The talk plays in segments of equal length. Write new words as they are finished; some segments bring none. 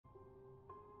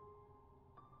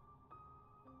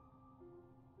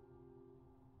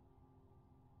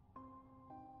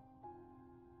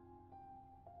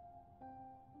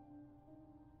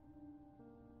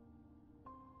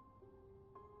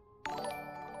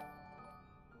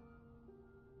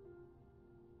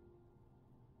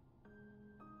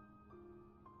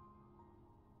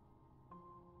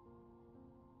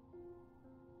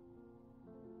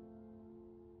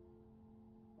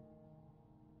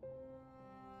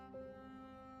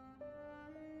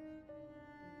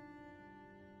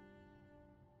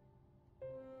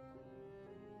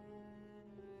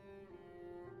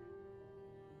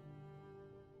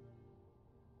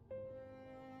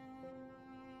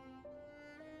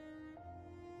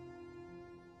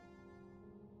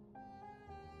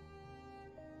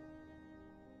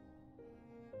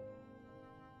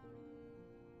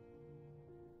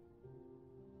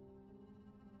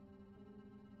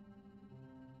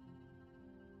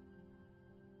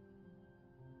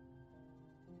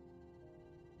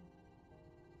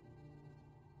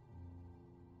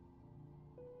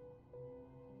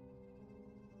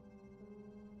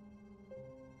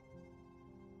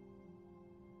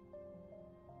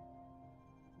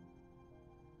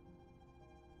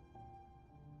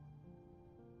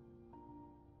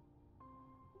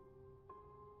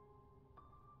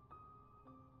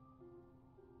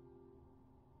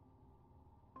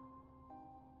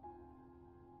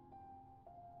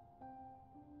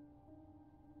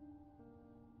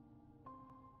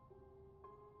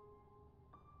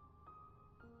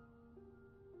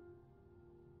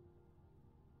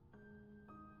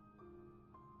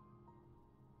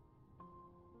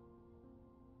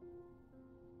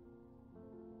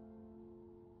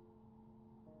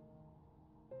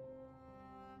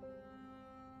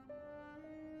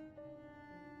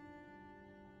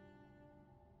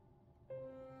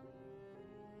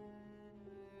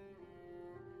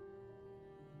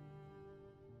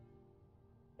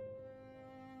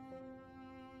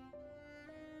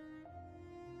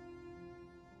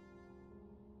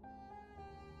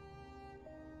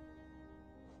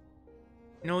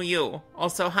No, you.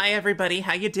 Also, hi everybody.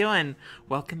 How you doing?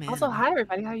 Welcome Also, in. hi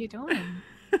everybody, how you doing?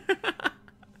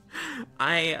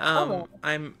 Oh,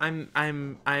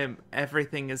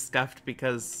 Everything is scuffed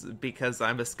because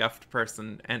I'm a scuffed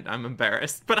person and I'm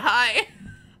embarrassed. But hi.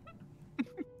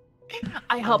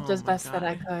 I helped Oh as my best that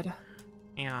I god. could.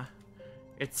 Yeah,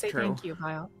 it's Say true. thank you,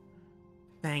 Vile.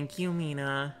 Thank you,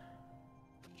 Mena.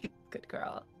 Good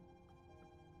girl.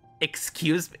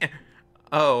 Excuse me.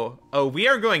 Oh, we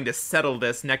are going to settle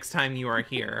this next time you are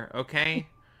here, okay?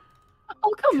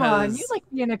 Oh, come on. You Cause like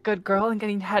being a good girl and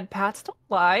getting head pats. Don't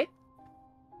lie.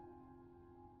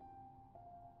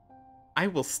 I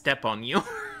will step on you.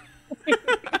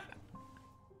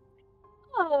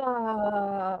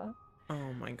 Ah,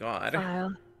 Oh my god.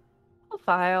 Vile. Oh,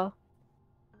 Vile.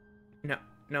 No,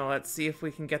 no, let's see if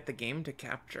we can get the game to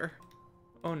capture.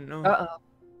 Oh no. Uh-oh.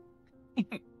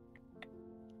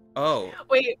 Oh.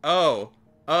 Wait, Oh.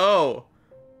 Oh.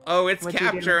 Oh, it's what'd you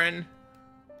do? capturing.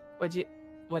 What'd you,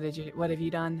 what have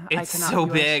you done? I It's cannot so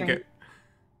view our stream. big.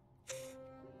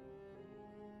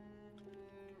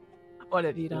 What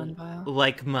have you done, Vile?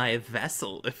 Like my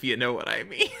vessel, if you know what I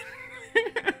mean.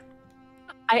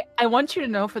 I want you to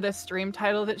know for this stream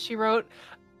title that she wrote,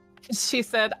 she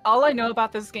said, all I know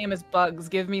about this game is bugs.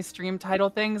 Give me stream title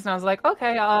things. And I was like,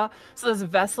 okay, so there's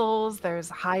vessels, there's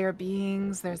higher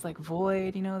beings, there's like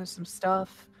void, there's some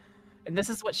stuff. And this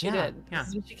is what she Yeah, did. yeah. This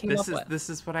is what she came up with. This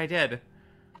is what I did.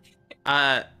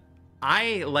 Uh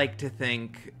I like to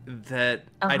think that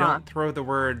I Uh-huh. don't throw the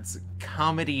words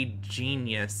comedy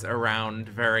genius around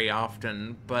very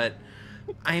often, but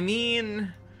I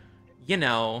mean, you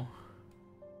know,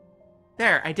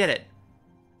 there, I did it. You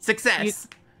Success.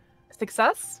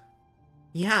 success?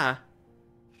 Yeah.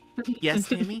 Yes,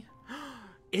 Tammy?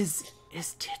 Is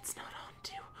tits not on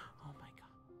too? Oh my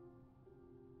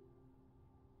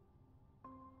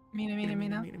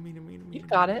Mina. god. You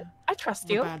got it. I trust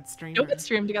I'm a you. bad streamer. You'll get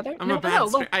stream together. I'm No, a bad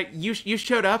look. You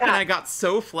showed up and Chat. I got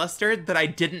so flustered that I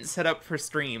didn't set up for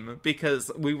stream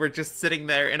because we were just sitting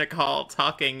there in a call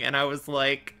talking and I was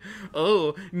like,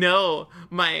 "Oh, no.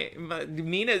 My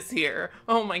Mina's here.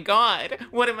 Oh my god.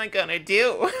 What am I gonna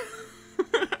do?"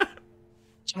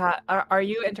 Chat. Are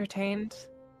you entertained?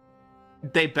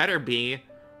 They better be.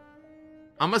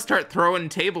 I'm gonna start throwing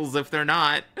tables if they're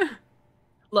not.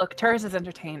 Look, Turris is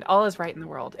entertained. All is right in the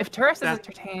world. If Turris is That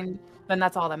entertained, then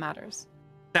that's all that matters.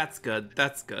 that's good.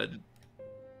 That's good.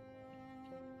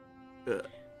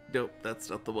 Nope, that's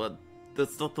not the one.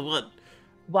 That's not the one.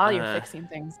 While you're fixing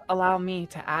things, allow me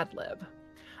to ad-lib.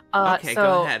 Okay,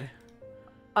 go ahead.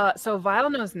 So Vile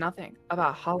knows nothing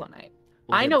about Hollow Knight.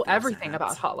 I Lib know those everything ads.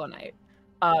 about Hollow Knight.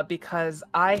 Because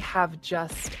I have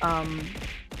just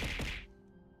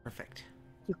Perfect.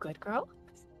 you good girl?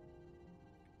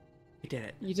 You did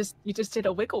it. You just did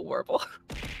a wiggle warble.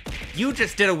 You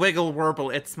just did a wiggle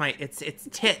warble. It's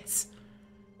tits.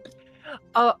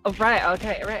 Oh, right,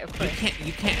 okay, right, of course.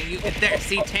 You there.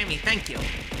 See, Tammy, thank you.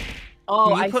 Oh,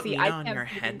 Can you I put see. Mena I on can't your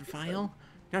see head this. file?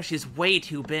 No, she's way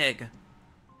too big.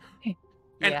 And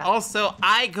Yeah, also,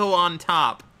 I go on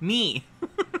top. Me.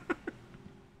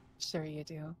 sure you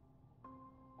do.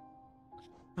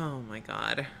 Oh my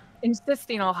god.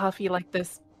 Insisting all huffy like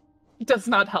this does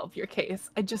not help your case.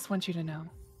 I just want you to know.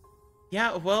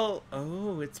 Yeah, well,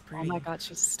 oh, it's pretty. Oh my god,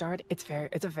 she started. It's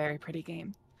a very pretty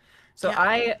game. So Yeah.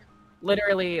 I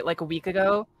literally like a week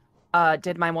ago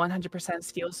did my 100%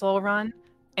 Steel Soul run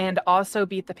and also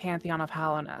beat the Pantheon of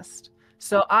Hallownest.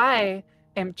 So I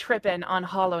am tripping on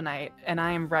Hollow Knight and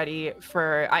I am ready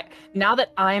for now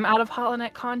that I'm out of Hollow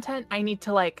Knight content, I need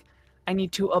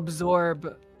to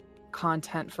absorb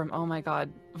content from oh my god,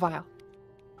 Vile.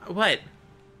 What?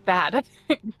 Bad.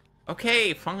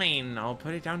 Okay, fine. I'll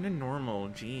put it down to normal.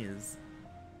 Jeez.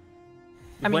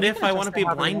 I mean, What you if can I want adjust to it be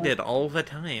however you want. blinded all the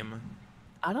time?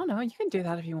 I don't know. You can do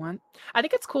that if you want. I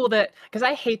think it's cool that because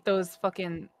I hate those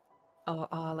fucking. Oh,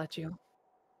 I'll let you.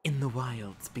 In the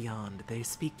wilds beyond, they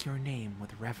speak your name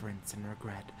with reverence and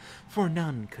regret, for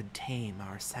none could tame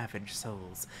our savage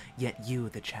souls, yet you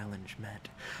the challenge met.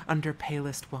 Under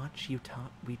palest watch you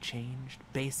taught we changed,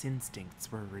 base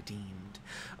instincts were redeemed.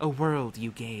 A world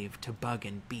you gave to bug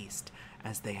and beast,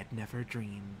 as they had never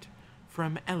dreamed.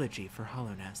 From Elegy for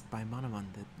Hollownest by Monomon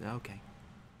the... Okay.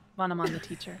 Monomon the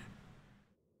teacher.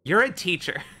 You're a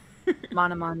teacher,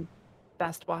 Monomon,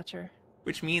 best watcher.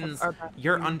 which means Or best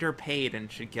you're streamer. underpaid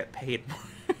and should get paid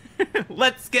more.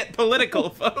 Let's get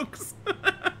political, folks!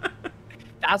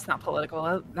 That's not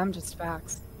political. Them just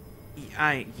facts.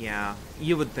 Yeah,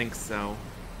 you would think so.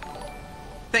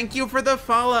 Thank you for the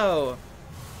follow!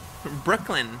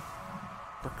 Brooklyn.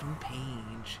 Brooklyn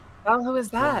Page. Oh, who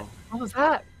is that? Whoa. What was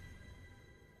that?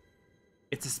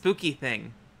 It's a spooky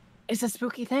thing. It's a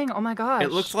spooky thing. Oh my gosh.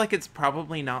 It looks like it's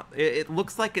probably not... It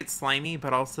looks like it's slimy,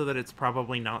 but also that it's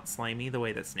probably not slimy the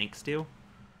way that snakes do.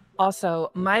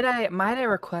 Also, might I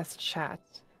request chat,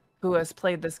 who has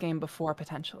played this game before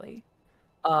potentially,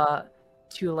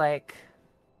 to like...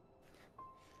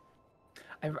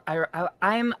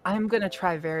 I'm gonna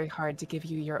try very hard to give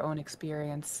you your own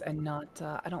experience and not,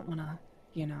 I don't wanna,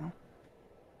 you know...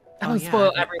 I don't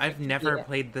spoil everything. I've never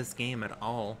played this game at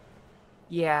all.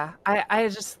 Yeah, I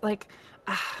just like,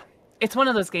 it's one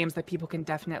of those games that people can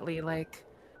definitely like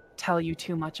tell you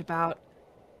too much about,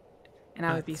 and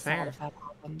I would be sad if that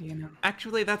happened, you know.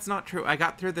 Actually, that's not true. I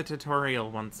got through the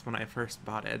tutorial once when I first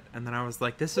bought it, and then I was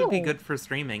like, this would be good for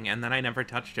streaming, and then I never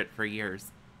touched it for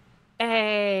years.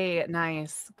 Hey,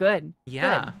 nice, good.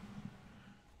 Yeah, good.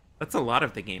 That's a lot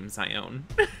of the games I own.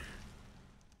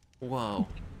 Whoa.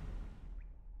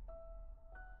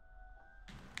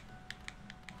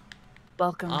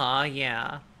 Welcome. Aw,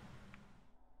 yeah.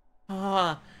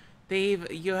 Ah,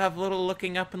 you have little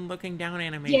looking up and looking down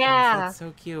animations. Yeah. That's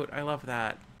so cute. I love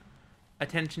that.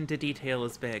 Attention to detail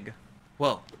is big.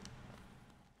 Whoa.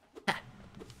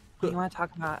 You want to talk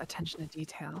about attention to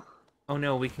detail? Oh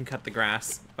no, we can cut the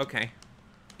grass. Okay.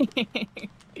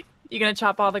 You gonna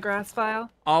chop all the grass,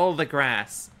 File? All the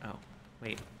grass. Oh,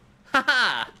 wait.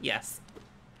 Haha! Yes.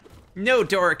 No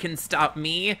door can stop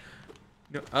me.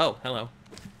 No. Oh, hello.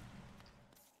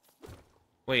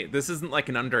 Wait, this isn't like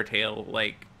an Undertale,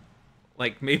 like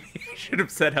maybe I should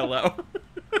have said hello.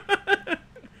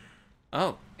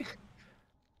 Oh.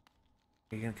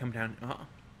 You're gonna come down? Oh.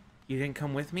 You didn't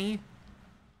come with me?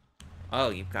 Oh,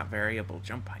 you've got variable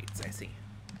jump heights, I see.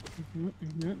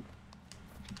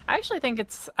 I actually think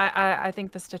I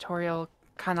think this tutorial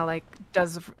kind of like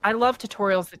does... I love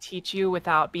tutorials that teach you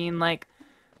without being like,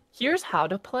 here's how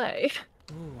to play.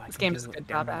 Ooh, this game's a good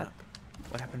job at.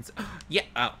 What happens? Yeah,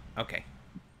 oh, okay.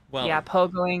 Well, yeah,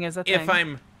 pogoing is a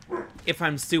thing. If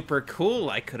I'm super cool,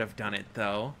 I could have done it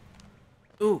though.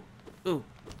 Ooh,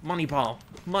 money ball.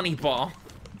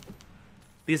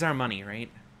 These are money, right?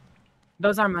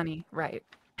 Those are money, right?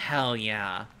 Hell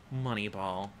yeah, money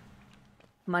ball.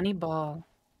 Money ball.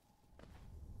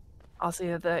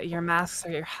 Also, your masks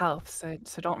are your health, so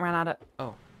don't run out of.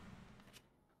 Oh.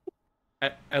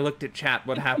 I looked at chat.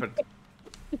 What happened?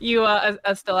 You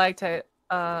a stalactite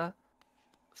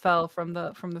fell from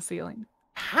the ceiling.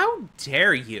 How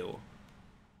dare you?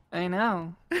 I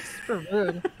know. It's super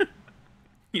rude.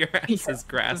 Your ass is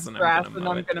grass, and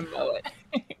I'm gonna mow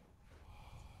it.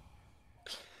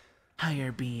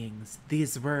 Higher beings,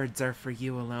 these words are for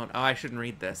you alone. Oh, I shouldn't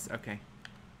read this. Okay.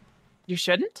 You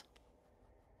shouldn't?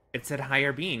 It said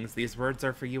higher beings, these words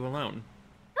are for you alone.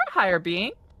 You're a higher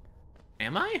being.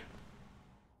 Am I?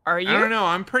 Are you? I don't know.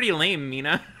 I'm pretty lame,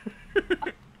 Mena.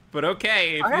 But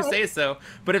okay, if you say so.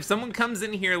 But if someone comes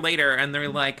in here later and they're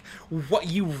like, what,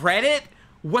 you read it?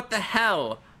 What the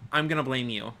hell? I'm gonna blame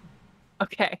you.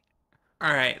 Okay.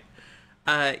 All right.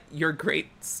 Your great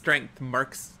strength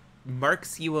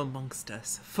marks you amongst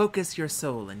us. Focus your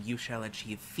soul and you shall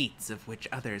achieve feats of which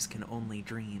others can only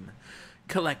dream.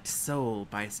 Collect soul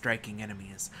by striking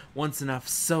enemies. Once enough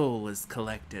soul is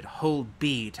collected, hold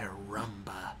B to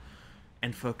rumba.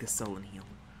 And focus soul and heal.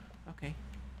 Okay.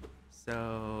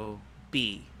 So,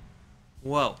 B.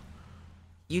 Whoa.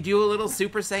 You do a little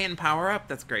Super Saiyan power-up?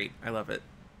 That's great. I love it.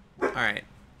 Alright.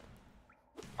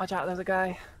 Watch out, there's a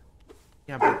guy.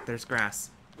 Yeah, but there's grass.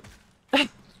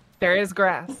 There is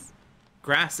grass.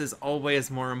 Grass is always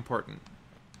more important.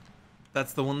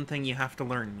 That's the one thing you have to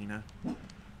learn, Mena.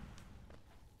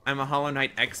 I'm a Hollow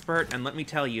Knight expert, and let me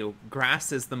tell you,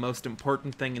 grass is the most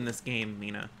important thing in this game,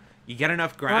 Mena. You get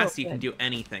enough grass, you can do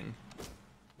anything.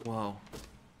 Whoa.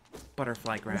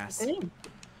 Butterfly grass.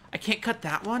 I can't cut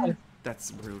that one?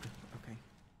 That's rude. Okay.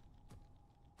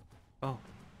 Oh.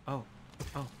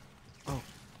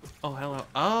 Oh, hello.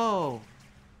 Oh!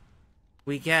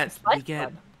 We get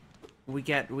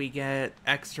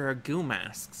extra goo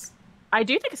masks. I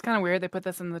do think it's kind of weird they put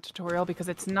this in the tutorial because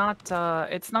it's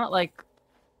not like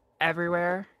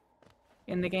everywhere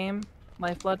in the game,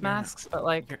 lifeblood masks, but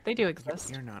like they do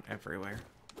exist. You're not everywhere.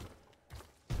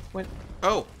 What?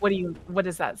 Oh. What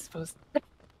is that supposed to...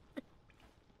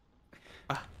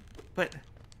 But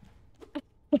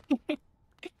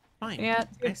fine. Yeah,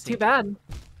 too bad.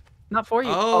 Not for you.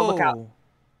 Oh, look out.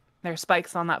 There are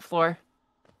spikes on that floor.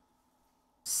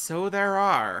 So there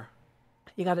are.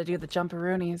 You gotta do the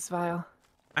jumperoonies, Vile.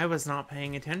 I was not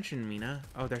paying attention, Mena.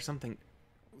 Oh, there's something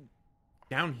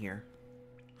down here.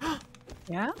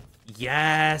 Yeah?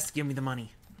 Yes! Give me the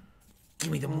money.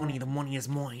 Give me the money. The money is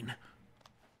mine.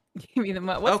 Give me the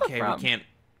money. What's okay, we can't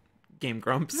game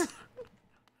grumps.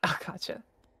 Oh, gotcha.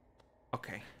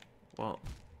 Okay. Well,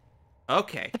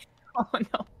 okay. Oh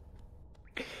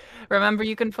no. Remember,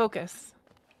 you can focus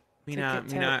Mena,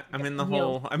 to I'm get in the them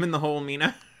healed. hole. I'm in the hole,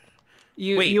 Mena.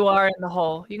 You Wait. you are in the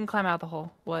hole. You can climb out the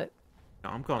hole. What? No,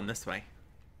 I'm going this way.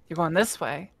 You're going this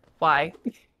way. Why?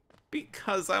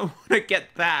 Because I want to get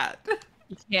that.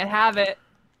 You can't have it.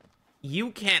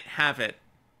 You can't have it.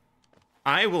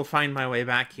 I will find my way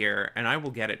back here, and I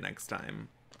will get it next time.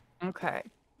 Okay.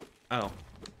 Oh.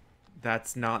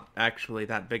 That's not actually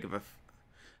that big of a...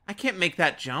 I can't make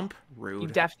that jump. You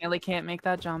Rude. definitely can't make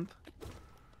that jump.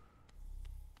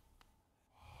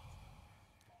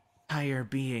 Higher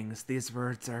beings, these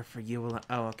words are for you.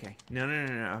 Oh, okay. No.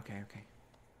 Okay.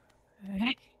 No,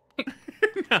 okay.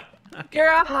 You're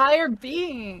a higher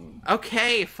being.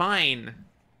 Okay, fine.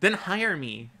 Then hire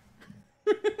me.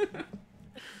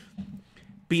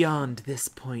 Beyond this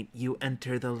point, you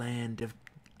enter the land of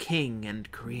King and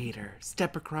Creator.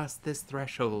 Step across this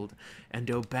threshold and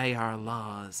obey our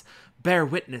laws. Bear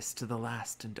witness to the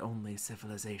last and only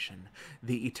civilization,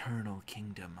 the eternal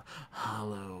kingdom,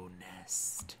 Hollow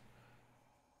Nest.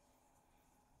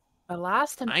 The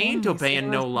last and I ain't only obeying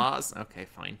no civilization. laws. Okay,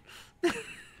 fine.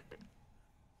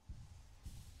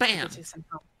 Bam! Get you some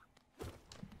help.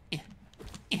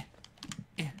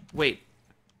 Wait,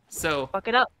 so... Fuck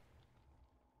it up.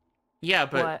 Yeah,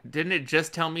 but What? didn't it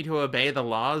just tell me to obey the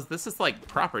laws? This is like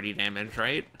property damage,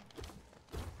 right?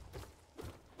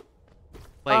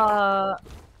 Like,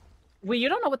 Well, you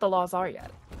don't know what the laws are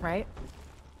yet, right?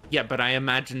 yeah, but I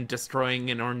imagine destroying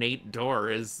an ornate door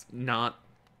is not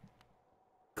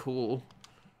cool.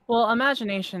 Well,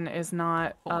 imagination is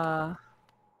not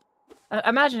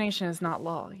imagination is not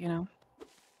law, you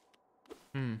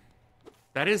know?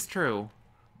 That is true.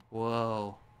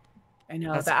 Whoa. I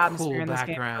know That's the a atmosphere cool in this game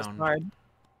is background. hard.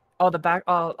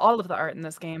 All of the art in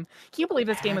this game. Can you believe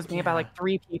this game was Heck made by yeah. like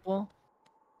 3 people?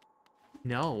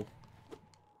 No. That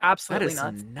Absolutely is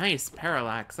nuts. some nice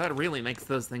parallax. That really makes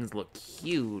those things look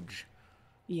huge.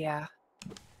 Yeah.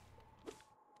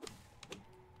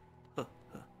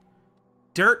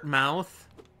 Dirtmouth.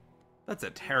 That's a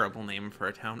terrible name for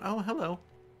a town. Oh, hello.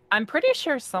 I'm pretty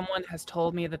sure someone has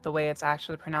told me that the way it's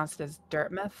actually pronounced is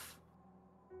Dirtmouth.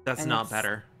 That's And not it's-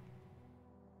 better.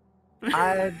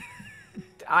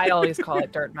 I always call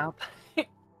it Dirtmouth.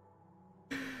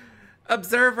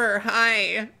 Observer,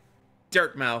 hi.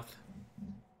 Dirtmouth.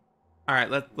 All right,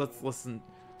 let's listen.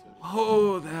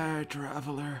 Oh there,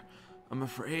 traveler. I'm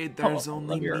afraid there's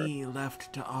only me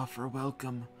left to offer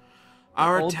welcome.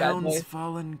 Our old guy town's voice.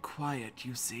 fallen quiet,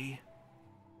 you see.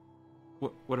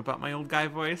 What about my old guy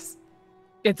voice?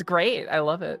 It's great. I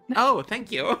love it. Oh,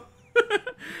 thank you.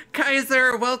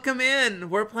 Kaiser, welcome in.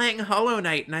 We're playing Hollow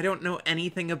Knight, and I don't know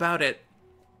anything about it.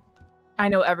 I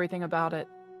know everything about it.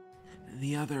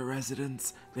 The other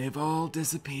residents, they've all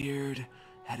disappeared,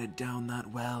 headed down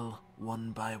that well,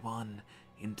 one by one,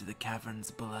 into the caverns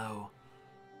below.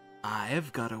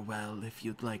 I've got a well if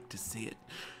you'd like to see it.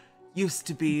 Used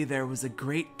to be there was a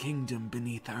great kingdom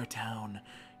beneath our town.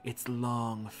 It's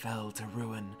long fell to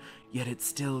ruin, yet it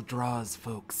still draws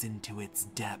folks into its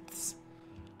depths.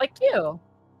 Like you.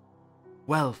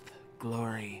 Wealth,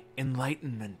 glory,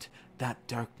 enlightenment, that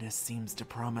darkness seems to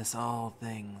promise all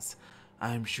things.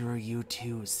 I'm sure you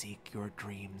too seek your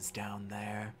dreams down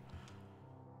there.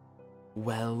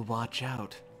 Well, watch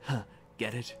out. Huh,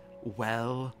 get it?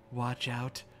 Well, watch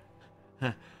out.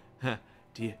 Huh, huh.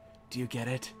 Do you get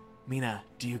it? Mena,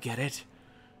 do you get it?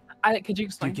 Could you Do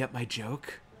explain? you get my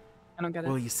joke? I don't get it.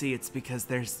 Well, you see, it's because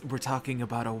we're talking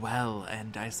about a well,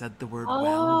 and I said the word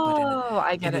well, but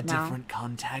I get in a it now. different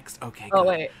context. Okay, Oh good.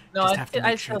 wait, no, Just have to I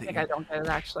make sure still that think you... I don't get it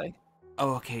actually.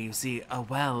 Oh, okay, you see, a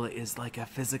well is like a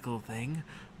physical thing,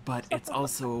 but it's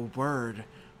also a word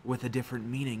with a different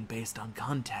meaning based on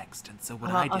context. And so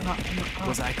what I did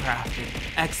was I crafted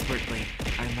expertly,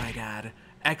 I might add,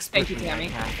 expertly Tammy. I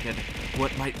crafted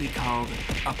what might be called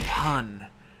a pun.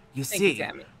 You Thank you, see,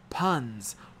 Tammy.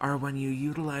 puns are when you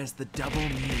utilize the double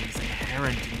meanings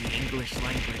inherent in the English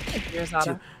language.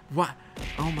 Rosada. What?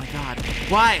 Oh my god.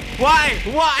 Why?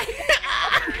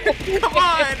 Come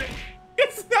on!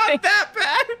 It's not that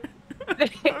bad!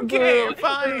 Okay,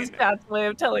 fine. This is Pat's way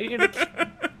of telling you to...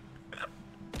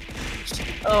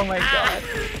 Oh my god.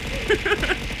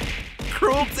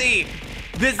 Cruelty!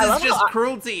 This is just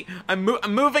cruelty. I'm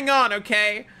moving on,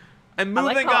 okay? I'm moving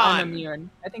I like how on. I'm immune.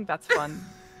 I think that's fun.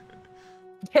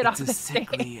 Get off It's the a stage.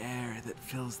 sickly air that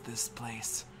fills this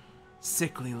place.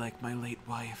 Sickly like my late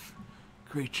wife.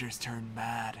 Creatures turn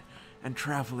mad, and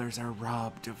travelers are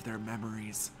robbed of their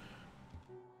memories.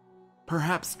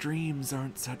 Perhaps dreams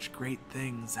aren't such great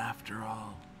things after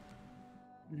all.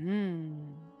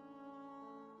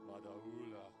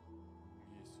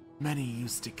 Many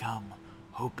used to come,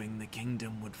 hoping the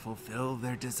kingdom would fulfill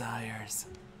their desires.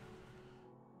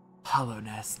 Hollow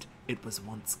Nest, it was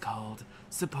once called,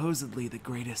 supposedly the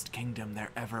greatest kingdom there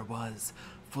ever was,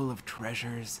 full of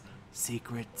treasures,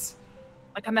 secrets,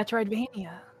 Like a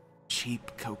Metroidvania.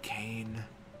 cheap cocaine.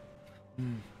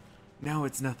 Now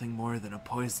it's nothing more than a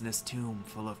poisonous tomb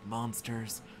full of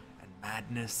monsters and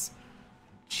madness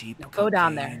and cheap No, cocaine. go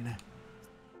down there.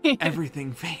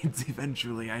 Everything fades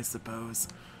eventually, I suppose.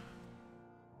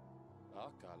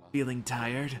 Feeling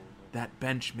tired? That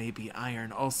bench may be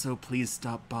iron, also please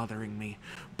stop bothering me.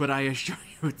 But I assure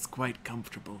you it's quite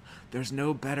comfortable. There's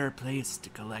no better place to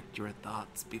collect your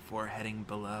thoughts before heading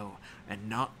below and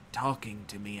not talking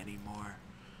to me anymore.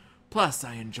 Plus,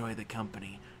 I enjoy the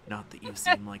company, not that you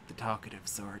seem like the talkative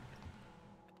sort.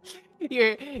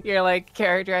 You're like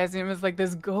characterizing him as like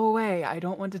this, go away, I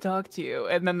don't want to talk to you.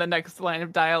 And then the next line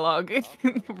of dialogue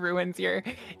ruins your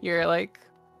like.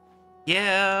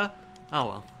 Yeah. Oh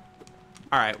well.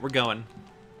 Alright, we're going.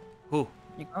 Ooh.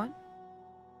 You going?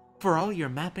 For all your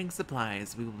mapping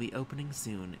supplies, we will be opening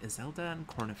soon. Iselda and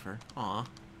Cornifer. Aw.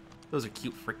 Those are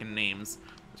cute freaking names.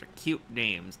 Those are cute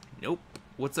names. Nope.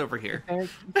 What's over here? Very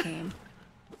cute name.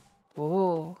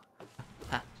 Whoa.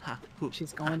 Ha, ha, hoo,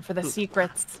 She's going ha, for the hoo,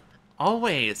 secrets.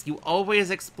 Always. You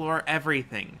always explore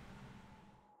everything.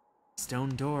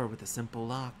 Stone door with a simple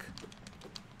lock.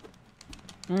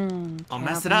 I'll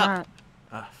mess it up.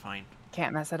 Fine.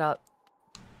 Can't mess it up.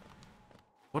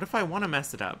 What if I want to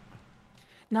mess it up?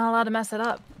 Not allowed to mess it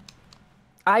up.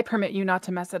 I permit you not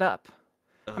to mess it up.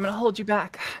 Ugh. I'm gonna hold you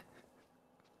back.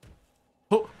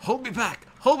 Hold me back!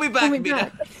 Hold me back, Hold me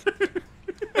Mena!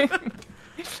 back.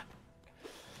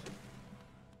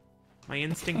 My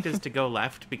instinct is to go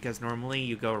left because normally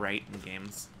you go right in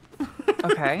games.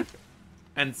 Okay.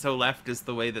 And so left is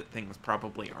the way that things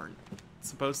probably aren't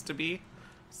supposed to be.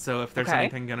 So if there's Okay.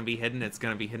 anything going to be hidden, it's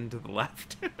going to be hidden to the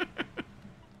left.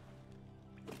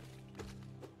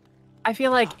 I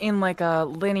feel like in like a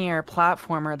linear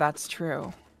platformer, that's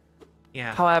true.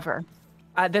 Yeah. However,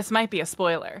 this might be a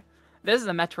spoiler. This is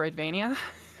a Metroidvania.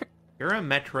 You're a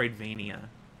Metroidvania.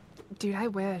 Dude, I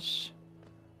wish.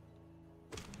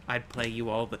 I'd play you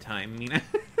all the time, Mena.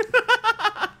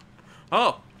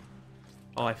 Oh!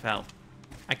 Oh, I fell.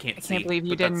 I can't see. I can't believe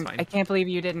you but that's didn't. fine. I can't believe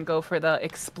you didn't go for the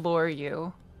explore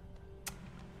you.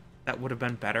 That would have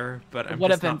been better, but I'm would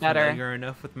just have not been better. familiar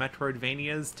enough with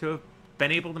Metroidvanias to have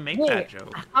been able to make Wait, that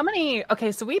joke. how many?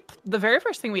 Okay, so the very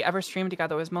first thing we ever streamed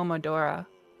together was Momodora.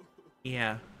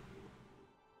 Yeah.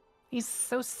 He's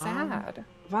so sad.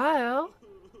 Vile.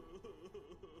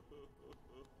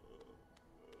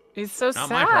 He's so Not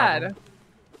my sad. problem.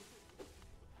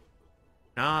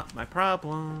 Not my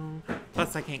problem.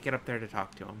 Plus, I can't get up there to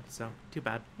talk to him, so too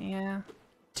bad. Yeah.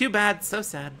 Too bad. So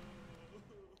sad.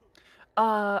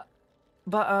 But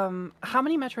how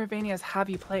many Metroidvanias have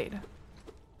you played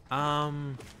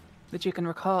that you can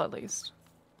recall at least?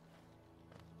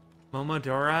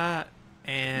 Momodora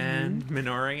and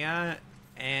Minoria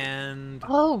and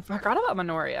Oh, I forgot about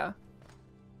Minoria.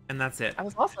 that's it. I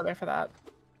was also there for that.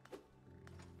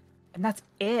 And that's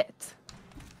it.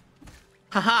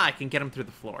 Haha! I can get him through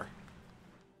the floor.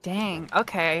 Dang.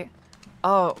 Okay.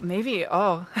 Oh, maybe.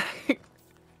 Oh,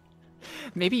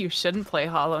 maybe you shouldn't play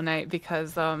Hollow Knight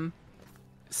because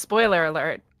spoiler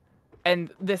alert.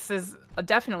 And this is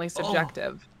definitely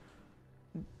subjective.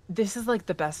 This is like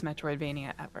the best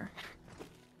Metroidvania ever.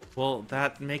 Well,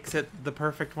 that makes it the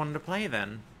perfect one to play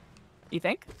then. You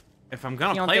think? If I'm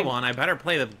gonna You don't play think- one, I better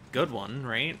play the good one,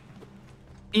 right?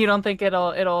 You don't think it'll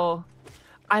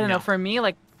I don't know, No. for me,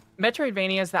 like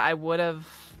Metroidvanias that I would have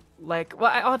like,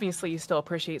 well, obviously you still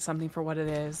appreciate something for what it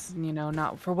is, you know,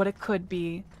 not for what it could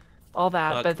be, all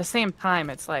that. Look, but at the same time,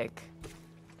 it's like,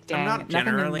 dang. I'm not nothing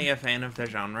generally a fan of the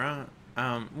genre,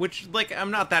 which, like,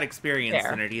 I'm not that experienced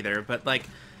Fair. in it either, but, like,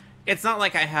 it's not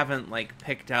like I haven't, like,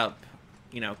 picked up,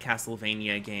 you know,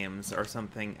 Castlevania games or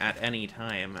something at any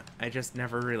time. I just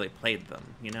never really played them,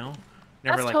 you know?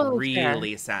 Never, That's like, totally fair.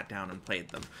 really sat down and played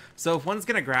them. So if one's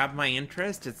gonna grab my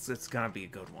interest, it's gonna be a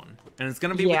good one. And it's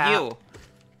gonna be Yeah. with you.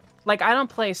 Like, I don't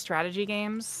play strategy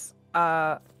games,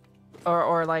 or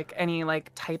like any like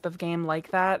type of game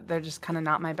like that. They're just kind of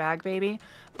not my bag, baby.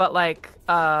 But like,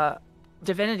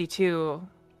 Divinity 2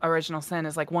 Original Sin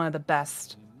is like one of the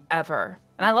best ever,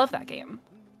 and I love that game.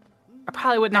 I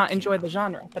probably would not enjoy the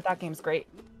genre, but that game's great.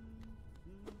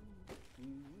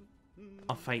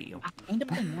 I'll fight you. I need to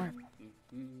play more of it.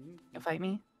 You'll fight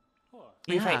me?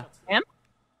 Yeah. You fight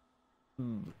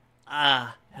him?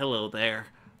 Ah, hello there.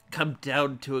 Come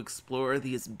down to explore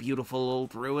these beautiful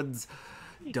old ruins.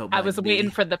 Don't I mind was waiting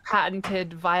me. for the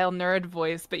patented vile nerd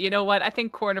voice, but you know what? I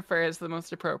think Cornifer is the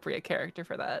most appropriate character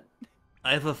for that.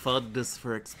 I have a fondness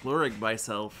for exploring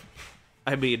myself.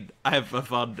 I mean, I have a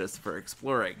fondness for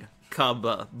exploring,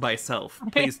 comma, myself.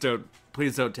 Please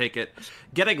don't take it.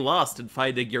 Getting lost and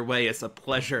finding your way is a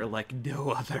pleasure like no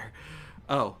other.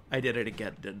 Oh, I did it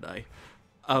again, didn't I?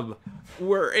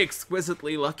 We're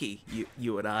exquisitely lucky,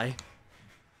 you and I.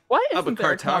 Why I'm a isn't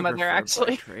there a comma there, cartographer by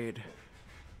actually? trade.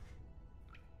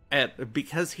 And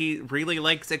because he really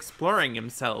likes exploring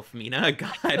himself, Mena,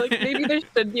 God. Like, maybe there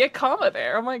should be a comma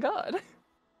there. Oh my god.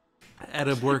 And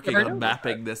I'm working Never on noticed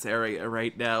mapping this area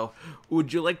right now.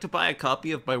 Would you like to buy a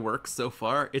copy of my work so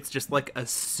far? It's just like a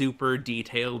super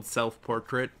detailed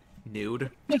self-portrait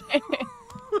nude. It's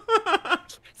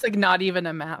like not even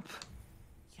a map.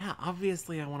 Yeah,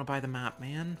 obviously I want to buy the map,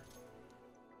 man.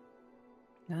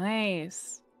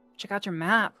 Nice. Check out your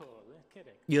map.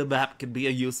 Your map can be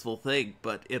a useful thing,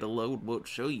 but it alone won't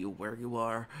show you where you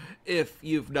are. If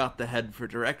you've not the head for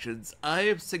directions,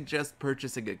 I suggest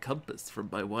purchasing a compass from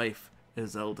my wife,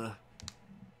 Iselda.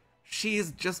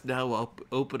 She's just now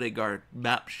opening our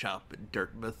map shop in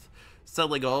Dartmouth,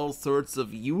 selling all sorts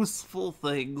of useful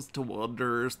things to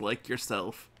wanderers like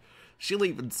yourself. She'll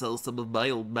even sell some of my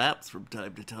old maps from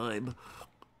time to time.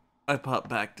 I pop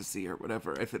back to see her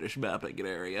whenever I finish mapping an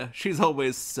area. She's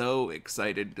always so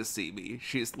excited to see me.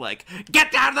 She's like,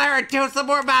 "Get down there and do some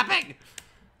more mapping!"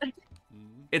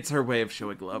 It's her way of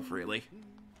showing love, really.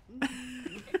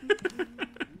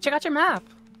 Check out your map.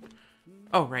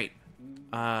 Oh, right.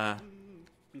 LB.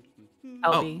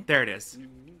 Oh, there it is.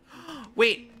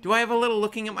 Wait, do I have a little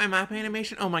looking at my map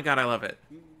animation? Oh my god, I love it.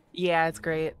 Yeah, it's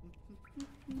great.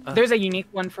 There's a unique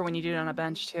one for when you do it on a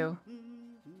bench, too.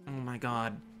 Oh my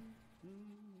god.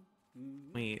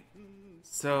 Wait.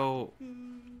 So,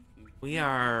 we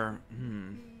are...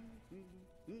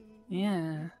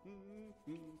 Yeah.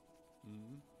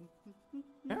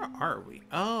 Where are we?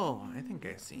 Oh, I think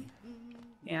I see.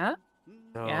 Yeah?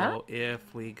 So, Yeah?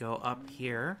 if we go up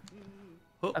here...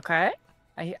 Oh, Okay.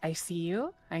 I see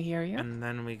you. I hear you. and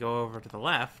then we go over to the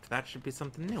left, that should be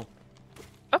something new.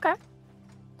 Okay.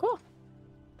 Cool.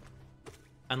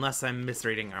 Unless I'm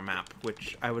misreading our map,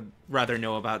 which I would rather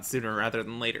know about sooner rather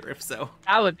than later, if so.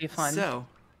 That would be fun. So,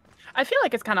 I feel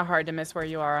like it's kind of hard to miss where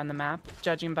you are on the map,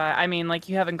 judging by... I mean, like,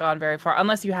 you haven't gone very far,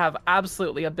 unless you have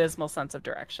absolutely abysmal sense of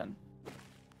direction.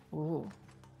 Ooh.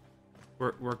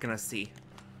 we're gonna see.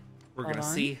 We're Hold gonna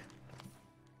on. see.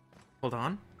 Hold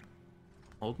on.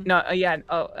 Hold on. No, yeah,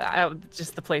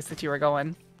 just the place that you were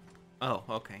going. Oh,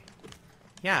 okay.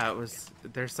 Yeah, it was...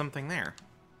 There's something there.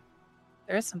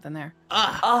 There is something there.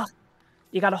 Ah! Oh,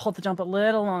 you gotta hold the jump a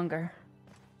little longer.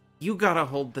 You gotta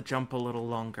hold the jump a little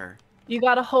longer. You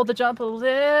gotta hold the jump a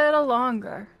little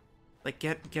longer. Like,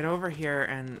 get over here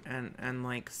and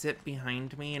like sit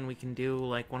behind me, and we can do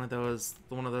like one of those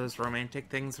romantic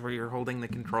things where you're holding the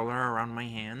controller around my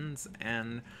hands,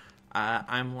 and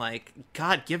I'm like,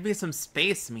 God, give me some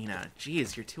space, Mena.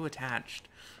 Jeez, you're too attached.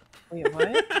 Wait,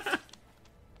 what?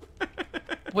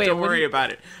 Wait, Don't what worry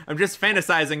about it. I'm just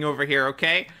fantasizing over here,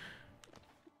 okay?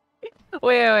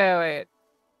 Wait.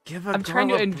 Give a I'm trying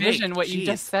girl to a envision break. what you Jeez.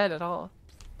 just said at all.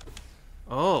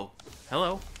 Oh,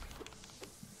 hello.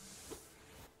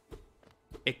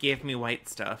 It gave me white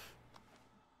stuff.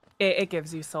 It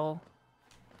gives you soul.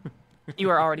 You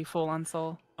are already full on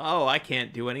soul. Oh, I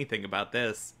can't do anything about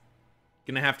this.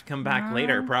 Gonna have to come back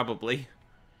later, probably.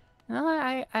 No,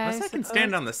 I Unless I can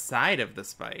stand on the side of the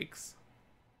spikes.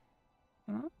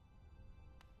 Well,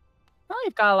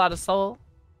 you've got a lot of soul.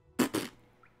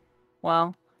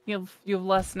 Well, you've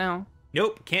less now.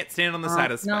 Nope, can't stand on the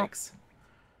side of no. spikes.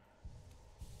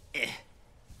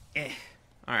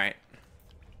 Alright.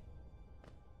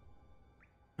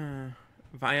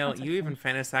 Vile, you even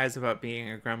fantasize about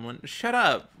being a gremlin. Shut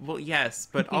up! Well, yes,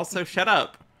 but also shut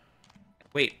up!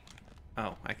 Wait.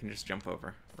 Oh, I can just jump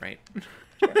over, right?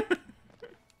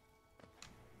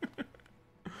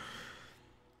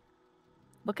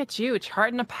 Look at you,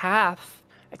 charting a path,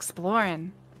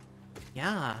 exploring.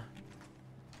 Yeah.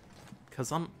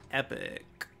 Cause I'm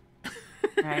epic.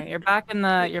 All right, you're back in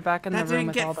the That room didn't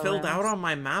with all get the filled out rooms. on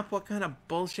my map? What kind of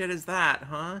bullshit is that,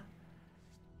 huh?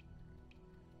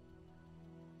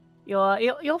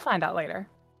 You'll find out later.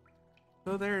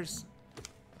 So there's...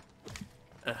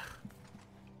 Ugh.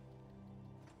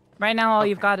 Right now, all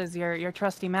you've Okay. got is your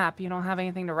trusty map. You don't have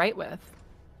anything to write with.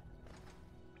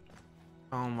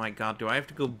 Oh my god, do I have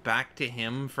to go back to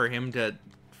him for him to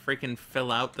freaking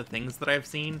fill out the things that I've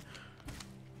seen?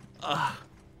 Ugh.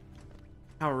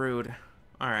 How rude.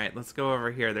 Alright, let's go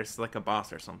over here. There's like a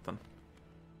boss or something.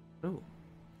 Ooh.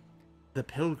 The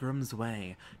Pilgrim's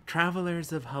Way.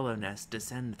 Travelers of Hallownest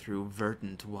descend through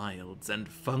verdant wilds and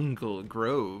fungal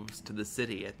groves to the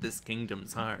city at this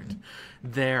kingdom's heart.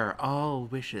 There all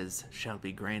wishes shall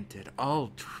be granted,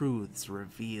 all truths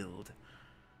revealed.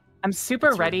 I'm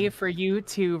super ready for you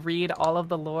to read all of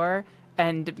the lore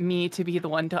and me to be the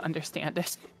one to understand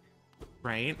it.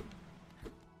 Right?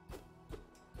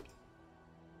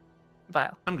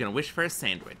 Vile. I'm gonna wish for a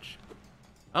sandwich.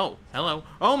 Oh, hello.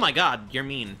 Oh my god, you're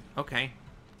mean. Okay.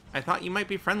 I thought you might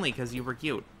be friendly because you were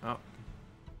cute. Oh.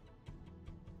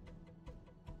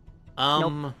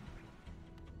 Nope.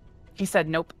 He said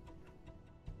nope.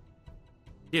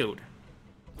 Dude.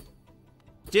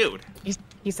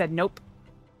 He said nope.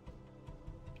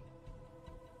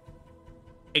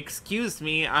 Excuse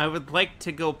me, I would like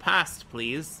to go past,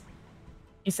 please.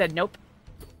 He said nope.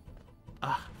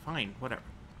 Fine, whatever.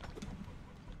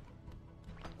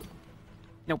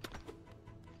 Nope.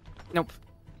 Nope.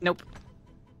 Nope.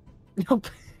 Nope.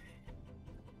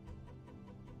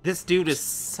 This dude is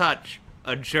such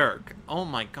a jerk. Oh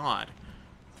my god.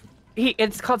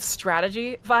 It's called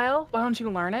strategy, Vile. Why don't you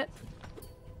learn it?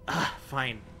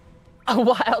 Fine. A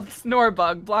wild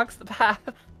snorebug blocks the path.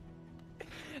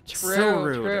 True, So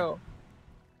rude. true.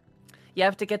 You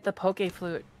have to get the poke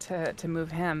flute to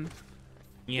move him.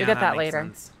 Yeah, You'll get that makes later.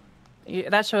 sense.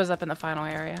 That shows up in the final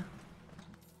area.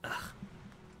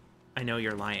 I know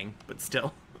you're lying, but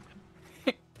still.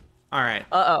 All right.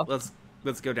 Uh-oh.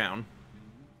 Let's go down.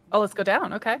 Oh, let's go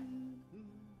down. Okay.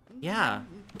 Yeah.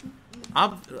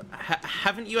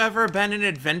 Haven't you ever been an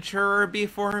adventurer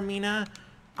before, Mena?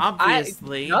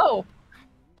 Obviously. No.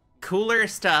 Cooler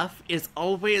stuff is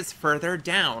always further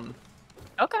down.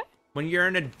 Okay. When you're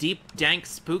in a deep, dank,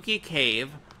 spooky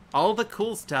cave, all the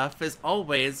cool stuff is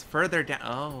always further down.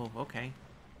 Oh, okay.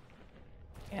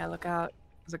 Yeah, look out.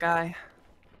 There's a guy.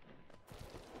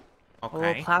 A little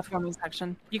Okay. platforming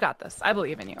section. You got this. I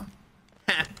believe in you.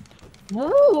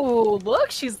 Ooh,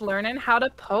 look, she's learning how to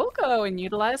Pogo and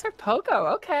utilize her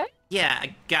Pogo. Okay. Yeah,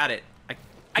 I got it. I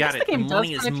I got guess it. the game The money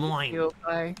does is kind of mine. teach you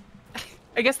by.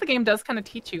 I guess the game does kind of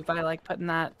teach you by like putting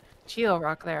that Geo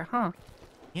rock there, huh?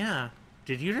 Yeah.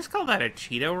 Did you just call that a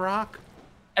Cheeto rock?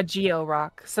 A Geo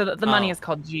rock. So the money Oh. is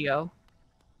called Geo.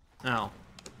 Oh.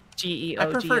 Geo. I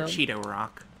prefer Geo. Cheeto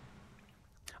rock.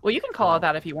 Well, you can call Oh. it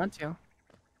that if you want to.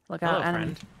 Look Hello, out, enemy.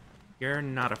 friend. You're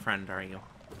not a friend, are you?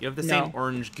 You have the No. same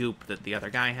orange goop that the other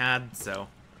guy had, so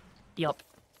Yup.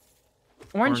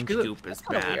 Orange Orange goop. goop is That's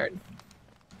kinda bad. weird.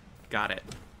 got it.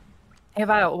 Hey,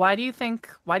 Vile, why do you think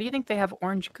they have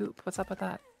orange goop? What's up with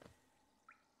that?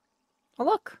 Oh,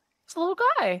 look. It's a little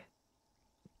guy.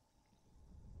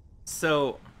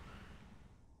 So,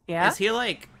 Yeah? is he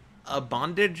like a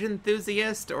bondage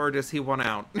enthusiast, or does he want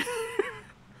out?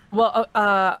 Well,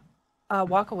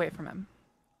 walk away from him.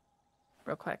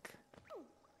 Real quick.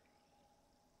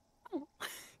 Oh,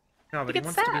 No, but He he gets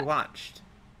wants to be sad. watched.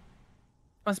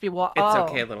 must be It's oh.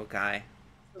 okay, little guy.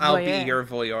 I'll be Voyeur. your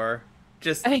voyeur.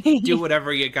 Just do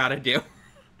whatever you gotta do.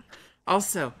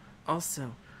 Also,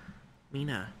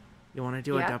 Mena, you want to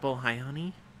do Yeah? a double hi,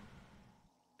 honey?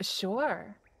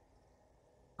 Sure.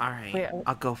 All right, Wait,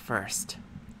 I'll go first.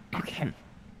 Okay.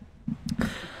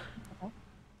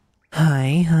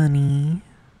 Hi, honey.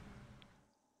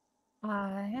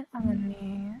 Hi,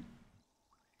 honey.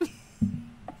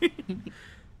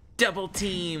 Double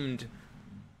teamed.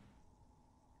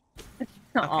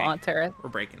 Aw, Terrace. We're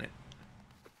breaking it.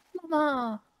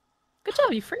 Mama. Good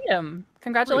job, you freed him.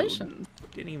 Congratulations.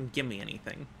 Didn't even give me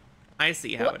anything. I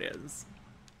see how What? it is.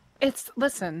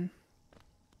 Listen,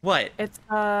 What? it's,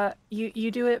 you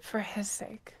do it for his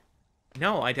sake.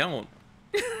 No, I don't.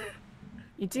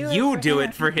 You do it You for do him.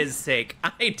 it for his sake.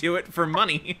 I do it for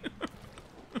money.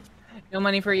 No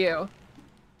money for you.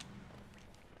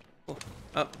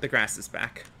 Oh, the grass is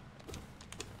back.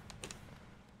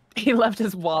 He left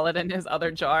his wallet in his other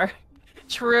jar.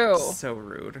 True. So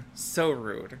rude. So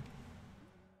rude.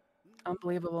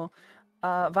 Unbelievable.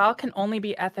 Val can only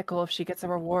be ethical if she gets a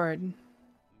reward.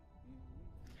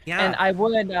 Yeah. And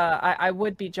I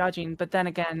would be judging, but then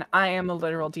again, I am a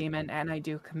literal demon and I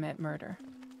do commit murder.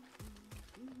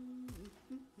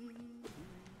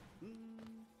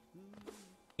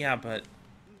 Yeah, but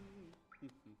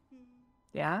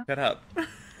Yeah? shut up.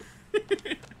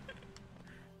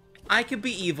 I could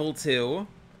be evil too.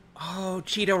 Oh,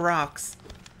 Cheeto rocks.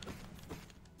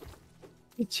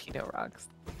 Cheeto rocks.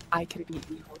 I can be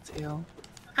evil too.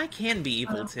 I can be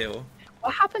evil Oh. too.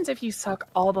 What happens if you suck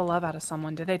all the love out of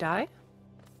someone? Do they die?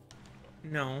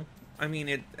 No. I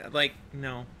mean,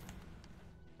 no.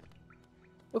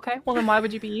 Okay, well then why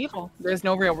would you be evil? There's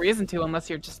no real reason to unless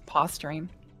you're just posturing.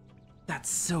 That's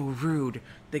so rude.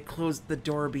 They closed the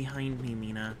door behind me,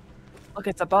 Mena. Look,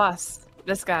 it's a boss.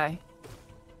 This guy.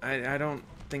 I don't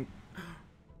think...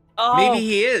 Oh! Maybe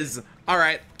he is!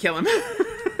 Alright, kill him.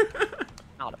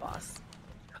 Not a boss.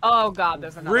 Oh god,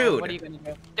 there's another Rude. one. What are you gonna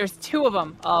do? There's 2 of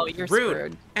them. Oh, you're Rude.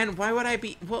 screwed. And why would I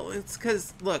be... Well, it's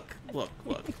because... Look.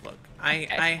 Okay.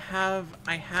 I have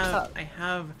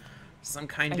some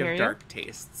kind of dark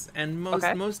tastes. And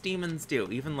most demons do.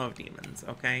 Even love demons,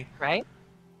 okay? Right?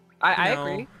 I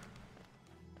agree.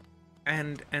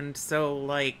 And so,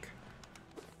 like...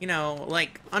 You know,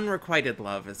 like, unrequited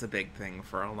love is a big thing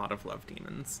for a lot of love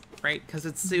demons, right? Because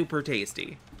it's super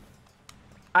tasty.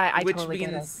 I which totally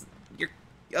means you're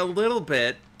a little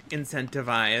bit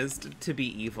incentivized to be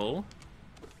evil.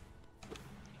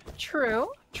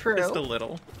 True. Just a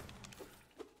little.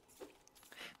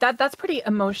 That's pretty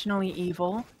emotionally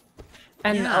evil.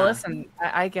 And listen,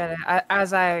 I get it.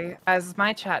 As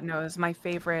my chat knows, my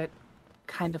favorite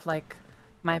kind of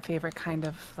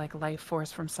life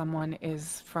force from someone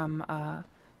is from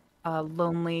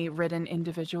lonely ridden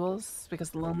individuals,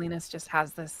 because loneliness just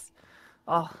has this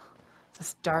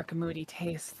this dark, moody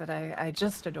taste that I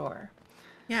just adore.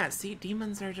 Yeah, see,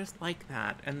 demons are just like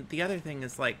that. And the other thing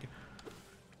is, like,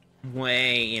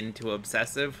 way into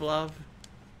obsessive love.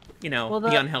 You know,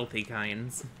 the unhealthy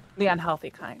kinds. The unhealthy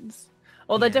kinds.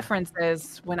 Well, the difference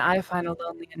is, when I find a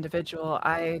lonely individual,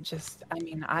 I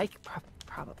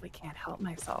probably can't help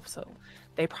myself, so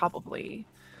they probably,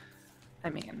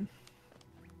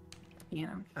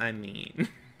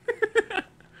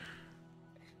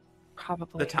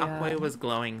 probably... The top way was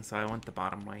glowing, so I went the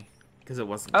bottom way, because it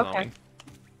wasn't glowing.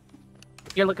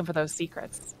 You're looking for those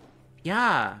secrets.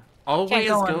 Yeah, always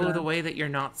go the way that you're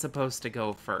not supposed to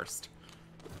go first.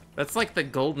 That's like the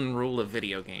golden rule of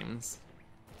video games.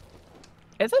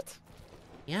 Is it?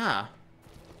 Yeah.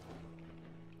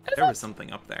 There was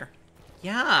something up there.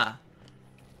 Yeah.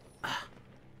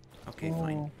 Okay,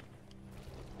 fine.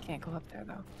 Can't go up there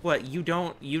though. What, you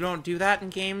don't do that in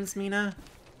games, Mena?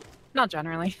 Not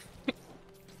generally.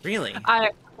 Really?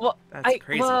 That's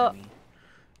crazy to me.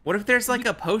 What if there's like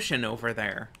a potion over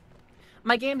there?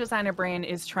 My game designer brain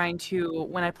is trying to,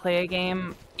 when I play a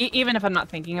game, even if I'm not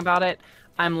thinking about it,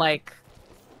 I'm like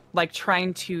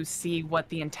trying to see what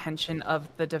the intention of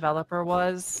the developer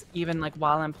was, even like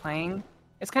while I'm playing.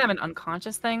 It's kind of an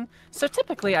unconscious thing. So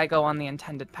typically I go on the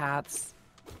intended paths.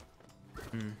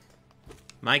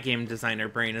 My game designer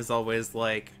brain is always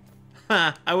like,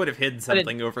 huh, I would have hid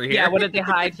something over here. Yeah, what did they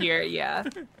hide here? Yeah.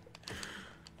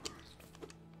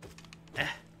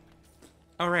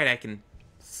 Alright, I can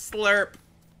slurp.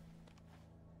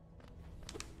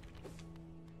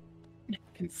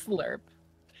 Can slurp.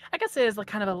 I guess it is like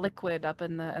kind of a liquid up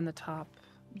in the top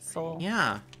soul.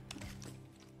 Yeah.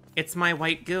 It's my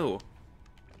white goo.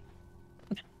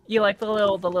 You like the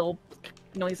little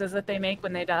noises that they make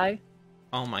when they die?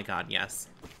 Oh my god, yes.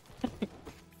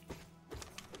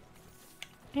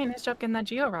 Hey, nice job getting that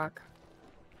Geo-Rock.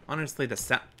 Honestly, the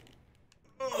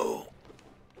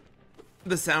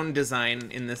sound design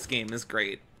in this game is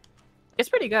great. It's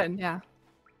pretty good, yeah.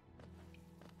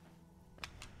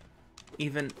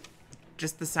 Even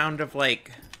just the sound of,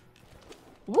 like...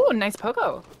 Ooh, nice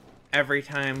pogo. Every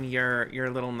time your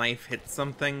little knife hits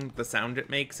something, the sound it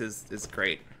makes is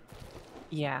great.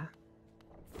 Yeah.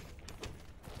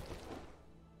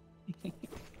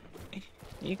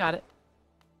 You got it.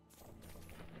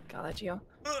 Got that, Geo.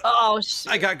 Oh,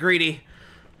 shit. I got greedy.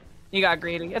 You got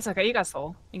greedy. It's okay. You got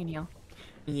soul. You can heal.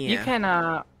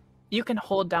 Yeah. You can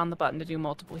hold down the button to do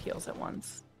multiple heals at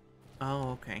once. Oh,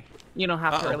 okay. You don't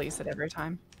have to release it every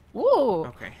time. Ooh.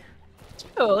 Okay.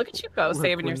 Oh, look at you go,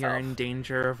 saving when yourself. When you're in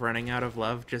danger of running out of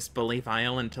love, just bully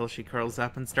Vile until she curls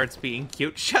up and starts being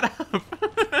cute. Shut up!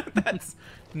 That's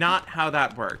not how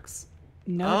that works.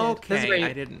 No. Okay,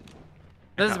 I didn't.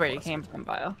 This is where you came from,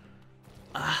 Vile.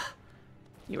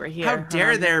 You were here. How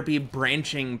dare there be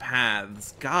branching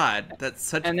paths? God, that's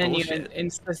such bullshit. And then you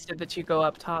insisted that you go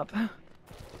up top.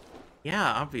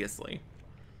 Yeah, obviously.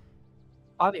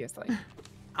 Obviously.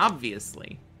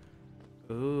 Obviously.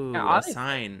 Ooh, a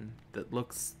sign that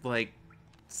looks like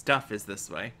stuff is this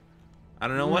way. I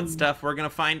don't know what stuff. We're gonna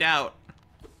find out.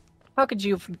 How could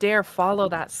you dare follow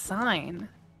that sign?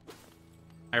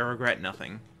 I regret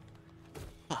nothing.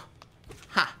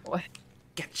 Ha! What?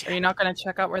 Getcha. Are you not gonna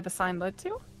check out where the sign led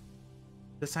to?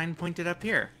 The sign pointed up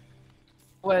here.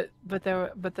 What? But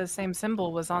the same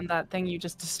symbol was on that thing you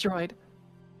just destroyed.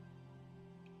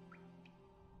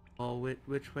 Well,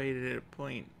 which way did it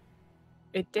point?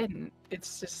 It didn't.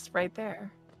 It's just right there.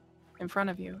 In front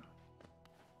of you.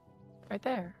 Right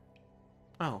there.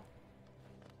 Oh.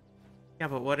 Yeah,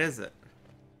 but what is it?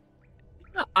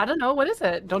 I don't know. What is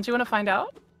it? Don't you want to find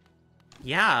out?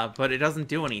 Yeah, but it doesn't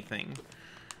do anything.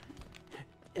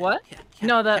 What? Yeah,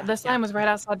 No, the yeah. sign was right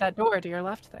outside that door to your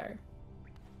left there.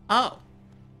 Oh.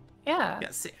 Yeah. Yeah,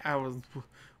 see, I was...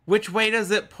 Which way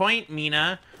does it point,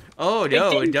 Mena? Oh, It no,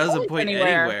 it didn't doesn't point point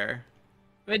anywhere. anywhere.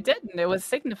 It didn't. It was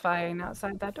signifying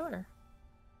outside that door.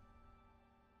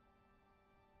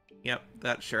 Yep,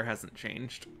 that sure hasn't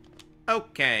changed.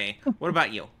 Okay, what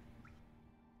about you?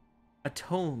 A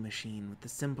toll machine with the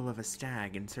symbol of a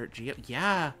stag. Insert G.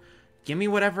 Yeah, give me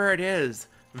whatever it is.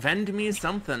 Vend me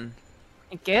something.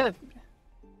 Give.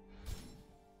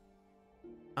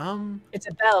 It's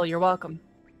a bell. You're welcome.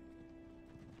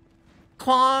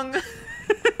 Clong!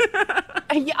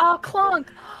 Yeah, Clonk.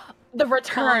 The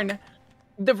return. Clonk.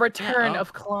 The return Yeah,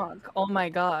 of Clonk. Oh my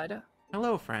god.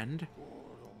 Hello, friend.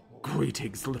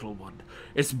 Greetings, little one.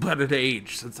 It's been an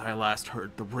age since I last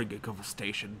heard the ringing of a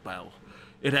station bell.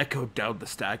 It echoed down the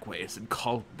stagways and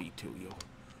called me to you.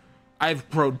 I've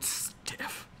grown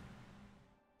stiff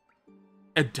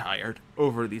and tired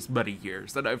over these many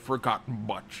years, and I've forgotten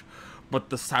much, but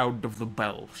the sound of the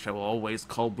bell shall always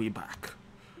call me back.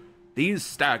 These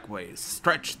stagways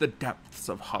stretch the depths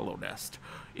of Hollownest.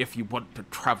 If you want to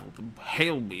travel them,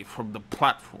 hail me from the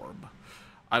platform.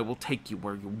 I will take you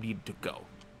where you need to go.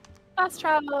 Fast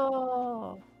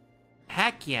travel.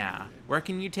 Heck yeah. Where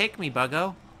can you take me,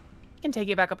 Buggo? I can take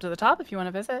you back up to the top if you want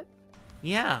to visit.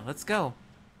 Yeah, let's go.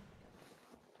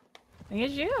 Look at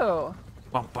you.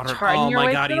 Well, Butter. Charting Oh your my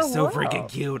way god, through he's the so world. freaking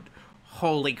cute.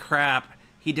 Holy crap.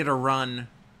 He did a run.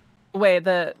 Wait,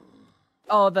 the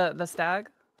stag?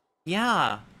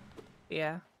 Yeah.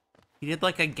 Yeah. He did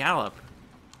like a gallop.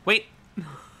 Wait.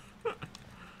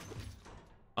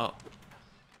 Oh.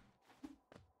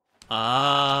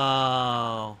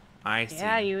 Oh. I see.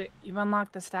 Yeah, you've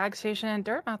unlocked the stag station in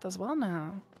Dirtmouth as well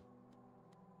now.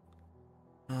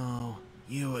 Oh,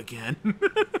 you again.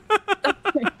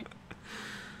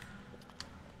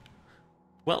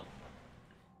 Well,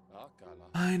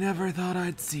 I never thought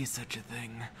I'd see such a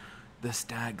thing. The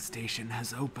stag station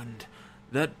has opened.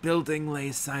 That building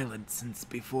lay silent since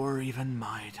before even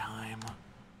my time.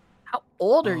 How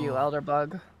old are you,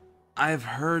 Elderbug? I've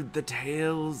heard the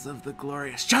tales of the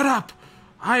glorious— Shut up!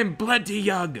 I'm plenty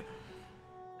young!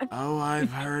 Oh,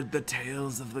 I've heard the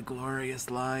tales of the glorious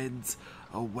lines,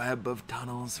 a web of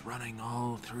tunnels running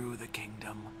all through the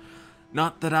kingdom.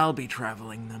 Not that I'll be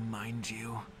traveling them, mind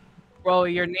you. Bro,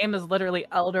 your name is literally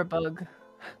Elderbug.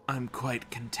 I'm quite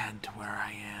content where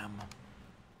I am.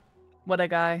 What a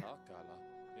guy.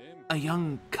 A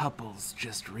young couple's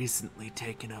just recently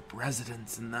taken up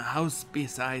residence in the house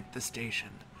beside the station.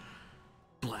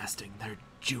 Blasting their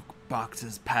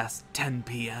jukeboxes past 10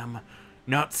 p.m.,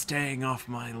 not staying off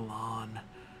my lawn.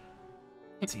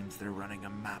 It seems they're running a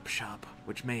map shop,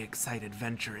 which may excite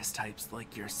adventurous types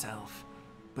like yourself,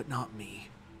 but not me.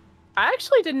 I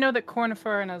actually didn't know that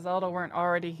Cornifer and Azelda weren't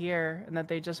already here and that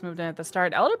they just moved in at the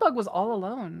start. Elderbug was all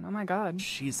alone. Oh my god.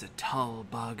 She's a tall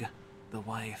bug, the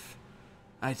wife.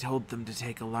 I told them to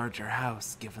take a larger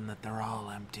house, given that they're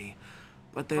all empty,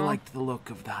 but they liked the look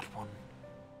of that one.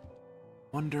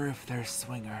 Wonder if they're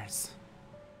swingers.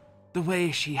 The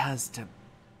way she has to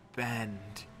bend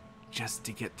just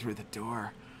to get through the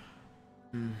door.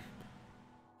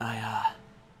 I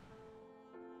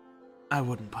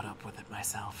wouldn't put up with it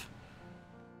myself.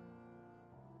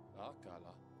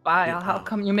 Why? Yeah, How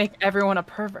come you make everyone a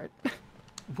pervert?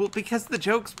 Well, because the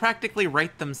jokes practically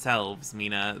write themselves,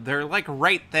 Mena. They're like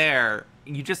right there.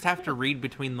 You just have to read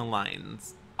between the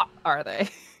lines. Are they?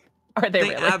 Are they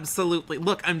really? Absolutely.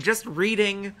 Look, I'm just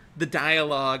reading the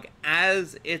dialogue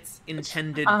as it's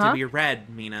intended to be read,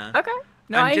 Mena. Okay.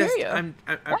 No, I hear you.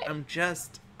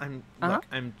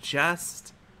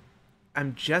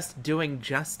 I'm just doing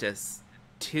justice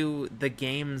to the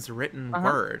game's written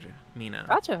word, Mena.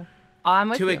 Gotcha. I'm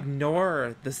with you. To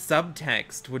ignore the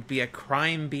subtext would be a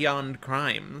crime beyond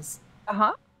crimes.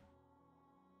 That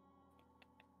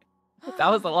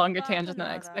was a longer tangent than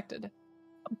I expected.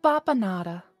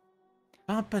 Bapanada.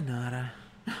 Bapanada.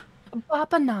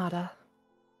 Bapanada.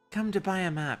 Come to buy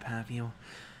a map, have you?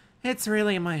 It's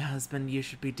really my husband you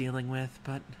should be dealing with,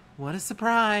 but what a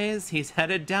surprise. He's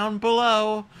headed down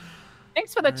below.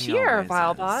 Thanks for the cheer,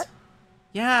 Vilebot.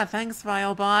 Yeah, thanks,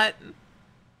 Vilebot.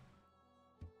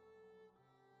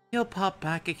 He'll pop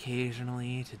back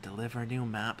occasionally to deliver new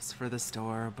maps for the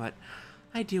store, but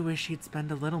I do wish he'd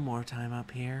spend a little more time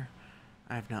up here.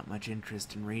 I've not much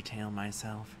interest in retail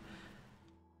myself.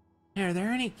 Are there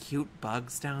any cute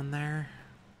bugs down there?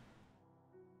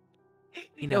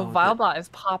 You know, Vilebot is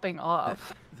popping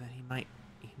off. That he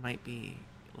might be,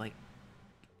 like,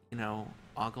 you know,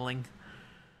 ogling.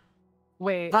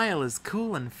 Wait. Vile is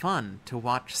cool and fun to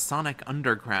watch Sonic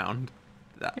Underground.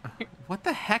 What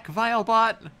the heck,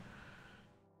 Vilebot?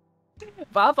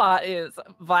 Baba is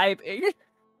vibing.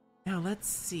 Now let's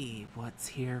see what's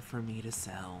here for me to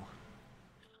sell.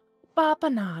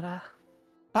 Bapanada.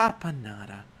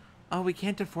 Papanada. Oh, we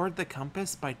can't afford the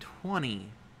compass by 20.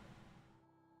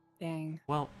 Dang.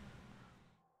 Well,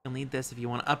 you'll need this if you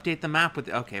want to update the map with...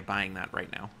 Okay, buying that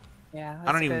right now. Yeah.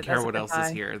 I don't even care what else is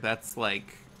here. That's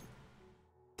like...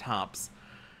 tops.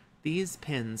 These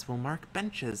pins will mark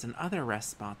benches and other rest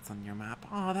spots on your map.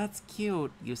 Oh, that's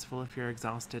cute. Useful if you're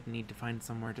exhausted and need to find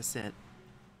somewhere to sit.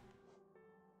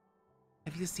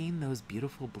 Have you seen those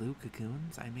beautiful blue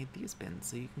cocoons? I made these pins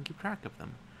so you can keep track of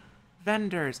them.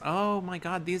 Vendors. Oh my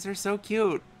god, these are so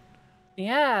cute.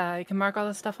 Yeah, you can mark all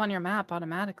the stuff on your map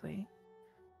automatically.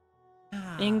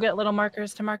 Ah, You can get little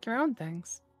markers to mark your own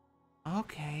things.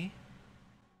 okay.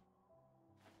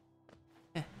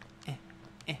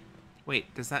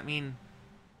 Wait, does that mean...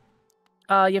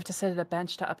 You have to sit at a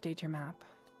bench to update your map.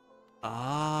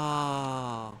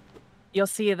 Oh. You'll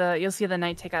see the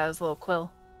knight take out his little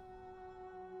quill.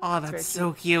 Oh, that's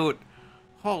so cute.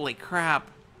 Holy crap.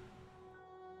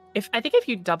 I think if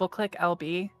you double click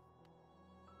LB,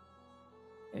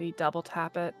 maybe double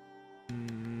tap it.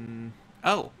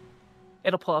 Oh.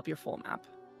 It'll pull up your full map,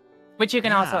 which you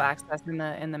can also access in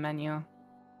the menu.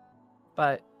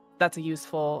 But that's a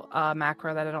useful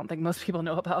macro that I don't think most people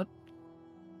know about.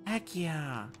 Heck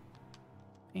yeah.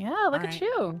 Yeah, look at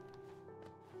you.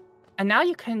 And now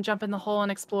you can jump in the hole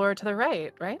and explore to the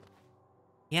right?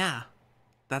 Yeah.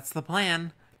 That's the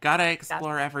plan. Gotta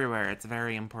explore everywhere. It's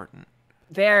very important.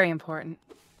 Very important.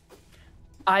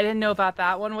 I didn't know about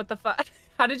that one. What the fuck?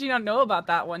 How did you not know about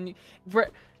that one?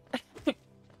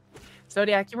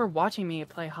 Zodiac, you were watching me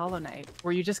play Hollow Knight.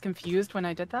 Were you just confused when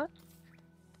I did that?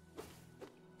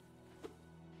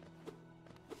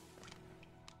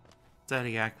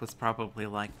 Zodiac was probably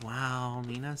like, wow,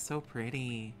 Mena's so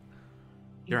pretty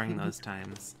during those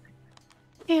times.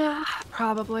 Yeah,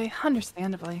 probably.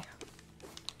 Understandably.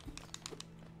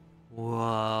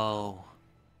 Whoa.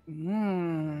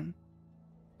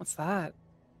 What's that?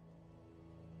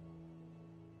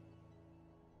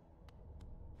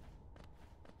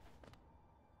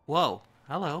 Whoa.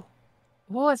 Hello.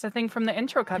 Whoa, it's a thing from the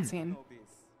intro cutscene.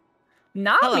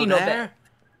 Hello there.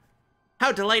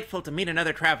 How delightful to meet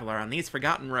another traveler on these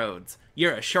forgotten roads.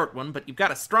 You're a short one, but you've got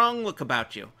a strong look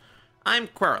about you. I'm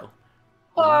Quirrell.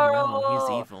 Quirrell! Oh, no,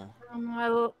 he's evil.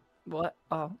 What?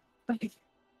 Oh.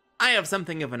 I have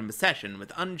something of an obsession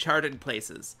with uncharted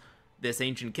places. This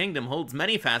ancient kingdom holds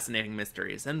many fascinating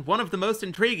mysteries, and one of the most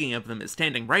intriguing of them is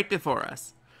standing right before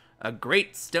us. A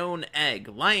great stone egg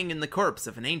lying in the corpse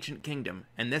of an ancient kingdom.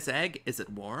 And this egg, is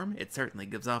it warm? It certainly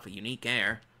gives off a unique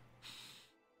air.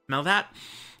 Smell that?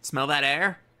 Smell that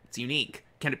air? It's unique.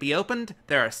 Can it be opened?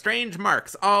 There are strange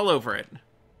marks all over it.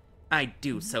 I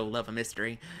do so love a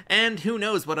mystery. And who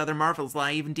knows what other marvels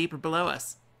lie even deeper below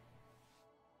us.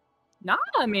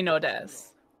 Nada me no des.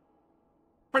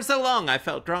 For so long I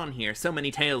felt drawn here, so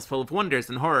many tales full of wonders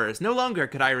and horrors. No longer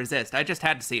could I resist, I just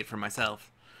had to see it for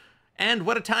myself. And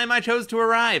what a time I chose to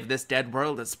arrive! This dead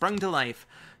world has sprung to life.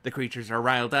 The creatures are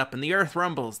riled up, and the earth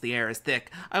rumbles, the air is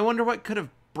thick. I wonder what could have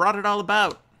brought it all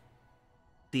about.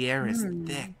 The air is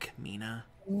thick, Mena.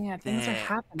 Yeah, things are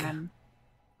happening.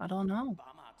 I don't know.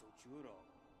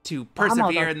 To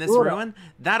persevere in this ruin,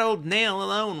 that old nail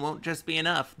alone won't just be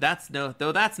enough.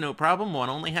 Though that's no problem, one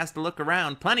only has to look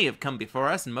around. Plenty have come before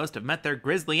us, and most have met their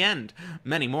grisly end.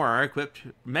 Many more equipped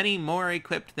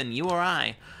than you or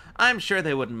I. I'm sure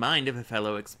they wouldn't mind if a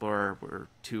fellow explorer were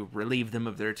to relieve them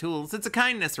of their tools. It's a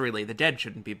kindness, really. The dead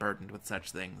shouldn't be burdened with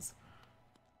such things.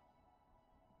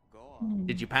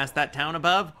 Did you pass that town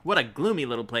above? What a gloomy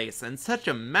little place, and such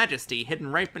a majesty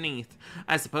hidden right beneath.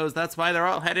 I suppose that's why they're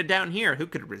all headed down here. Who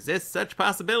could resist such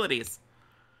possibilities?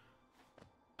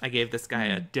 I gave this guy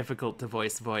a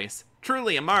difficult-to-voice.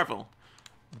 Truly a marvel.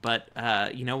 But,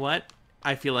 you know what?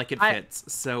 I feel like it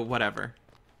fits, so whatever.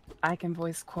 I can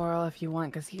voice Quirrell if you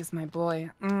want, because he's my boy.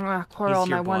 Quirrell,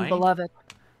 my boy? one beloved.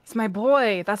 He's my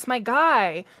boy. That's my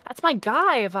guy. That's my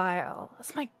guy, Vile.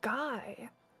 That's my guy.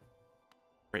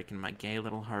 Breaking my gay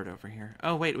little heart over here.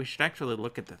 Oh, wait, we should actually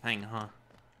look at the thing, huh?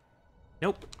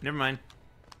 Nope, never mind.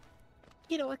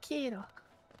 Kiro.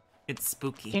 It's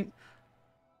spooky.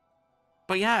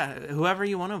 But yeah, whoever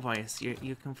you want to voice, you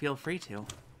can feel free to.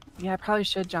 Yeah, I probably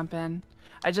should jump in.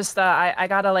 I just, I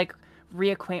gotta, like,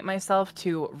 reacquaint myself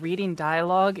to reading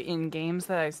dialogue in games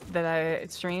that I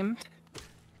stream.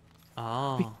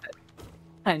 Oh.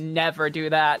 I never do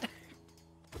that.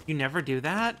 You never do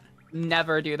that?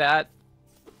 Never do that.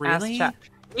 Really?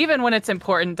 Even when it's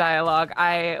important dialogue,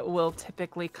 I will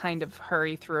typically kind of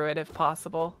hurry through it if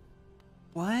possible.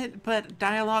 What? But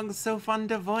dialogue's so fun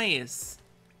to voice.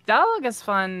 Dialogue is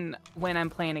fun when I'm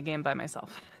playing a game by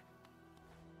myself.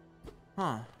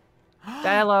 Huh.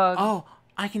 Dialogue. Oh,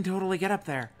 I can totally get up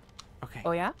there. Okay.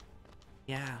 Oh, yeah?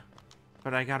 Yeah.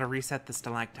 But I gotta reset the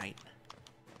stalactite.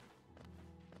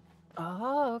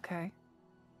 Oh, okay.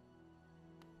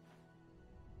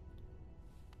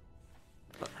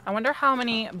 I wonder how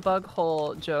many bug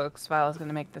hole jokes Vile's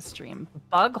gonna make this stream.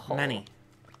 Bug hole? Many.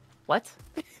 What?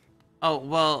 Oh,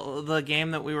 well, the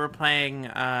game that we were playing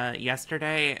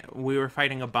yesterday, we were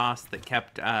fighting a boss that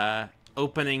kept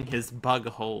opening his bug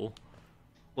hole.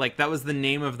 Like, that was the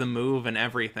name of the move and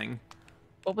everything.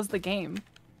 What was the game?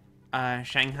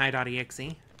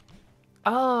 Shanghai.exe.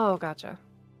 Oh, gotcha.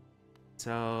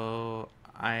 So,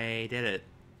 I did it.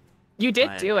 You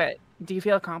did do it. Do you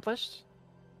feel accomplished?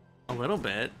 A little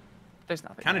bit. There's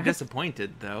nothing Kind of there.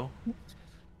 disappointed, though.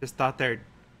 Just thought there'd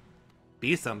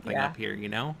be something up here, you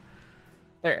know?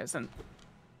 There isn't.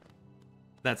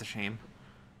 That's a shame.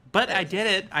 But I did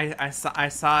it. I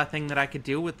saw a thing that I could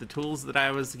do with the tools that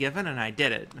I was given, and I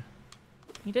did it.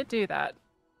 You did do that.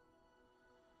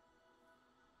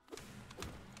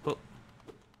 Whoa.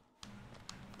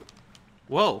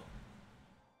 Whoa.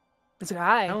 It's a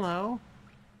guy. Hello.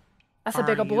 That's a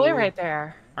big old boy right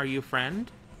there. Are you friend?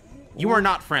 You are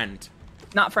not friend.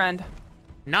 Not friend.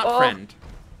 Not friend.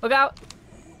 Look out.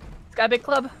 It's got a big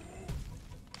club.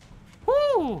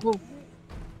 Woo! Woo.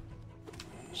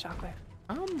 Shockwave.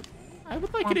 I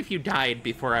would like it if you died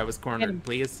before I was cornered,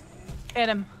 please. Hit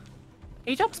him.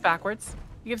 He jumps backwards.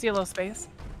 He gives you a little space.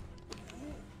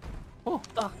 Oh.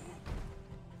 Ugh.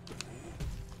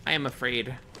 I am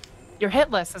afraid. You're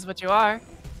hitless is what you are.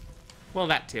 Well,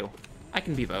 that too. I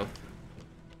can be both.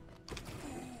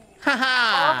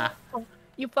 Haha! Oh,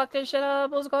 you fucked this shit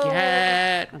up. Let's go.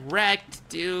 Get wrecked,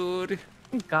 dude.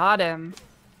 Got him.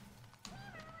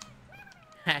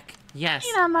 Heck, yes.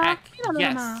 Mena, Heck, Mena.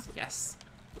 yes. Yes.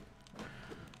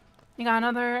 You got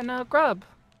another grub.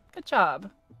 Good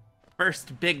job.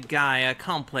 First big guy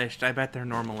accomplished. I bet they're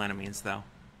normal enemies, though.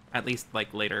 At least,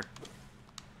 like, later.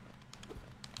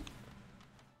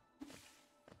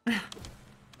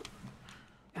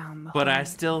 But I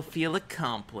still feel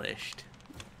accomplished.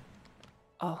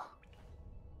 Oh.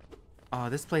 Oh,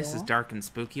 this place is dark and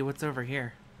spooky. What's over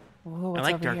here? Ooh, I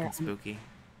like dark and spooky.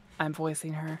 I'm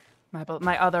voicing her.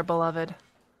 My other beloved.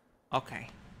 Okay.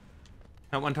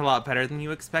 That went a lot better than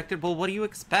you expected. Well, what do you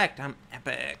expect? I'm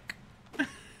epic.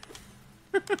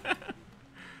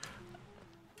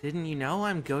 Didn't you know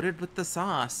I'm goated with the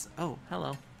sauce? Oh,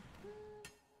 hello.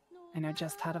 I know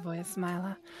just how to voice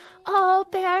Mila. Oh,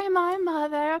 bury my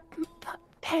mother,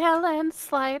 pale and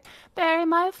slight. Bury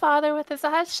my father with his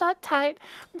eyes shut tight.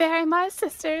 Bury my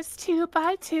sisters 2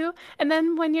 by 2. And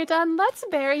then when you're done, let's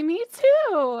bury me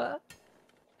too.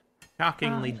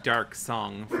 Shockingly dark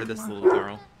song for this little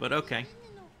girl, but okay.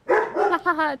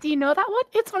 Do you know that one?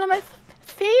 It's one of my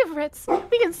favorites.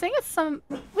 We can sing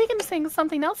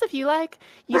something else if you like.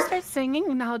 You start singing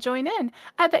and I'll join in.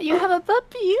 I bet you have a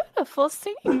beautiful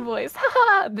singing voice.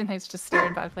 Then I was just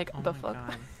staring back like, oh the my fuck.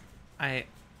 God.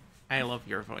 I love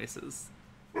your voices.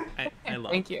 I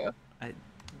love. Thank you. I...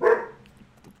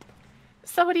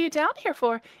 So what are you down here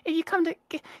for? If you come to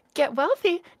get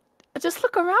wealthy, just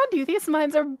look around you. These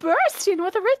mines are bursting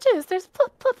with riches. There's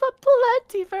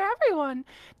plenty for everyone.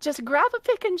 Just grab a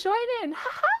pick and join in. Ha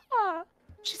ha!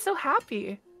 She's so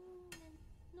happy.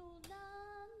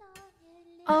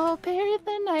 Oh, bury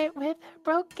the night with her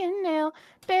broken nail.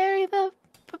 Bury the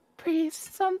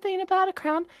priest. Something about a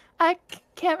crown. I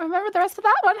can't remember the rest of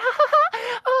that one. Ha ha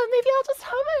ha! Oh, maybe I'll just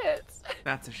hum it.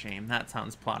 That's a shame. That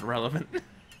sounds plot relevant.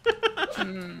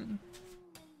 Interesting.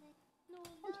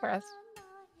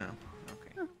 No.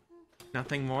 Okay.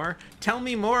 Nothing more? Tell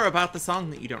me more about the song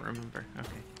that you don't remember.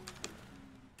 Okay.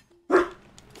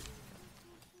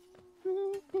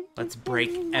 Let's break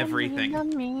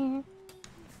everything.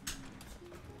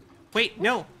 Wait,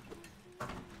 no.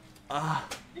 I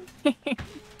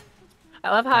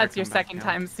love how it's your second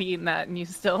time seeing that and you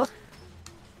still...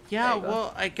 Yeah,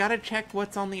 well, I gotta check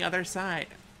what's on the other side.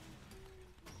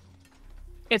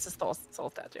 It's a soul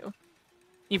statue.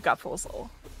 You've got full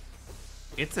soul.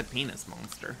 It's a penis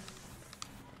monster.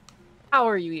 How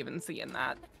are you even seeing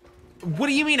that? What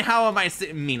do you mean, how am I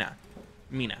seeing... Mena.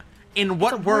 In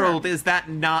what world is that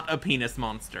not a penis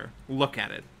monster? Look at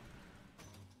it.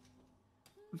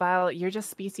 Vile, you're just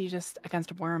species just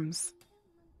against worms.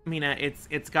 Mena,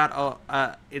 it's got a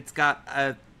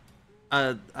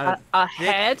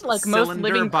head, like most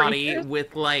living body creatures?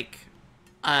 with like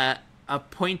a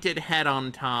pointed head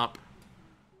on top,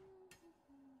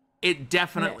 It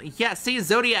definitely, yeah, see,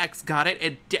 Zodiac's got it.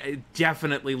 It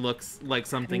definitely looks like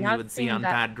something you would see on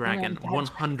Bad Dragon.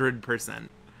 100%.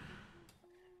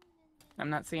 I'm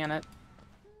not seeing it.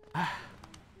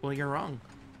 Well, you're wrong.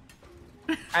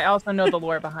 I also know the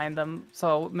lore behind them,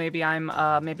 so maybe I'm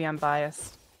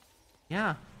biased.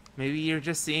 Yeah, maybe you're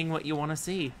just seeing what you want to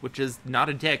see, which is not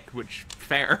a dick, which,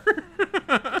 fair.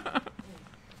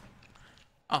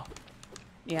 Oh.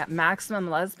 Yeah, maximum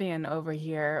lesbian over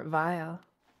here, Vile.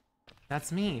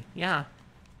 That's me, yeah.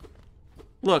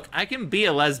 Look, I can be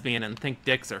a lesbian and think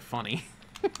dicks are funny.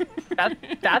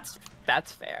 That's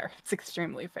fair. It's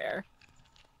extremely fair.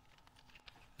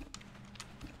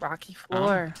 Rocky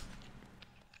floor.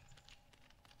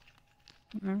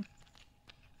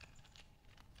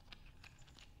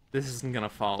 This isn't gonna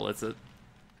fall, is it?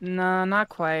 No, not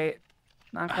quite.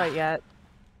 Not quite yet.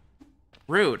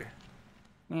 Rude.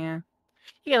 Yeah.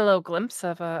 You get a little glimpse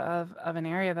of an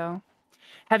area though.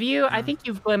 Have you? I think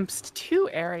you've glimpsed 2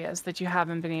 areas that you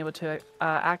haven't been able to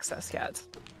access yet.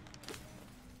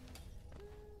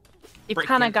 You've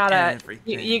kind of gotta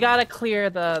you gotta clear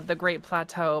the Great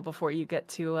Plateau before you get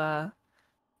to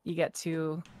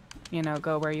you know,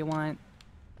 go where you want.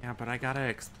 Yeah, but I gotta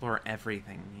explore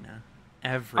everything, Mena.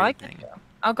 Everything.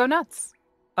 I'll go nuts.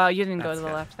 Oh, you didn't go That's to the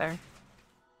good. left there.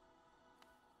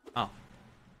 Oh,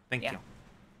 thank you.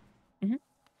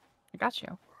 I got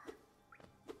you.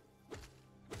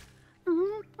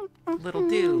 Little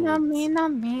dude. Not me,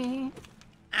 not me.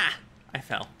 Ah, I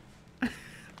fell.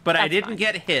 But I didn't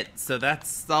get hit, so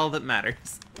that's all that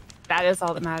matters. That is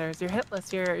all that matters. You're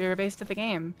hitless. You're based at the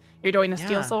game. You're doing a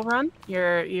Steel Soul run.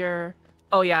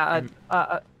 Oh yeah,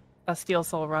 a Steel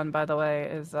Soul run, by the way,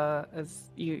 is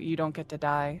you don't get to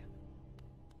die.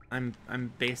 I'm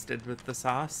basted with the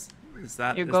sauce. Is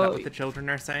that what the children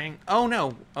are saying? Oh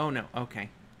no. Oh no. Okay.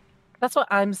 That's what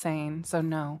I'm saying. So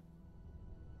no.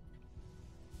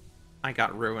 I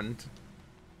got ruined.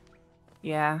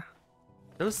 Yeah.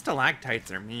 Those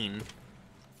stalactites are mean.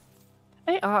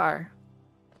 They are.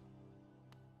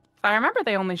 I remember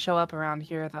they only show up around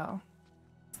here though.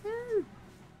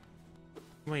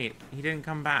 Wait, he didn't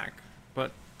come back.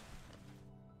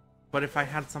 But if I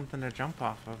had something to jump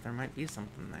off of, there might be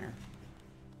something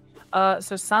there.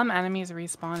 So some enemies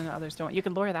respawn and others don't. You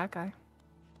could lure that guy.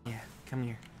 Yeah, come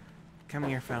here. Come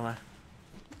here, fella.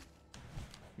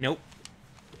 Nope.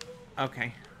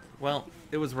 Okay. Well,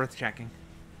 it was worth checking.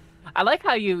 I like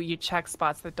how you check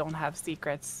spots that don't have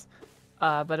secrets,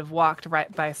 but have walked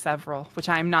right by several, which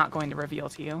I'm not going to reveal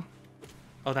to you.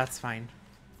 Oh, that's fine.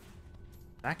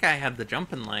 That guy had the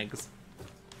jumping legs.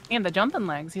 And the jumping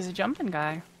legs. He's a jumping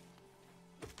guy.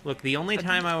 Look, the only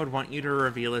time I would want you to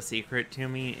reveal a secret to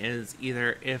me is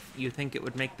either if you think it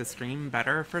would make the stream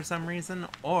better for some reason,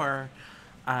 or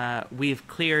we've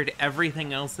cleared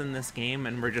everything else in this game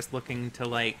and we're just looking to,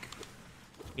 like,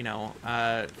 you know,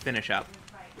 finish up.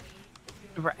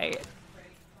 Right.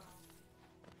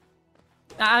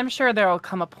 I'm sure there will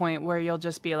come a point where you'll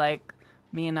just be like,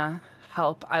 Mena,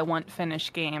 help, I want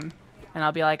finished game. And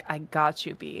I'll be like, I got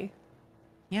you, B.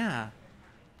 Yeah.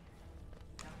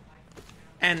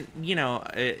 And, you know,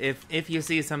 if you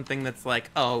see something that's like,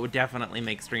 oh, it would definitely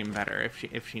make stream better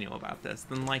if she knew about this,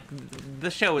 then, like, the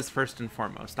show is first and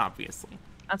foremost, obviously.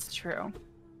 That's true.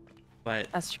 But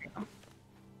that's true.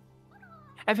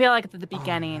 I feel like at the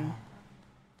beginning...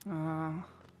 Oh,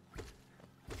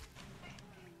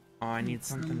 I need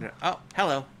something to... Oh,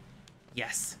 hello.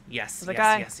 Yes, yes, yes,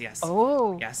 yes, yes.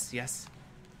 Oh. Yes, yes.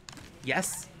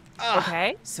 Yes. Oh,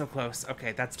 okay. So close.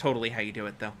 Okay, that's totally how you do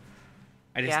it, though.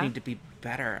 I just need to be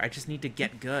better. I just need to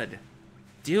get good.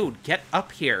 Dude, get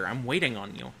up here. I'm waiting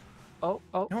on you. Oh.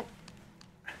 No.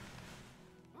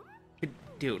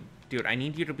 Dude, I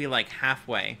need you to be, like,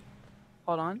 halfway.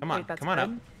 Hold on. Come on, come on up.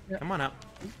 Yep. Come on up.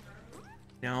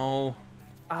 No.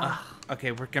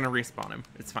 Okay, we're gonna respawn him.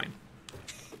 It's fine.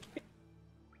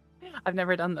 I've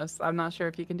never done this. I'm not sure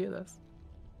if you can do this.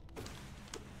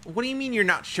 What do you mean you're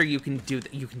not sure you can do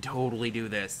that? You can totally do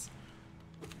this.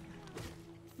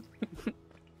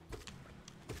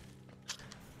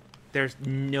 There's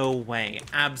no way,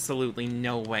 absolutely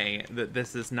no way that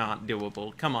this is not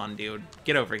doable. Come on, dude.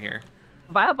 Get over here.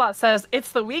 ViletBeleth says,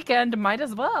 it's the weekend, might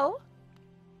as well.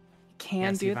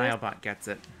 Can do this. ViletBeleth gets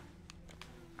it.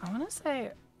 I want to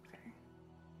say... Okay.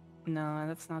 No,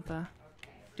 that's not the...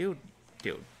 Dude.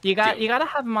 You gotta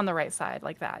have him on the right side,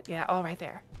 like that. Yeah, oh, right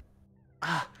there.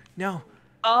 Ah, no.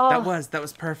 Oh. That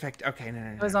was perfect. Okay, no.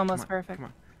 It was almost perfect.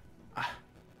 Come on.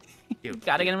 Dude.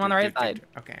 Gotta get him on the right side.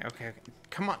 Okay.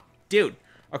 Come on. Dude.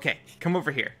 Okay, come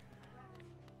over here.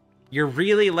 You're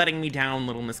really letting me down,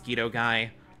 little mosquito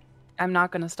guy. I'm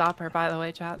not gonna stop her, by the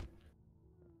way, chat.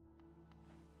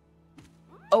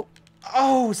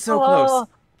 Oh, so Oh, close.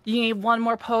 you need one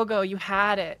more pogo. You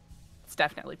had it. It's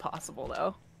definitely possible,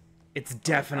 though. It's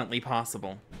definitely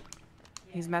possible.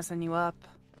 He's messing you up.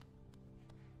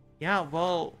 Yeah,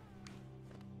 well...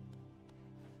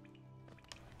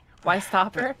 Why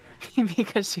stop her?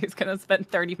 Because she's gonna spend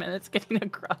 30 minutes getting a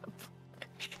grub.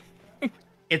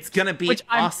 It's gonna be Which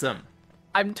awesome.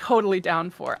 I'm totally down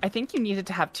for. I think you needed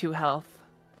to have 2 health.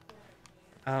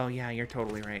 Oh, yeah, you're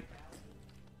totally right.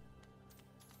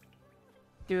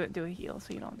 Do a heal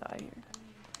so you don't die here.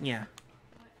 Yeah.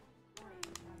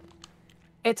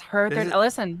 It's her third.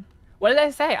 Listen, what did I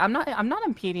say? I'm not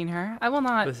impeding her. I will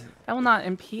not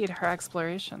impede her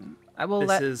exploration. I will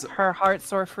let her heart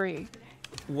soar free.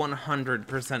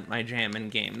 100% my jam in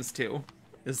games too.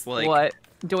 Is like what?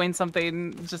 Doing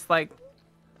something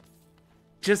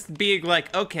just being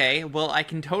like, okay, well, I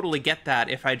can totally get that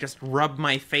if I just rub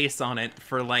my face on it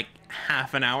for like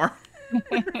half an hour.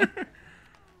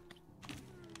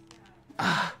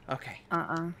 Okay.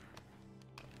 Come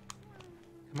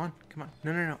on.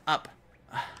 No. Up.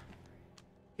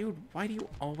 Dude, why do you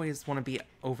always want to be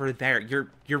over there?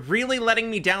 You're really letting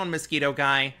me down, mosquito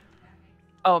guy.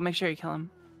 Oh, make sure you kill him.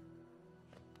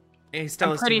 He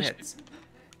still has 2 hits.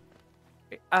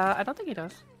 I don't think he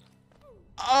does.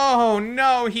 Oh,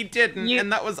 no, he didn't.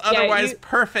 And that was otherwise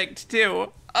perfect,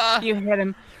 too. You hit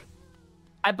him.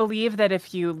 I believe that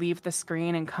if you leave the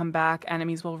screen and come back,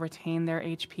 enemies will retain their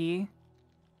HP.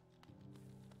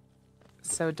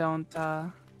 So don't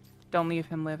leave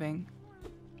him living.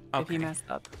 Okay. If he messed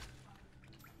up.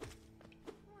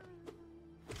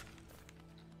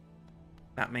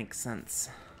 That makes sense.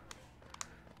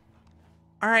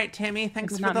 All right, Tammy,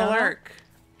 thanks for the know lurk.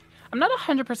 I'm not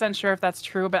 100% sure if that's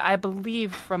true, but I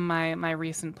believe from my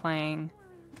recent playing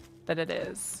that it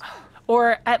is.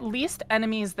 Or at least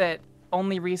enemies that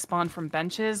only respawn from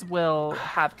benches will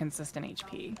have consistent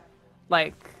HP.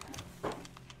 Like,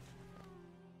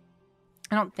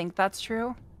 I don't think that's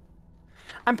true.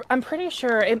 I'm pretty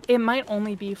sure it might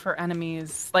only be for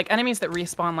enemies, like enemies that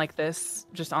respawn like this,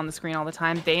 just on the screen all the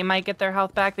time. They might get their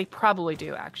health back. They probably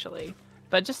do, actually.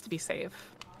 But just to be safe.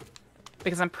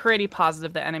 Because I'm pretty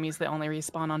positive that enemies that only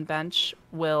respawn on bench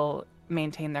will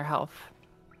maintain their health.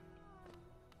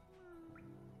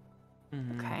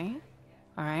 Okay.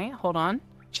 All right, hold on.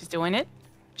 She's doing it.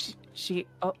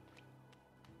 Oh.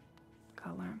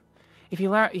 Gotta lure him. If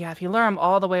you lure him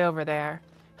all the way over there,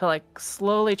 he'll like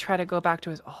slowly try to go back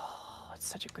to his, oh, it's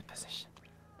such a good position.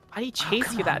 Why did he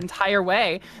chase you that entire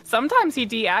way? Sometimes he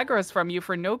de-aggroes from you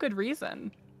for no good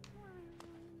reason.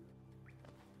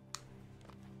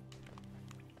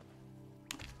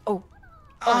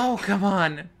 Oh, come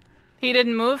on. He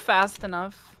didn't move fast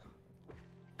enough.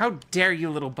 How dare you,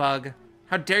 little bug.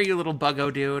 How dare you, little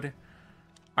buggo dude.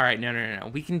 All right, no.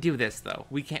 We can do this, though.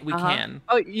 We can.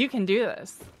 Oh, you can do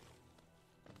this.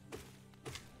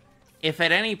 If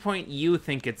at any point you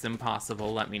think it's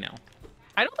impossible, let me know.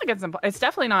 I don't think it's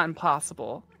definitely not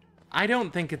impossible. I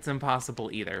don't think it's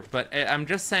impossible either, but I'm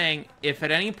just saying, if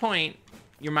at any point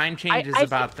your mind changes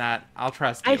about that, I'll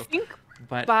trust you. I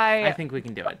think we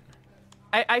can do it.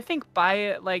 I think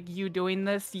by like you doing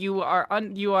this, you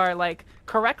are like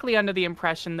correctly under the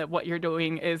impression that what you're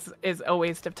doing is a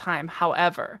waste of time.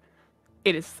 However,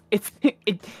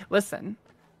 listen,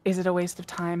 is it a waste of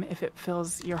time if it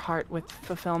fills your heart with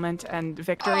fulfillment and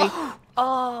victory?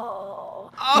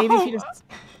 Maybe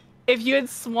if you had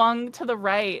swung to the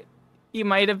right, you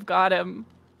might have got him.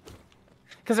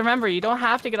 Because remember, you don't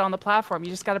have to get on the platform. You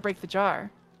just got to break the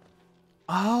jar.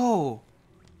 Oh.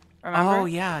 Remember? Oh,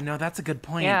 yeah. No, that's a good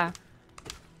point. Yeah.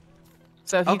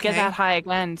 So if you get that high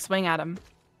again, swing at him.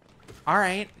 All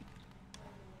right.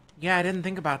 Yeah, I didn't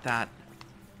think about that.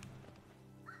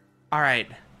 All right.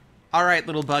 All right,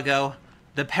 little buggo.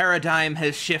 The paradigm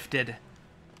has shifted.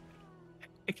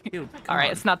 Dude, all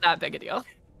right, it's not that big a deal.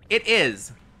 It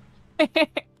is.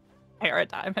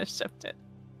 Paradigm has shifted.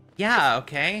 Yeah,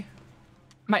 okay.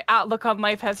 My outlook on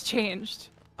life has changed.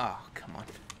 Oh, come on.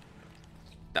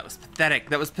 That was pathetic.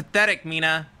 That was pathetic,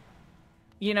 Mena.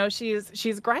 You know, she's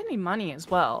grinding money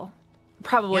as well.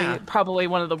 Probably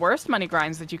one of the worst money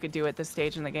grinds that you could do at this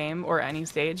stage in the game, or any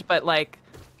stage, but like,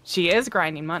 she is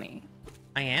grinding money.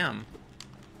 I am.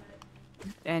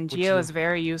 And Geo is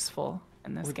very useful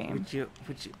in this game.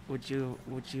 Would you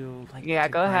like yeah, to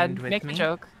go ahead. grind with Make me? a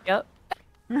joke. Yep.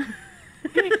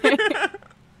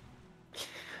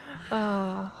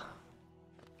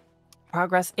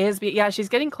 Progress is she's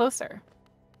getting closer.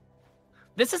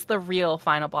 This is the real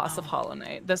final boss of Hollow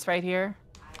Knight. This right here.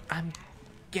 I'm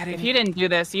getting. If you didn't do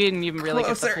this, you didn't even really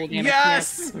get the full damage.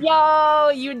 Yes. Yo,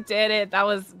 you did it. That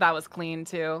was clean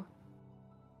too.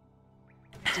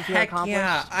 Do you feel Heck accomplished?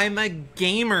 yeah, I'm a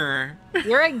gamer.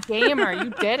 You're a gamer.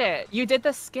 You did it. You did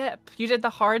the skip. You did the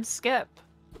hard skip.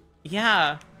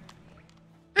 Yeah.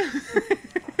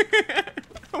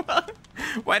 Well,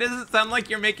 why does it sound like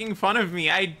you're making fun of me?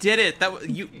 I did it. That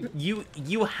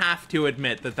you have to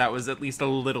admit that that was at least a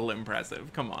little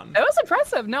impressive. Come on. It was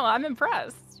impressive. No, I'm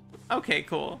impressed. Okay,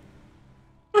 cool.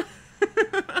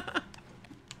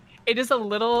 It is a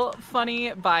little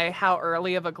funny by how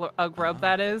early of a grub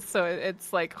that is, so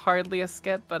it's like hardly a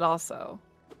skip, but also.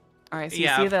 All right, so you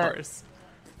yeah, see of that. course.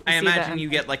 I imagine you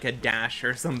get like a dash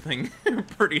or something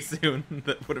pretty soon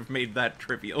that would have made that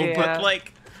trivial. Yeah.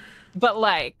 But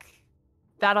like,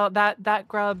 that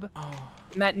grub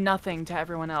meant nothing to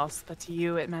everyone else, but to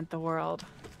you it meant the world.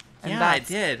 And yeah, that's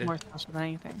it did. more special than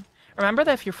anything. Remember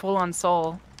that if you're full on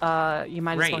soul, you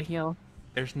might as well heal.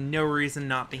 There's no reason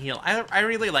not to heal. I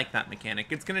really like that mechanic.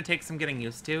 It's gonna take some getting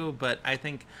used to, but I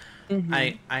think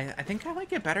I think I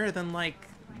like it better than like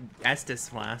Estus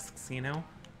flasks, you know?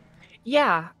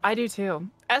 Yeah, I do too.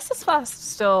 Estus Flask is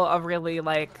still a really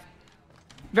like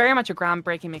very much a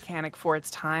groundbreaking mechanic for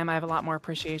its time. I have a lot more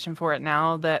appreciation for it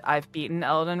now that I've beaten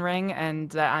Elden Ring and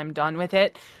that I'm done with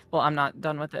it. Well, I'm not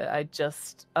done with it. It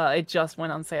just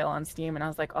went on sale on Steam and I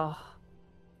was like, oh.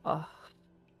 I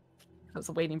was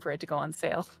waiting for it to go on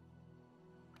sale.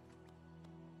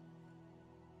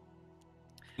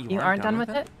 You aren't done with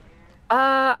it?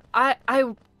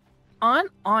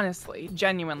 Honestly,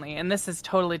 genuinely, and this is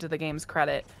totally to the game's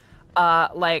credit,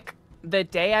 like the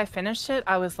day I finished it,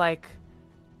 I was like,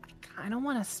 I kind of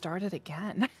want to start it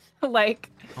again. Like,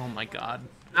 oh my god.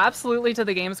 Absolutely to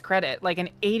the game's credit. Like an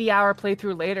 80-hour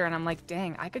playthrough later, and I'm like,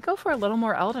 dang, I could go for a little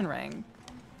more Elden Ring.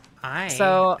 I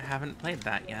haven't played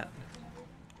that yet.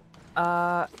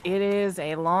 It is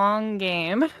a long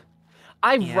game.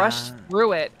 I rushed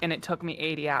through it, and it took me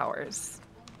 80 hours.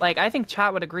 Like, I think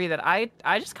chat would agree that I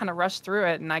just kind of rushed through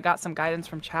it, and I got some guidance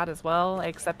from chat as well. I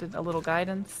accepted a little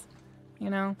guidance, you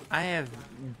know? I have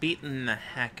beaten the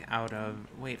heck out of...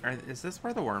 Wait, is this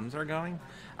where the worms are going?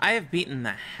 I have beaten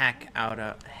the heck out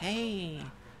of... Hey!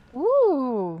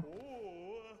 Ooh!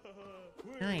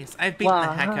 Nice. I've beaten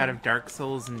the heck out of Dark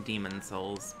Souls and Demon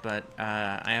Souls, but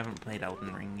I haven't played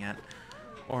Elden Ring yet.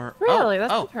 Or really?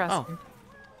 That's interesting.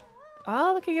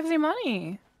 Oh, look, it gives you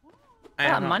money. I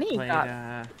haven't money played, you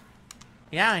got.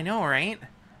 Yeah, I know, right?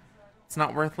 It's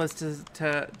not worthless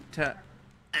to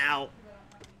ow.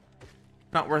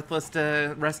 Not worthless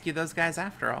to rescue those guys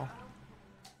after all.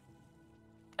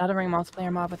 Elden Ring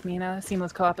multiplayer mod with Mena.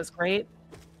 Seamless co-op is great.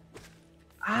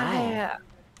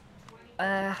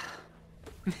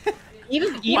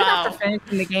 Even after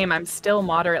finishing the game, I'm still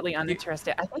moderately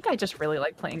uninterested. I think I just really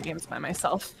like playing games by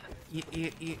myself.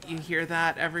 You hear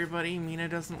that, everybody? Mena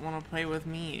doesn't want to play with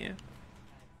me.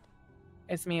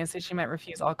 It's Mia, so she might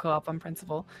refuse all co-op on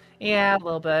principle. Yeah, a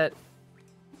little bit.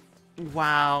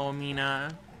 Wow,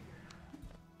 Mena.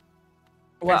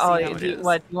 Well, do you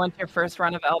want your first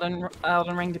run of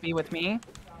Elden Ring to be with me?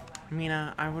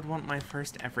 Mena, I would want my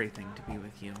first everything to be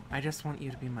with you. I just want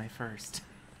you to be my first.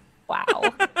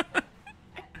 Wow.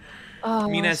 Oh,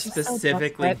 Mena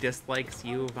specifically dislikes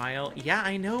you, Vile. Yeah,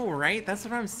 I know, right? That's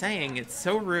what I'm saying. It's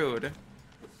so rude.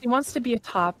 She wants to be a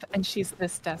top, and she's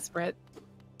this desperate.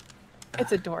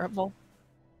 It's adorable.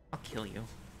 I'll kill you.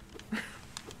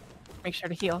 Make sure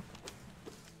to heal.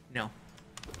 No.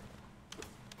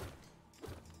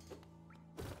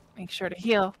 Make sure to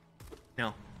heal.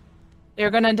 No.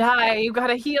 You're gonna die. You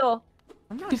gotta heal.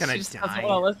 I'm not gonna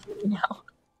die.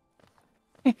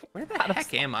 Where the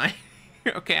heck am I?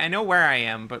 Okay, I know where I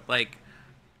am, but like...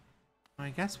 I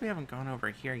guess we haven't gone over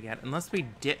here yet. Unless we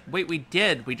did... Wait, we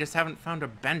did. We just haven't found a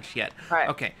bench yet. Right.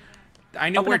 Okay. I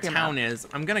know where town is.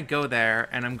 I'm gonna go there,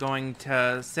 and I'm going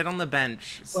to sit on the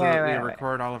bench so that we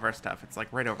record all of our stuff. It's like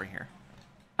right over here.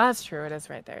 That's true. It is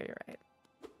right there. You're right.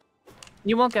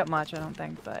 You won't get much, I don't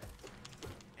think, but...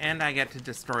 And I get to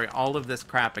destroy all of this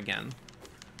crap again.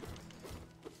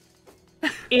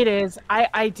 It is.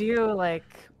 I do, like...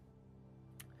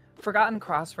 Forgotten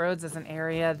Crossroads is an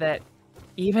area that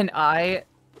even I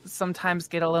sometimes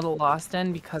get a little lost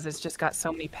in because it's just got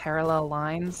so many parallel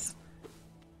lines.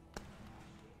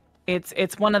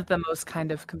 It's one of the most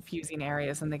kind of confusing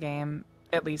areas in the game,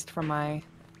 at least from my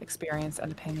experience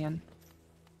and opinion.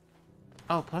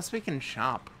 Oh, plus we can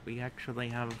shop. We actually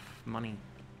have money.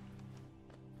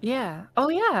 Yeah. Oh,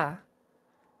 yeah.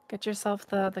 Get yourself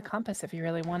the compass if you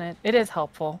really want it. It is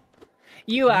helpful.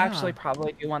 You actually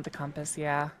probably do want the compass,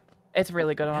 yeah. It's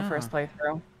really good on a first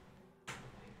playthrough.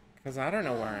 Because I don't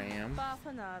know where I am.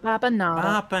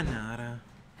 Babanada.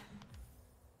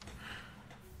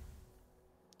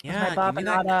 Yeah, give me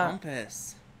that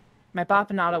compass. My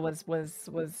Bapanada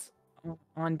was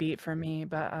on beat for me,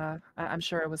 but I'm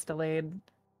sure it was delayed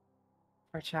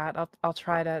for chat. I'll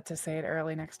try to say it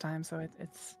early next time, so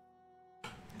it's.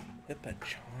 Whip a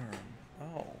charm.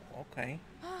 Oh, okay.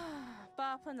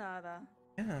 Bapanada.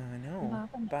 Yeah, I know.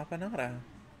 Bapanada.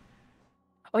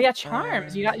 Oh yeah,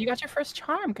 charms. You got your first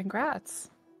charm.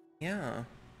 Congrats. Yeah.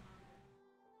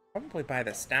 Probably by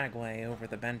the stagway over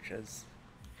the benches.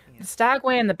 Yeah. The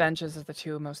stagway and the benches are the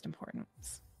two most important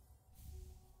ones.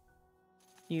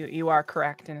 You are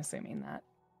correct in assuming that.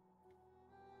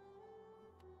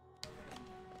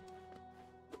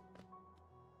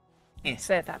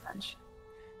 Sit at that bench.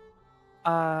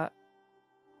 There.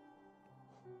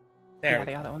 Yeah,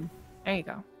 the other one. There you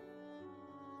go.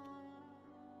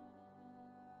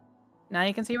 Now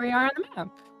you can see where you are on the map.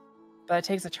 But it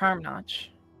takes a charm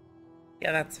notch.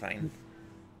 Yeah, that's fine.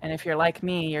 And if you're like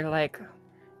me, you're like,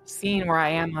 seeing where I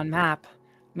am on map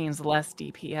means less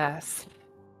DPS.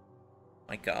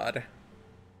 My god.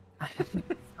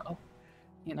 So,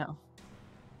 you know.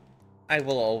 I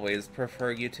will always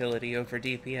prefer utility over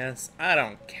DPS. I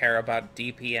don't care about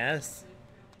DPS.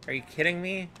 Are you kidding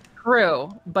me? True,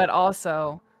 but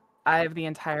also, I have the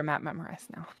entire map memorized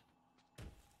now.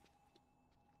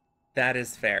 That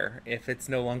is fair. If it's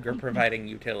no longer providing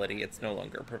utility, it's no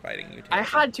longer providing utility. I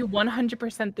had to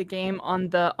 100% the game on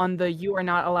the you are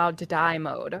not allowed to die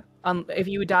mode. If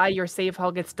you die, your save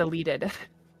file gets deleted.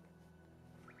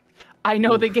 I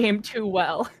know the game too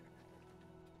well.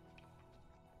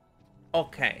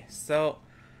 Okay, so...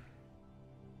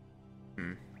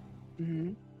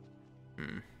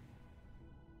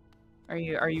 Are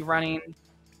you running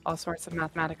all sorts of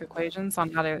mathematical equations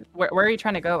on how to... Where are you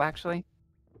trying to go, actually?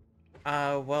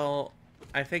 Well,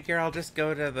 I figure I'll just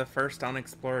go to the first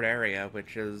unexplored area,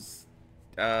 which is,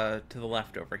 to the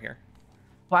left over here.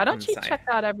 Why don't you check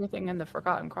out everything in the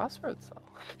Forgotten Crossroads, though?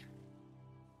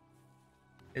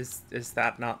 Is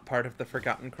that not part of the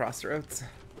Forgotten Crossroads?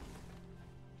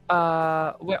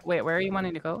 Wait, where are you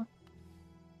wanting to go?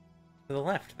 To the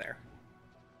left there.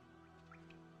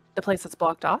 The place that's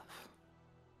blocked off?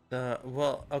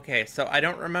 Well, okay, so I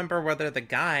don't remember whether the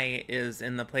guy is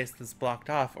in the place that's blocked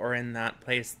off or in that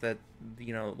place that,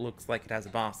 you know, looks like it has a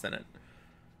boss in it.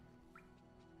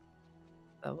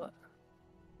 What?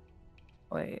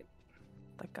 Wait,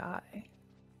 the guy.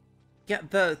 Yeah,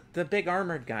 the big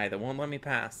armored guy that won't let me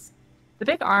pass. The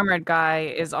big armored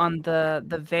guy is on the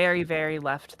very, very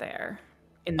left there.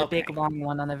 In the big long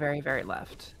one on the very, very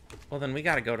left. Well, then we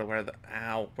gotta go to where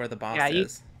the boss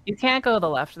is. You can't go to the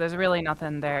left. There's really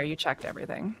nothing there. You checked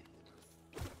everything.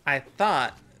 I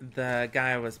thought the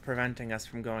guy was preventing us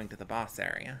from going to the boss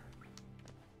area.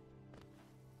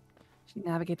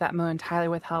 Navigate that moon entirely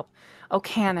with help. Oh,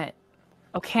 can it?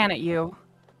 Oh, can it, you?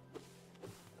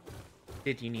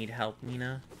 Did you need help,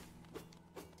 Mena?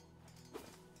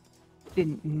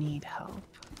 Didn't need help.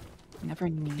 Never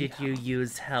need Did help. you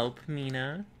use help,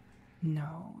 Mena?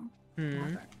 No.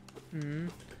 Never.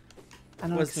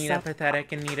 Was Mena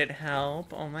pathetic and needed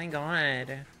help? Oh my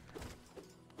god.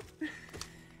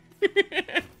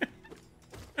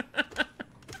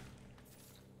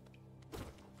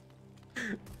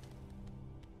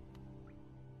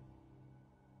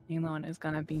 Elon is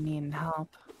gonna be needing help.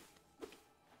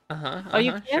 Oh,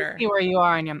 you can sure. see where you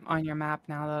are on your map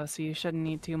now, though, so you shouldn't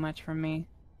need too much from me.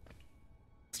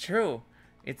 It's true.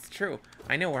 It's true.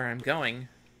 I know where I'm going.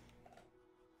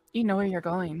 You know where you're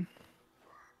going.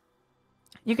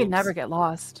 You could never get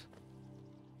lost.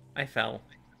 I fell.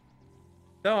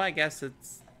 So I guess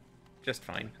it's just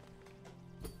fine.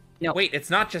 No. Wait,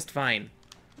 it's not just fine.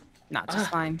 Not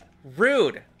just fine.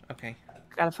 Rude! Okay.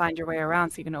 Gotta find your way around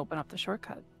so you can open up the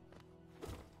shortcut.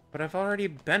 But I've already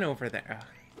been over there.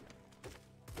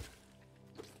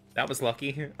 That was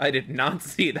lucky. I did not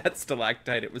see that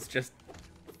stalactite. It was just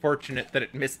fortunate that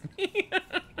it missed me.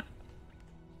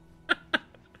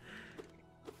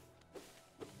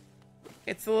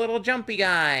 It's the little jumpy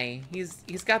guy. He's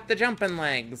got the jumping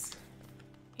legs.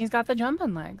 He's got the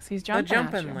jumping legs. He's jumping. The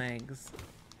jumping legs.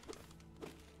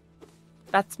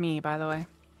 That's me, by the way.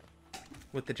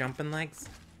 With the jumping legs?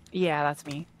 Yeah, that's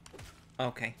me.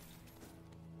 Okay.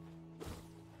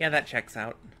 Yeah, that checks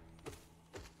out.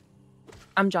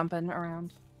 I'm jumping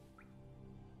around.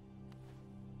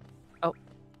 Oh.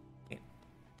 Yeah.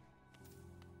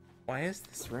 Why is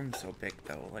this room so big,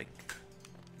 though? Like,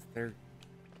 is there...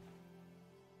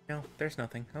 No, there's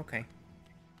nothing. Okay.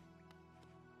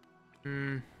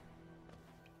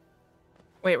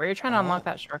 Wait, were you trying to unlock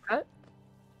that shortcut?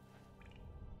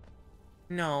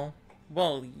 No.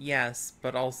 Well, yes,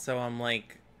 but also I'm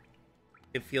like...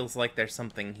 It feels like there's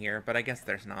something here, but I guess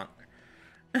there's not.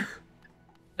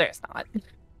 There's not.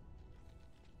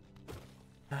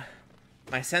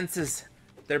 My senses,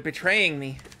 they're betraying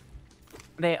me.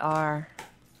 They are.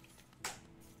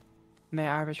 They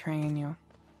are betraying you.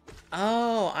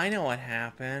 Oh, I know what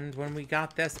happened. When we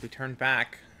got this, we turned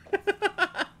back.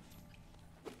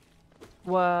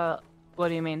 What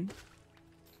do you mean?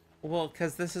 Well,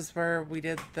 because this is where we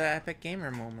did the epic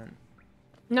gamer moment.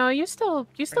 No, you still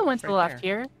went to the right left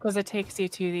here because it takes you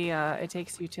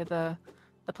to the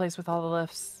place with all the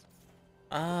lifts.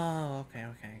 Oh, okay.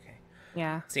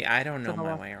 Yeah. See, I don't know To the my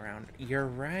left. way around. You're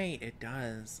right, it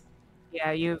does.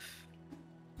 Yeah, you've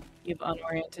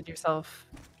unoriented yourself.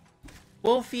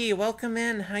 Wolfie, welcome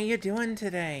in. How you doing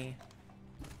today?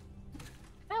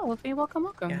 Yeah, Wolfie, welcome.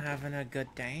 You having a good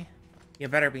day? You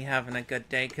better be having a good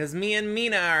day, because me and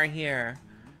Mena are here.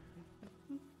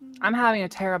 I'm having a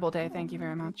terrible day, thank you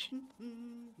very much.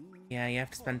 Yeah, you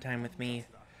have to spend time with me.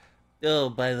 Oh,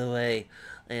 by the way,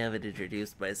 I haven't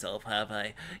introduced myself, have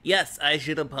I? Yes, I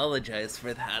should apologize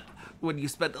for that. When you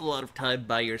spend a lot of time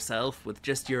by yourself with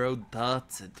just your own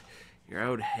thoughts and your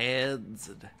own hands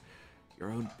and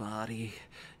your own body,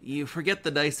 you forget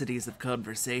the niceties of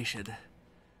conversation.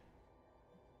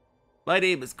 My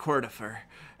name is Cordifer,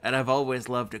 and I've always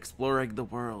loved exploring the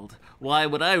world. Why,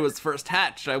 when I was first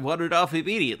hatched, I wandered off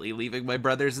immediately, leaving my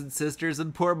brothers and sisters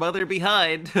and poor mother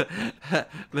behind.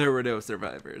 There were no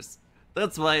survivors.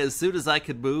 That's why as soon as I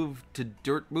could move to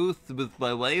Dirtmouth with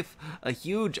my wife, a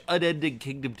huge, unending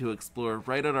kingdom to explore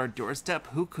right on our doorstep,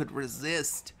 who could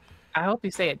resist? I hope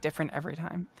you say it different every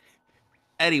time.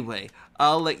 Anyway,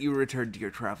 I'll let you return to your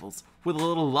travels. With a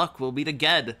little luck, we'll meet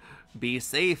again. Be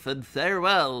safe and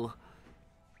farewell.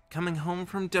 Coming home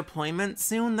from deployment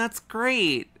soon? That's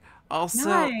great.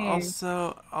 Also, Nice.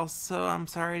 I'm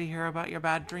sorry to hear about your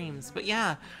bad dreams. But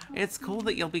yeah, it's cool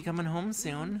that you'll be coming home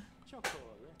soon.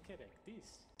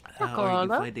 How are you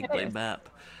finding my map?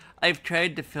 I've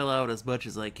tried to fill out as much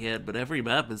as I can, but every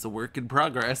map is a work in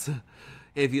progress.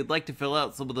 If you'd like to fill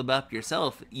out some of the map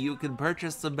yourself, you can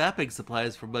purchase some mapping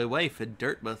supplies from my wife in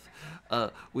Dirtmouth.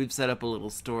 We've set up a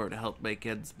little store to help make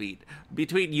ends meet.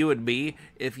 Between you and me,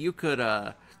 if you could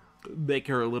make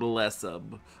her a little less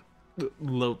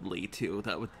lonely too,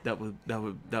 that would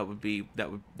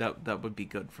be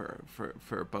good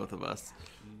for both of us.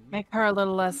 Make her a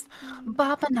little less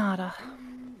bapanada.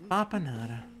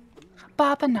 Bapanada.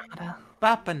 Bapanada.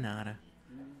 Bapanada.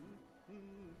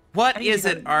 What is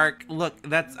it, Ark? Look,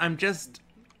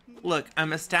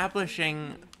 I'm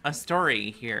establishing a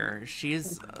story here.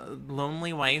 She's a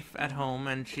lonely wife at home,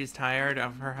 and she's tired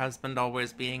of her husband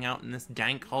always being out in this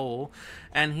dank hole,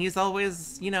 and he's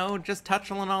always, just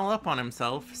touching all up on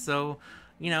himself, so,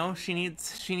 she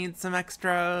needs some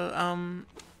extra,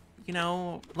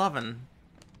 loving.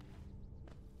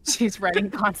 She's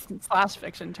writing constant slash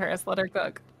fiction, Terrace. Let her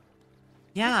cook.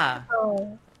 Yeah.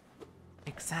 Oh.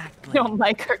 Exactly. You don't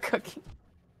like her cooking.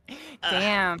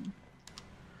 Damn.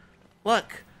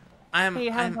 Look, Hey,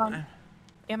 you haven't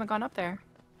gone up there.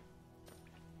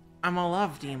 I'm a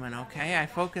love demon, okay? I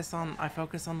focus on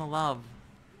the love.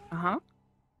 Uh-huh.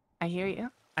 I hear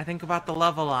you. I think about the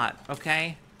love a lot,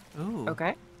 okay? Ooh.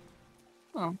 Okay.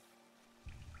 Well.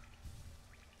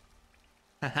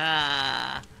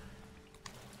 Haha.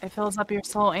 It fills up your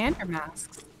soul and your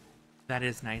masks. That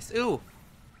is nice. Ooh.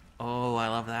 Oh, I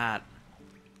love that.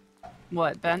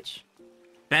 What, bench?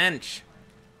 Bench.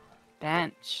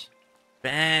 Bench.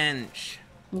 Bench.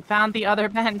 You found the other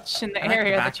bench in the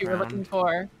area that you were background. looking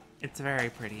for. It's very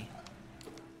pretty.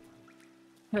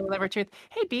 Deliver truth.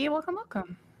 Hey, B,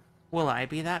 welcome. Will I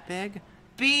be that big?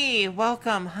 B,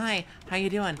 welcome. Hi. How you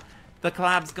doing? The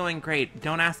collab's going great.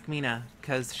 Don't ask Mena,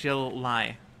 because she'll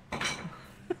lie.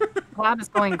 Collab is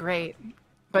going great,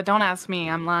 but don't ask me.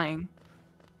 I'm lying.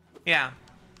 Yeah.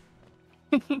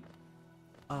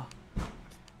 Oh.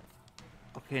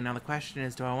 Okay, now the question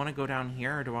is, do I want to go down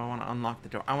here or do I want to unlock the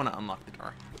door? I want to unlock the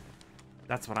door.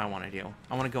 That's what I want to do.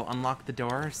 I want to go unlock the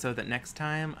door so that next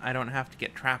time I don't have to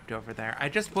get trapped over there. I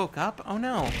just woke up. Oh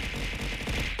no.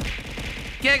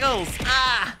 Giggles!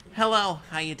 Ah! Hello,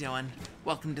 how you doing?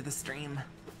 Welcome to the stream.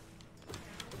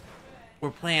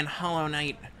 We're playing Hollow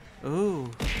Knight. Ooh,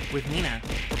 with Mena.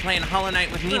 We're playing Hollow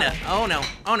Knight with Mena. Oh no,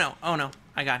 oh no, oh no.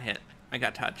 I got hit. I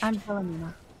got touched. I'm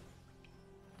Philomena.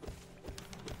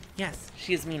 Yes,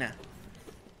 she is Mena.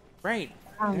 Right.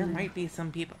 There might be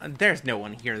some people. There's no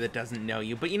one here that doesn't know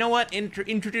you, but you know what?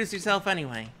 Introduce yourself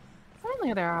anyway.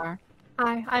 Certainly there are.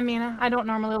 Hi, I'm Mena. I don't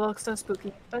normally look so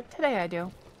spooky, but today I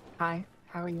do. Hi,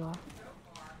 how are you all?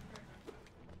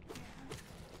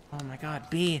 Oh my god,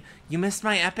 B, you missed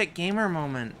my epic gamer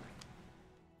moment.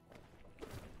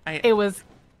 It was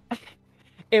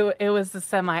the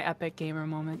semi-epic gamer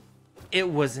moment. It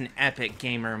was an epic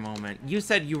gamer moment. You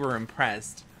said you were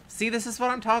impressed. See, this is what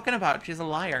I'm talking about. She's a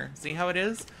liar. See how it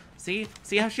is? See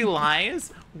how she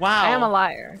lies? Wow. I am a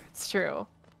liar. It's true.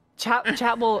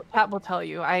 Chat will tell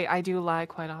you. I do lie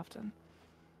quite often.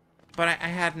 But I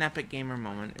had an epic gamer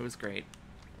moment. It was great.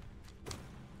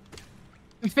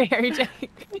 Very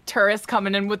tourists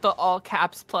coming in with the all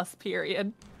caps plus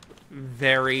period.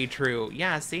 Very true.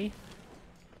 Yeah, see?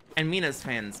 And Mena's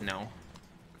fans know.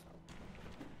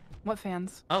 What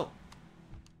fans? Oh.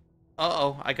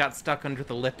 Uh-oh, I got stuck under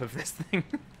the lip of this thing.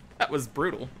 That was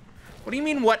brutal. What do you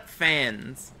mean, what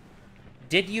fans?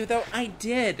 Did you, though? I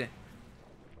did.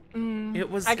 It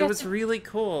was really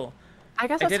cool. I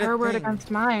guess that's her word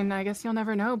against mine. I guess you'll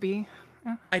never know, B.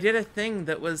 Yeah. I did a thing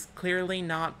that was clearly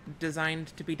not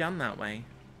designed to be done that way.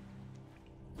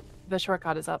 The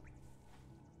shortcut is up.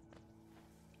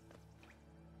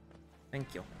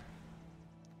 Thank you.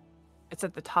 It's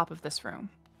at the top of this room.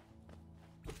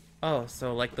 Oh,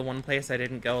 so like the one place I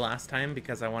didn't go last time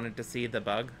because I wanted to see the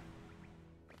bug?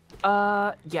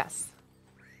 Yes.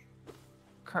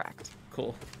 Correct.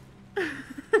 Cool.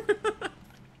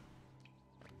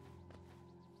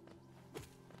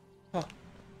 Oh.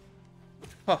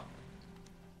 Oh.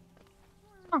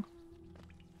 Oh.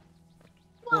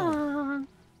 Whoa.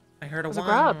 I heard a There's a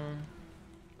grub.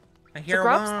 I hear a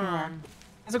grub's worm.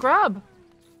 There's a grub.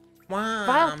 Wow.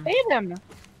 Vile, save him.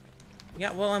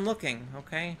 Yeah, well, I'm looking,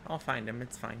 okay? I'll find him,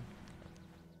 it's fine.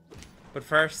 But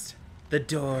first, the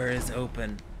door is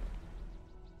open.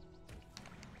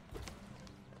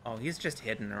 Oh, he's just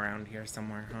hidden around here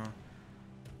somewhere, huh?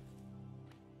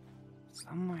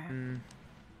 Somewhere.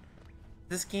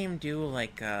 This game do,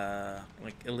 like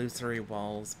illusory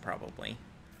walls, probably.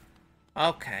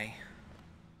 Okay.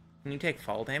 Can you take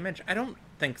fall damage? I don't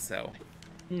think so.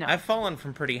 No. I've fallen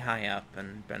from pretty high up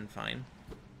and been fine.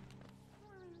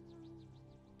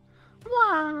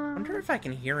 I wonder if I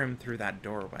can hear him through that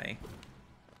doorway.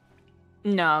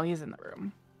 No, he's in the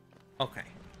room. Okay.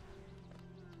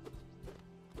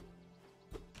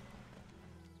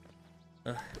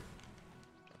 Ugh.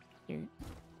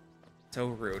 So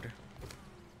rude.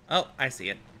 Oh, I see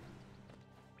it.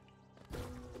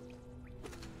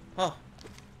 Oh.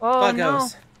 Oh, Buggos. no.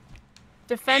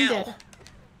 Defended. Ow.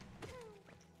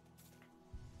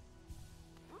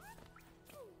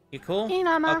 You cool?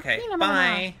 Mama, okay, Mama.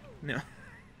 bye. No.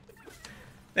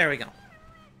 There we go.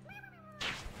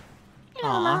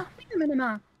 Aw.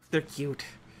 They're cute.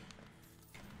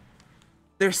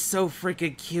 They're so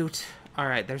freaking cute.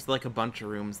 Alright, there's like a bunch of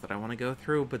rooms that I want to go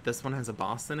through, but this one has a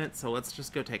boss in it, so let's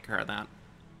just go take care of that.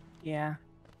 Yeah.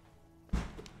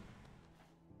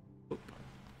 Oop.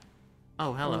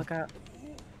 Oh, hello. Look up.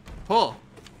 Oh!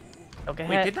 Okay.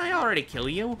 Wait, didn't I already kill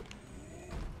you?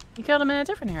 You killed him in a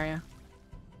different area.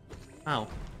 Oh.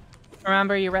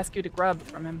 Remember, you rescued a grub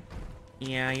from him.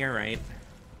 Yeah, you're right.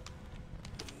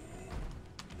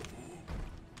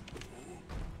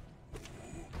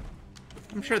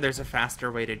 I'm sure there's a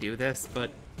faster way to do this,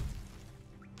 but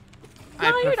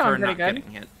I prefer not getting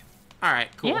hit.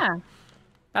 Alright, cool. Yeah.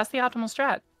 That's the optimal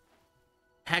strat.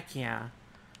 Heck yeah.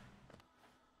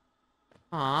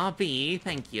 Aw, B,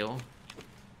 thank you.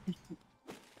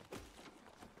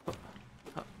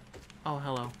 Oh,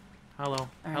 hello. Hello.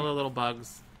 Hello, little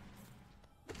bugs.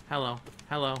 Hello.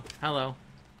 Hello. Hello.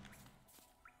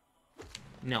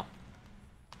 No.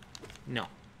 No.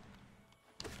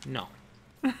 No.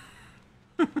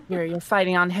 You're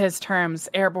fighting on his terms.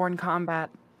 Airborne combat.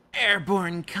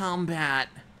 Airborne combat.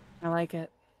 I like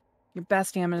it. Your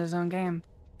best him in his own game.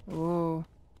 Ooh.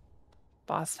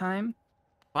 Boss time?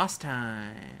 Boss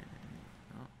time.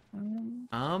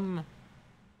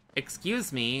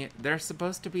 Excuse me, there's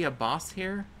supposed to be a boss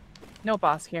here? No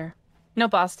boss here. No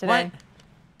boss today. What?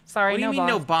 Sorry, what do you no mean boss.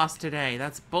 no boss today?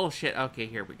 That's bullshit. Okay,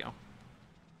 here we go.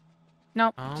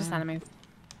 Nope, just enemies.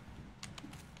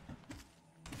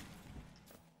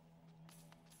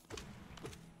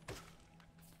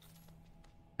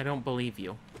 I don't believe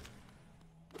you.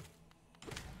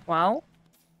 Well?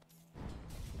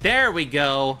 There we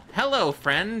go. Hello,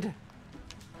 friend.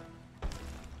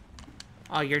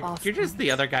 Oh, you're just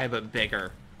the other guy, but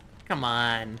bigger. Come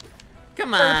on.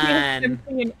 Come on.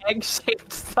 An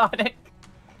egg-shaped Sonic.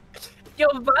 Yo,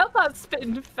 ViletBeleth's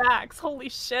spitting facts. Holy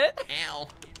shit. Ow.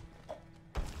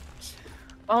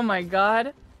 Oh my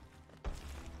god.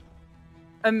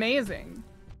 Amazing.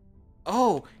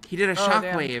 Oh, he did a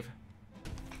shockwave.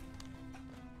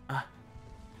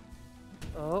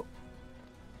 Oh.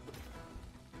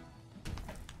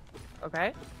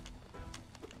 Okay.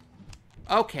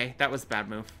 Okay, that was a bad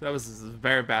move. That was a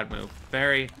very bad move.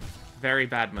 Very, very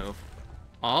bad move.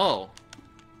 Oh.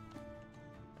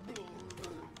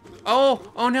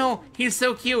 Oh, oh no, he's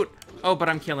so cute. Oh, but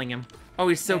I'm killing him. Oh,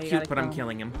 he's so Yeah, you cute, gotta but I'm kill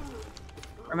killing him.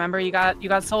 Remember, you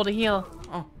got soul to heal.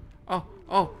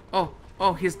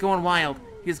 Oh, he's going wild.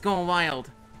 He's going wild.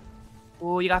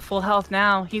 Ooh, you got full health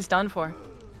now. He's done for.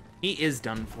 He is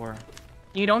done for.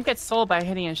 You don't get soul by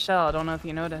hitting his shell. I don't know if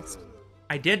you noticed.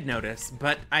 I did notice,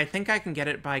 but I think I can get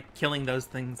it by killing those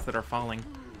things that are falling.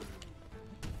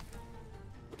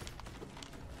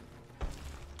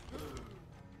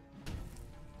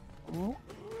 Ooh.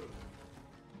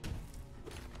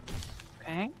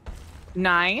 Okay.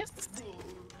 Nice.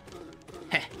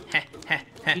 Heh, heh, heh,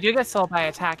 heh. You do get soul by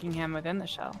attacking him within the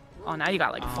shell. Oh, now you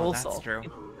got like full that's soul. true.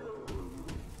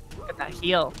 Get that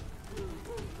heal.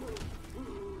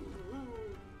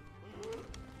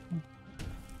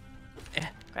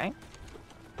 Okay.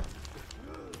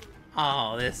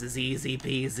 Oh, this is easy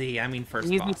peasy. I mean, first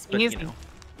Easy boss, but you peasy. know.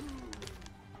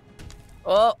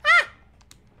 Oh. Ah!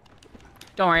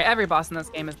 Don't worry, every boss in this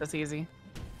game is this easy.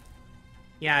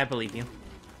 Yeah, I believe you.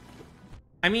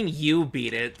 I mean, you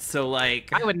beat it, so like...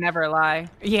 I would never lie.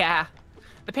 Yeah.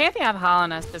 The Pantheon of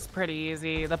Hollownest is pretty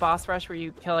easy. The boss rush where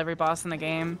you kill every boss in the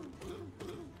game.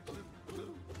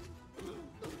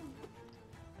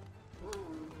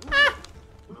 Ah!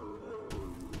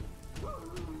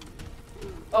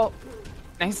 Oh,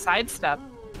 nice sidestep.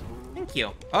 Thank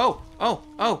you. Oh. Oh,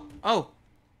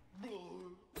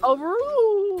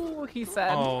 he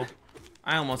said. Oh,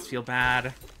 I almost feel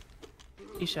bad.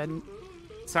 You shouldn't.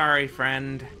 Sorry,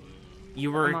 friend.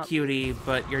 You were a cutie,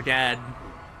 but you're dead.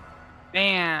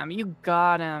 Bam, you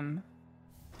got him.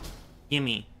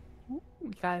 Gimme. Ooh,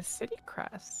 we got a city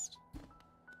crest.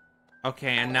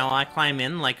 Okay, and now I climb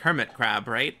in like Hermit Crab,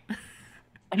 right?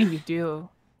 I think you do.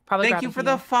 Probably Thank grab you a for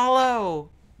heal. the follow.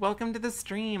 Welcome to the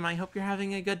stream. I hope you're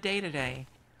having a good day today.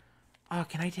 Oh,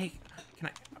 can I?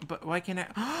 But why can't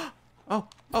I? Oh,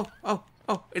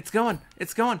 it's going.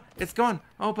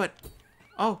 Oh, but,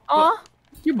 Aw,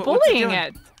 you're but what's it bullying doing?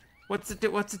 it. What's it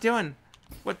doing?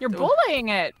 What? You're bullying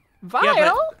it. Vile.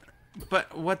 Yeah,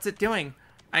 but what's it doing?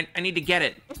 I need to get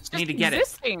it. It's just I need to get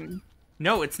existing. it.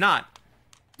 No, it's not.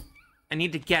 I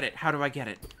need to get it. How do I get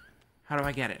it? How do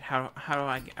I get it? How do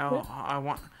I? Oh, I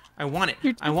want it. I want it.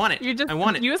 You're just I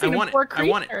want it. using I want a poor it. I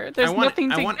want creature. it. There's I want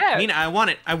nothing it. to I want get. it. Mena, I want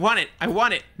it. I want it. I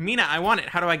want it. Mena, I want it.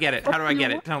 How do I get it? How do I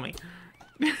get it? Tell me.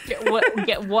 Get what?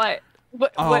 Get what?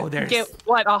 Oh, there's. Get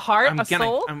what? A heart? A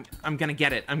soul? I'm gonna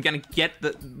get it. I'm gonna get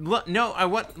the. Look, no,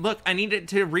 look, I need it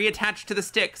to reattach to the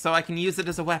stick so I can use it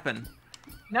as a weapon.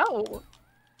 No.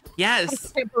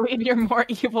 Yes. I can't believe you're more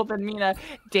evil than Mena.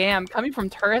 Damn, coming from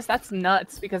Turris, that's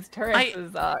nuts because Turris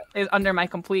is under my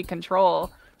complete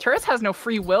control. Turris has no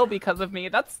free will because of me.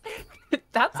 That's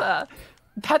a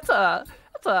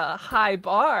high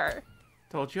bar.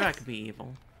 Told you I could be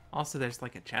evil. Also, there's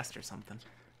like a chest or something.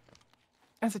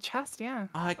 As a chest, yeah.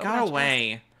 Oh, I got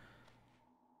away.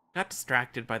 Got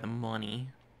distracted by the money.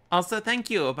 Also,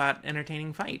 thank you about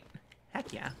entertaining fight.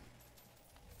 Heck yeah.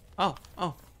 Oh,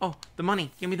 the money.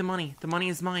 Give me the money. The money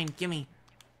is mine. Gimme.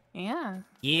 Yeah.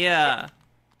 Yeah.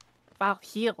 Wow,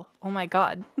 heal. Oh my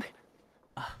god.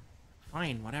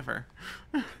 Fine, whatever.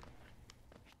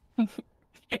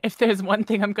 If there's one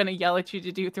thing I'm gonna yell at you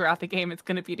to do throughout the game, it's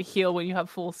gonna be to heal when you have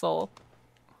full soul.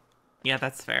 Yeah,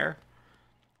 that's fair.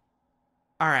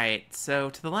 Alright, so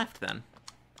to the left then.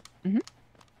 Mm-hmm.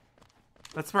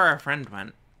 That's where our friend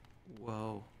went.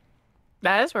 Whoa.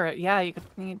 That is where, yeah, you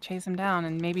could chase him down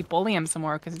and maybe bully him some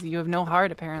more because you have no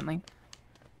heart apparently.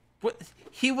 What?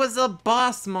 He was a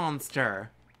boss monster.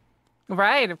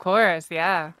 Right, of course,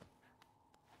 yeah.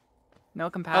 No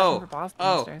compassion for boss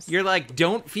monsters. You're like,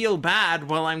 don't feel bad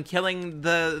while I'm killing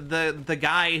the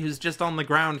guy who's just on the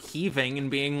ground heaving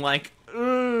and being like,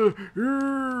 but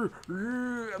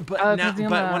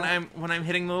when I'm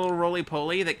hitting the little roly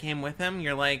poly that came with him,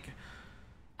 you're like,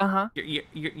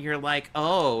 you're like,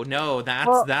 oh no,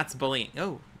 that's bullying.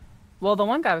 Oh. Well, the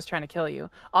one guy was trying to kill you.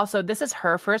 Also, this is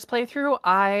her first playthrough.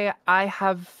 I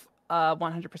have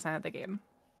 100% of the game.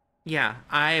 Yeah,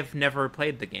 I've never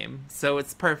played the game, so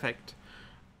it's perfect.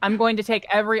 I'm going to take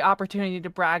every opportunity to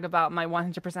brag about my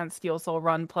 100% Steel Soul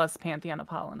run plus Pantheon of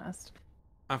Hollownest.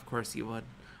 Of course you would.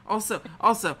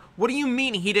 Also, what do you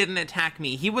mean he didn't attack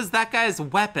me? He was that guy's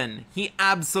weapon. He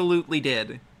absolutely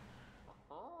did.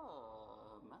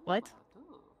 What?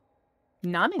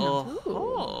 None in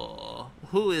Oh,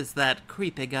 who is that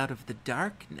creeping out of the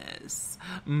darkness?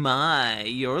 My,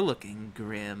 you're looking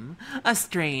grim. A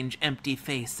strange, empty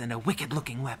face and a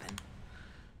wicked-looking weapon.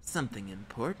 Something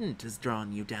important has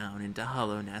drawn you down into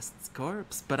Hollownest's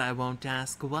corpse, but I won't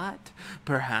ask what.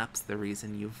 Perhaps the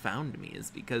reason you found me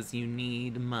is because you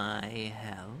need my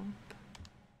help.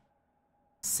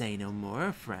 Say no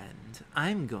more, friend.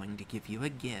 I'm going to give you a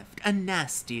gift, a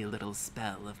nasty little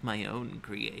spell of my own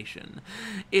creation.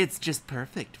 It's just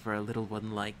perfect for a little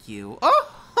one like you.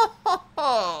 Oh, ho, ho,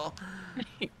 ho.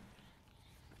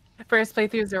 First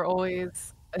playthroughs are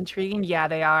always intriguing. Yeah,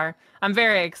 they are. I'm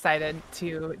very excited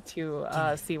to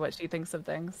see what she thinks of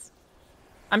things.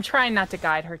 I'm trying not to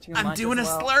guide her too much. I'm doing as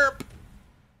a well. slurp.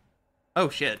 Oh,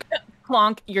 shit.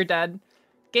 Clonk, you're dead.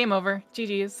 Game over.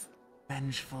 GG's.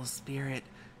 Vengeful spirit.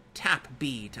 Tap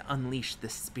B to unleash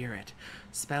this spirit.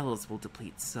 Spells will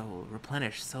deplete soul,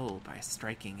 replenish soul by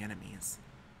striking enemies.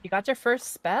 You got your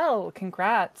first spell.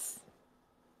 Congrats.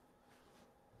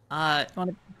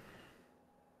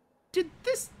 Did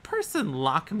this person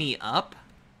lock me up?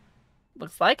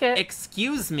 Looks like it.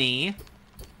 Excuse me.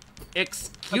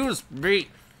 Excuse me.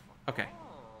 Okay.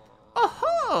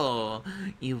 Oh-ho!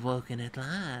 You've woken at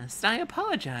last. I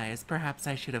apologize. Perhaps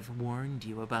I should have warned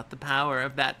you about the power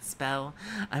of that spell.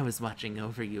 I was watching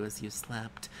over you as you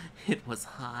slept. It was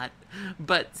hot,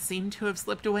 but seemed to have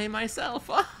slipped away myself.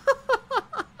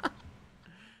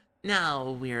 Now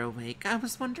we're awake, I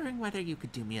was wondering whether you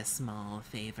could do me a small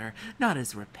favor. Not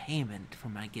as repayment for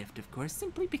my gift, of course,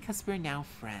 simply because we're now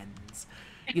friends.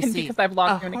 You see, because I've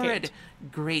locked a you in a horrid, cage.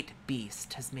 great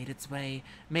beast has made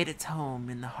its home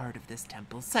in the heart of this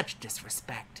temple. Such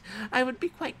disrespect. I would be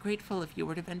quite grateful if you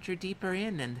were to venture deeper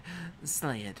in and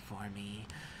slay it for me.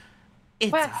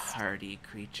 It's a hardy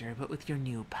creature, but with your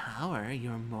new power,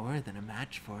 you're more than a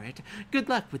match for it. Good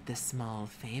luck with this small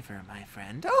favor, my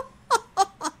friend. Oh!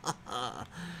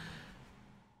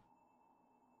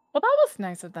 Well, that was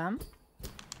nice of them.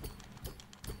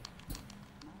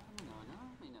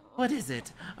 What is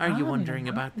it? Are you wondering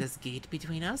about this gate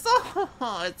between us?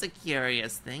 Oh, it's a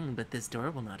curious thing, but this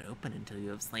door will not open until you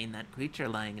have slain that creature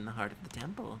lying in the heart of the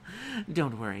temple.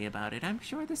 Don't worry about it. I'm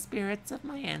sure the spirits of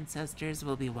my ancestors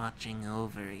will be watching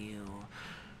over you.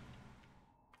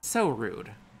 So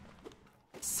rude.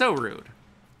 So rude.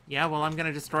 Yeah, well, I'm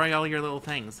gonna destroy all your little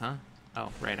things, huh?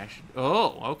 Oh, right, I should...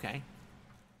 Oh, okay.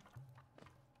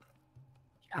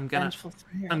 I'm gonna...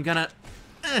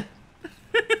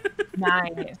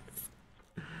 Nice.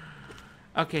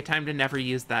 Okay, time to never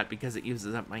use that because it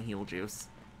uses up my heal juice.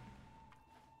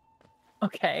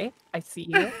 Okay, I see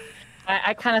you.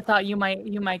 I kind of thought you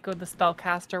might go the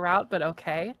spellcaster route, but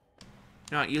okay.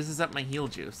 No, it uses up my heal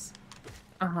juice.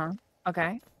 Uh-huh.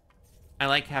 Okay. I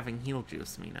like having heal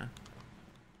juice, Mena.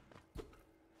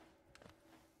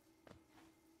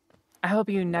 I hope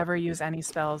you never use any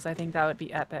spells. I think that would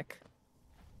be epic.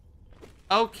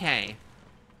 Okay.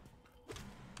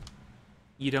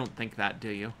 You don't think that, do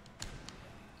you?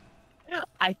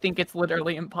 I think it's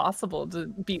literally impossible to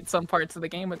beat some parts of the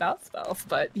game without spells,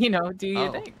 but, you know, do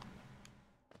you think?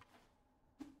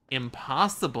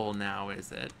 Impossible now,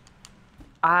 is it?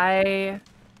 I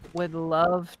would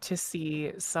love to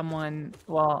see someone,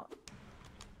 well,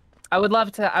 I would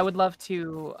love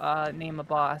to name a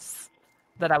boss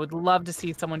that I would love to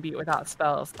see someone beat without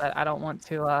spells, but I don't want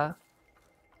to,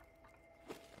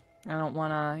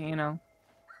 you know.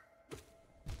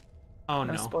 Oh,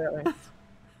 no no. Spoilers.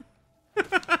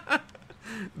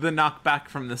 The knockback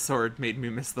from the sword made me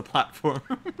miss the platform.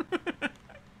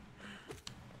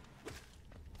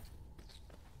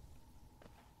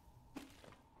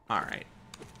 Alright.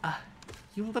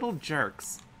 You little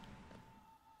jerks.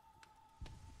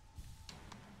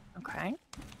 Okay.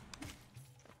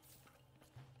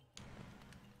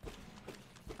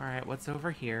 Alright, what's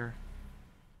over here?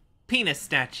 Penis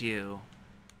statue!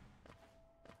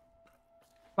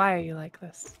 Why are you like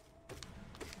this?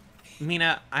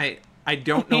 Mena, I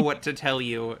don't know what to tell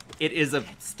you. It is a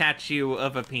statue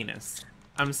of a penis.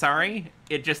 I'm sorry.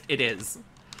 It is.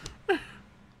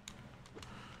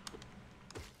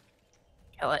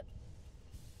 Kill it.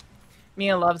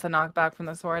 Mia loves the knockback from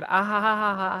the sword. Ah ha ha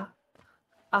ha ha.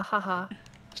 Ah ha ha.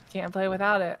 She can't play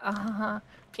without it. Ah ha ha.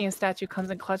 Penis statue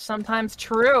comes in clutch sometimes.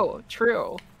 True.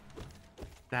 True.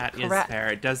 That Correct. is fair.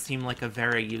 It does seem like a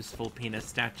very useful penis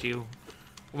statue.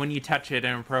 When you touch it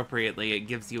inappropriately, it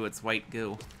gives you its white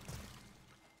goo.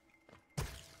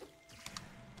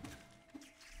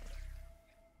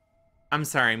 I'm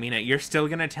sorry, Mena, you're still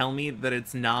gonna tell me that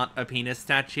it's not a penis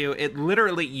statue? It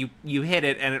literally, you hit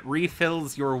it and it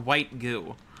refills your white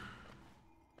goo.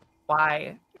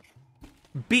 Why?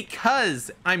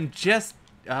 Because I'm just...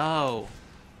 Oh.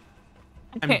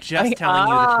 I'm just telling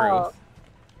you the truth.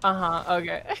 Uh-huh,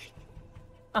 okay.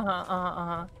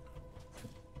 Uh-huh.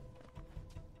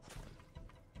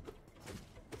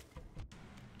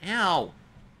 Ow.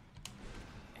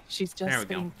 She's There we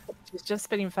go. she's just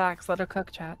spitting facts. Let her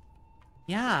cook, chat.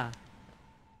 Yeah.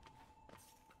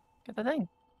 Get the thing.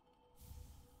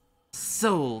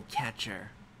 Soul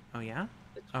catcher. Oh, yeah?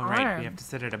 Oh, right. We Charm. have to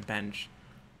sit at a bench.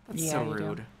 That's Yeah, so you do.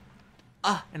 rude.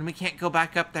 Ah, and we can't go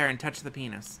back up there and touch the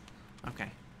penis.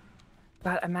 Okay.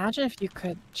 But imagine if you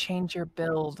could change your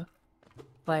build,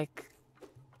 like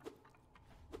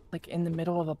in the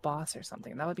middle of a boss or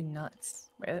something. That would be nuts.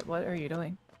 Wait, what are you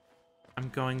doing? I'm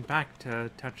going back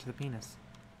to touch the penis.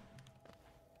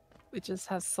 It just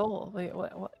has soul. Wait,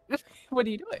 what? What are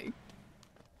you doing?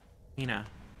 Mena.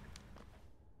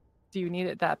 Do you need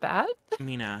it that bad?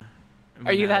 Mena.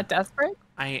 Are you that desperate?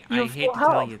 I You have hate full to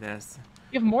tell health. you this.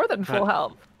 You have more than full But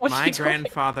health. What are My you doing?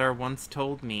 grandfather once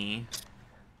told me,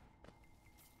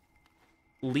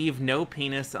 leave no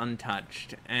penis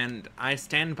untouched, and I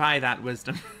stand by that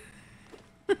wisdom.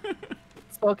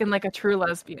 Spoken like a true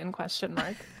lesbian, question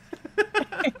mark.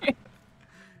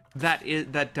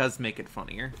 That does make it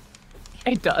funnier.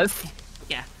 It does.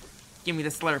 Yeah. Give me the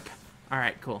slurp.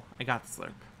 Alright, cool. I got the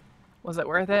slurp. Was it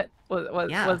worth it?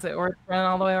 Yeah. Was it worth running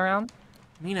all the way around?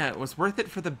 Mena, it was worth it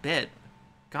for the bit.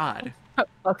 God.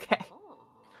 Okay.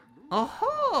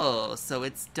 Oh, so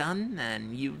it's done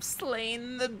then. You've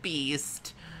slain the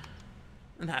beast.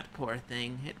 That poor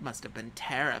thing, it must have been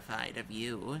terrified of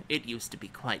you. It used to be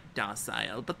quite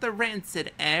docile, but the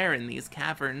rancid air in these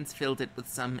caverns filled it with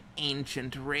some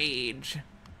ancient rage.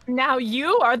 Now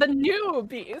you are the new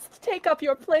beast. Take up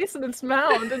your place in its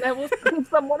mound, and I will send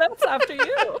someone else after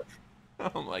you.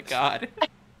 Oh my god.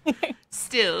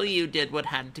 Still, you did what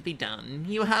had to be done.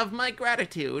 You have my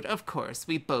gratitude. Of course,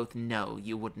 we both know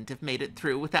you wouldn't have made it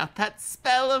through without that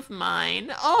spell of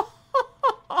mine. Oh!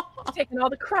 Taking all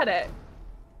the credit.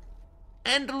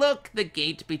 And look, the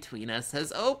gate between us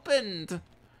has opened.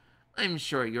 I'm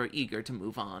sure you're eager to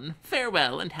move on.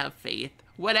 Farewell and have faith.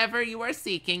 Whatever you are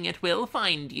seeking, it will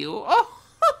find you. Oh!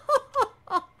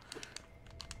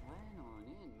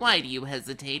 Why do you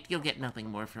hesitate? You'll get nothing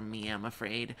more from me, I'm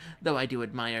afraid. Though I do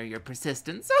admire your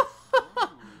persistence.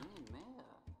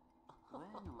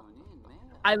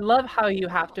 I love how you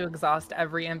have to exhaust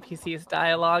every NPC's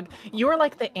dialogue. You are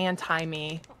like the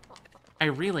anti-me. I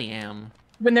really am.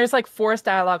 When there's like forced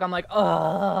dialogue, I'm like,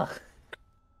 ugh.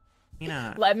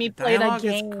 Let me play the game. Dialogue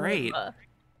is great.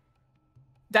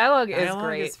 Dialogue is Dialogue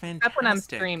great. is Except when I'm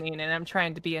fantastic. streaming and I'm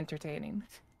trying to be entertaining.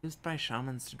 Used by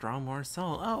shamans to draw more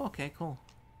soul. Oh, okay, cool.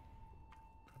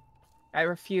 I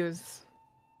refuse.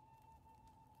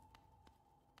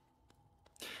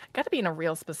 Gotta be in a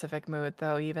real specific mood,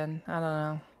 though, even. I don't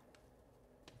know.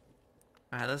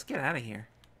 Alright, let's get out of here.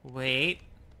 Wait.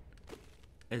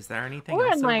 Is there anything Or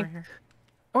else in, over like, here?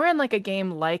 Or in, like, a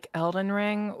game like Elden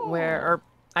Ring, where... Or,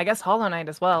 I guess Hollow Knight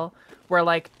as well, where,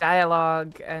 like,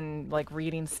 dialogue and, like,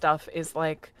 reading stuff is,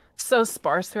 like, so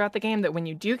sparse throughout the game that when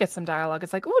you do get some dialogue,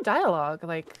 it's like, ooh, dialogue.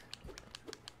 Like,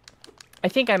 I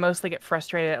think I mostly get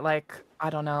frustrated at, like, I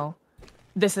don't know.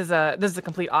 This is a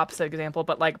complete opposite example,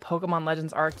 but like Pokemon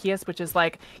Legends Arceus, which is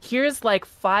like, here's like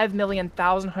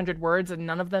 5,000,100 words and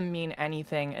none of them mean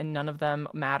anything and none of them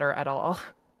matter at all.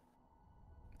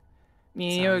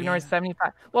 You ignored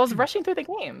 75. Well, I was rushing through the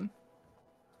game.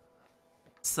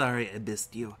 Sorry I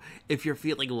missed you. If you're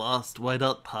feeling lost, why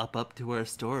not pop up to our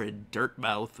store in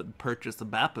Dirtmouth and purchase a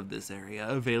map of this area,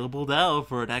 available now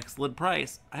for an excellent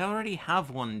price. I already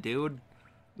have one, dude.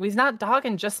 He's not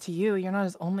dogging just to you. You're not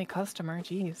his only customer.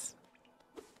 Jeez.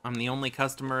 I'm the only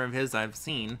customer of his I've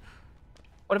seen.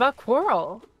 What about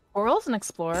Quirrell? Quirrell's an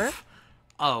explorer.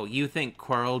 Oh, you think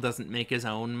Quirrell doesn't make his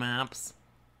own maps?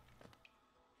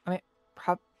 I mean,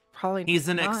 probably He's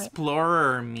an not.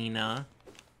 explorer, Mena.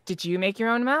 Did you make your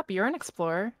own map? You're an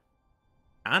explorer.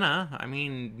 Anna, I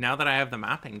mean, now that I have the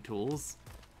mapping tools.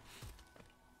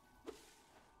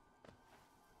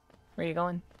 Where are you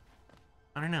going?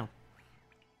 I don't know.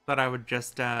 Thought I would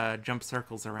just jump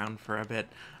circles around for a bit.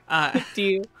 If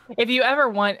you ever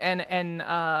want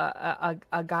a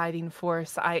guiding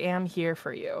force, I am here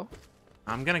for you.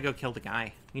 I'm gonna go kill the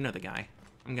guy. You know the guy.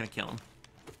 I'm gonna kill him.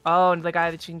 Oh, the guy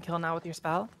that you can kill now with your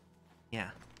spell? Yeah.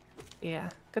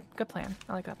 Yeah, good plan.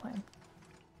 I like that plan.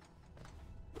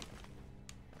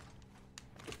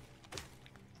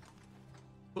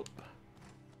 Oop.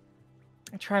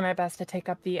 I try my best to take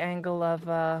up the angle of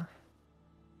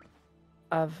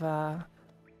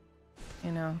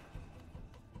you know,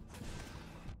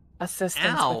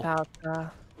 assistance Ow. without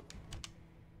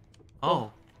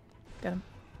Oh. Get him.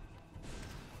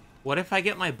 What if I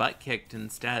get my butt kicked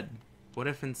instead? What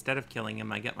if instead of killing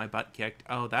him, I get my butt kicked?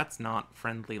 Oh, that's not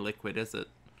friendly liquid, is it?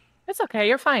 It's okay,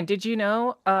 you're fine. Did you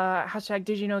know, hashtag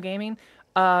did you know gaming?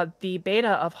 The beta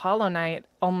of Hollow Knight,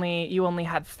 you only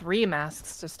had 3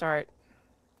 masks to start.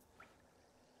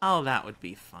 Oh, that would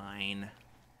be fine.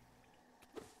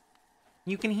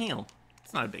 You can heal.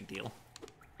 It's not a big deal.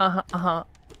 Uh-huh, uh-huh.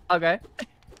 Okay.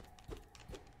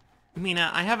 Mena,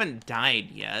 I haven't died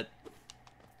yet.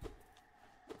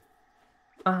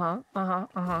 Uh-huh, uh-huh,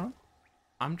 uh-huh.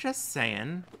 I'm just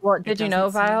saying. Well, It did you know,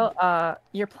 doesn't seem... Vile?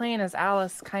 Your playing as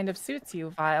Alice kind of suits you,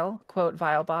 Vile. Quote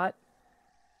Vilebot.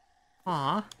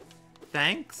 Aw,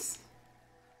 thanks.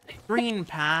 Green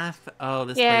path. Oh,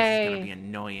 this place is gonna Yay. be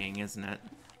annoying, isn't it?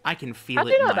 I can feel How'd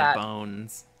it you in know my that?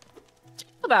 bones.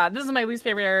 Feel bad. This is my least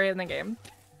favorite area in the game.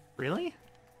 Really?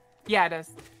 Yeah, it is.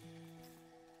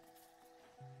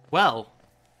 Well,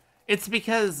 it's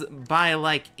because by,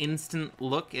 like, instant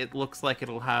look, it looks like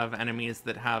it'll have enemies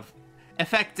that have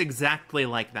effects exactly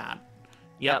like that.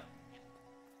 Yep.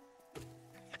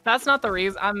 That's not the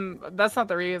reason. That's not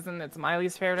the reason it's my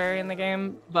least favorite area in the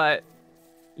game. But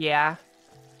yeah,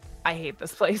 I hate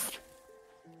this place.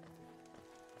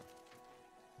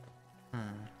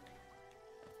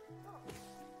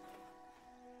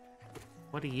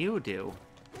 What do you do?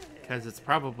 Because it's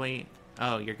probably...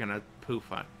 Oh, you're gonna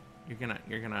poof on... You're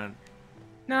gonna...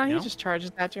 No, he No? just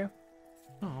charges at you.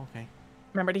 Oh, okay.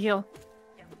 Remember to heal.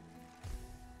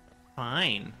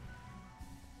 Fine.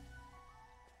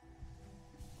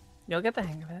 You'll get the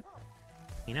hang of it.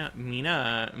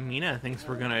 Mena thinks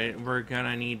we're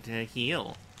gonna need to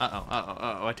heal.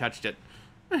 Uh-oh, I touched it.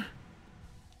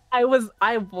 I was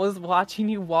watching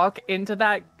you walk into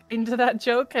that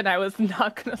joke, and I was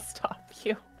not gonna stop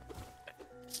you.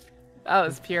 That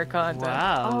was pure content.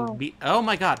 Wow. Oh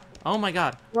my god. Oh my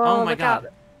god. Whoa, Oh my look god.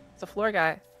 out. It's a floor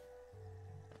guy.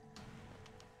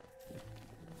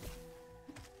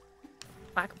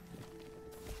 Whack him.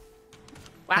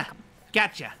 Whack him.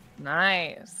 Gotcha.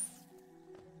 Nice.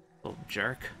 Little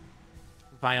jerk.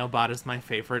 VileBot is my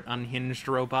favorite unhinged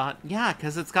robot. Yeah,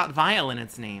 because it's got Vile in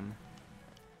its name.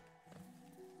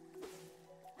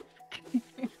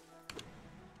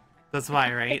 That's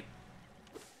why, right?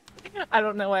 I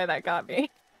don't know why that got me.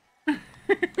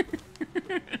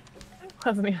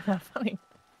 Wasn't even that funny.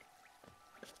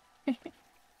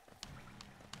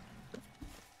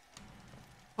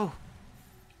 Oh,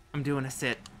 I'm doing a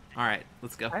sit. All right,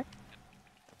 let's go. Okay.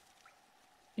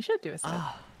 You should do a step.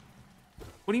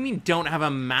 What do you mean don't have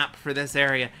a map for this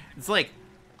area? It's like,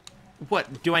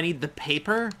 what, do I need the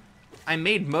paper? I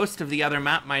made most of the other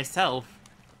map myself.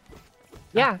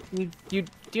 Yeah, you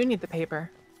do need the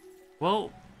paper.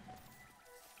 Well,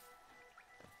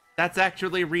 that's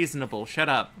actually reasonable. Shut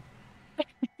up.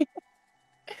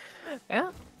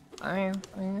 Yeah, I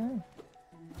know.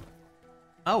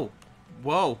 Oh,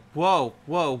 whoa.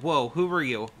 Who are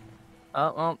you?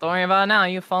 Oh, well, don't worry about it now.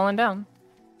 You've fallen down.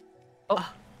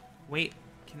 Oh, Wait,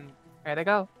 can... there they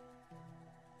go.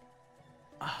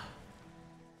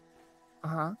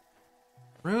 Uh-huh.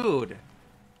 Rude.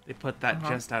 They put that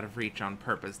just out of reach on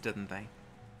purpose, didn't they?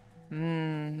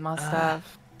 Must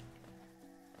have.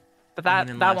 But I that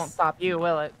mean, won't unless- stop you,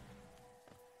 will it?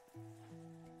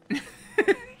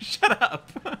 Shut up.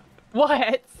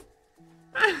 What?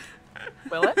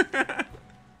 Will it?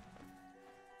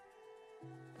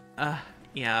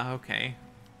 Yeah, okay.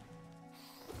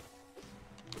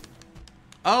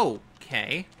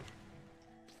 Okay.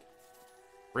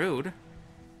 Rude.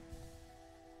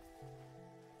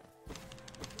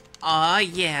 Aw,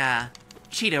 yeah.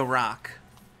 Cheeto Rock.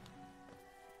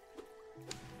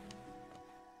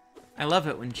 I love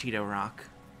it when Cheeto Rock.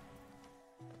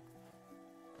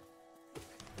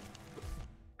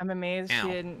 I'm amazed Ow. she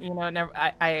didn't, never.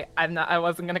 I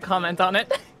wasn't gonna comment on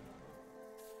it.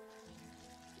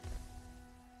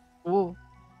 Ooh,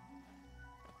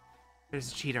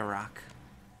 There's Cheeto Rock.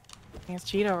 I think it's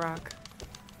Cheeto Rock.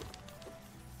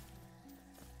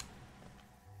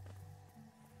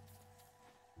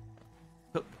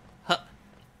 Huh.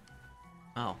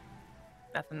 Oh,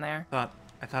 Nothing there.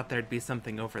 I thought there'd be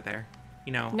something over there.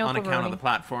 You know, No on account of pepperoni. the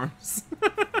platforms.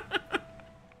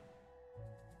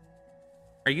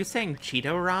 Are you saying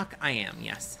Cheeto Rock? I am,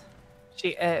 yes. She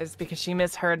is, because she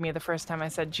misheard me the first time I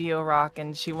said Geo Rock,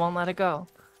 and she won't let it go.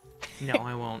 No,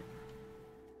 I won't.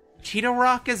 Cheeto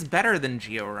Rock is better than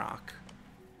Geo Rock.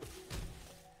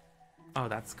 Oh,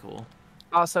 that's cool.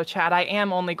 Also, Chad, I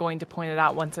am only going to point it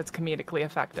out once it's comedically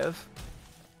effective.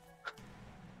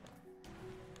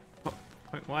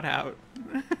 Point what out?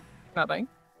 Nothing.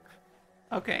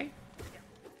 Okay.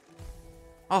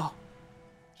 Oh,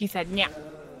 He said, yeah.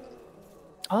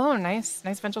 Oh, nice.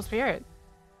 Nice vengeful spirit.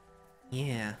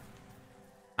 yeah.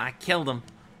 I killed him.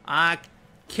 I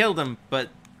killed him, but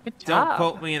Good don't job.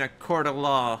 quote me in a court of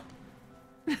law.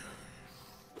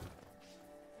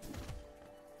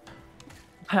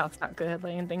 Wow, it's not good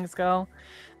letting things go.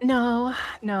 No,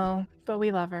 but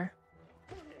we love her.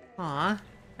 Aw,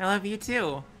 I love you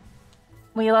too.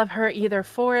 We love her either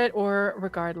for it or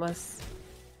regardless.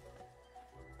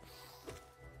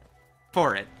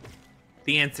 For it.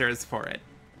 The answer is for it.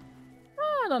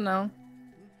 I don't know.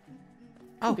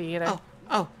 Oh, Be either.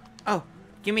 oh,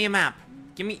 give me a map.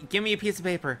 Give me a piece of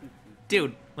paper.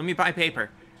 Dude, let me buy paper.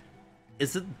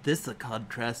 Isn't this a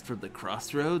contrast from the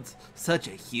crossroads? Such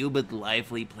a humid,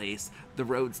 lively place. The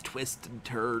roads twist and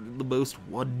turn in the most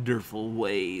wonderful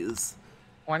ways.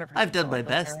 Wonderful. I've done my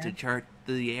best to chart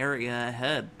the area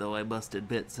ahead, though I must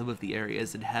admit some of the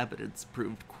area's inhabitants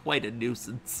proved quite a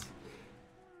nuisance.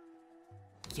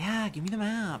 Yeah, give me the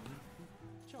map.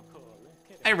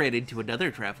 I ran into another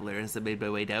traveler as I made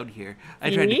my way down here. I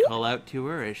tried to call out to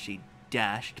her as she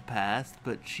dashed past,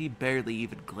 but she barely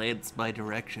even glanced my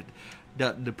direction.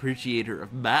 Not an appreciator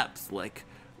of maps like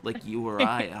you or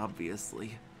I,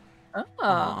 obviously. Oh.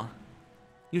 Aw.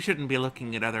 You shouldn't be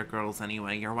looking at other girls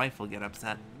anyway. Your wife will get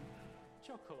upset.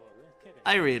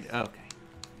 I read. Okay.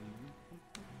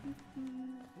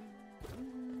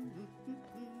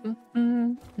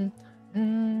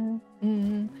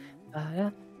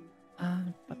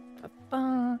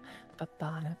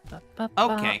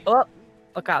 Okay. Oh,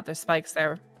 look out! There's spikes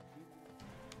there.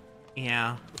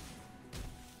 Yeah.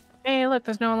 Hey, look!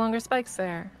 There's no longer spikes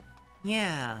there.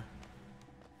 Yeah.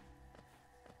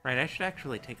 Right, I should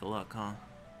actually take a look, huh?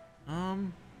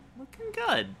 Looking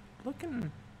good.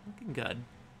 Looking good.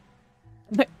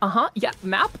 Yeah,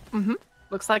 map.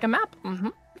 Looks like a map.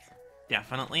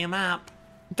 Definitely a map.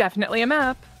 Definitely a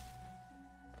map.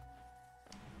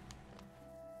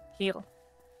 Heal.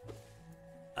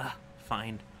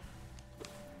 Fine.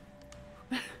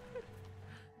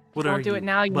 What don't do it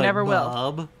now, you never will.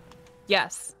 Bub?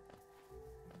 Yes.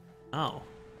 Oh,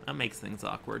 that makes things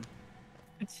awkward.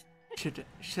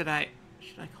 Should I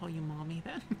call you mommy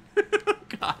then?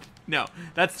 God, no,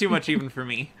 that's too much even for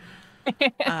me.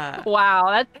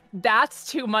 Wow,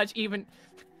 that's too much even.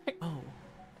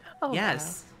 Oh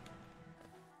yes.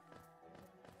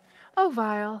 Wow. Oh,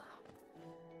 Vile.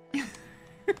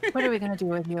 What are we gonna do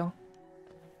with you?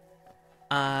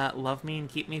 Love me and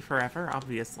keep me forever,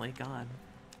 obviously. God.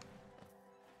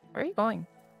 Where are you going?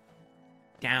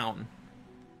 Down.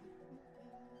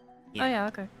 Oh yeah,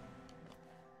 okay.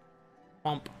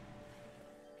 Bump.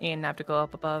 You didn't have to go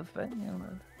up above, but you know.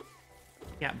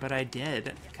 Yeah, but I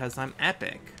did, because I'm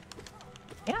epic.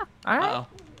 Yeah, alright. Uh-oh.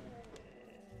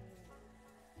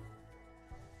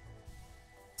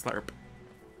 Slurp.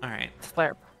 Alright.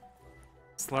 Slurp.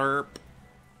 Slurp.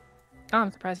 Oh,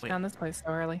 I'm surprised you found this place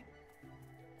so early.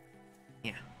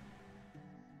 Yeah.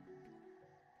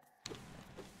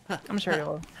 I'm sure you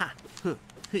will. Ha. Hu.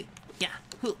 Hu. Yeah.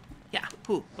 Hu. Yeah.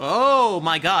 Hu. Oh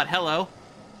my god, hello.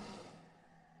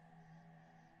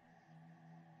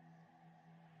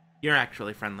 You're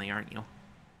actually friendly, aren't you?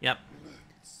 Yep.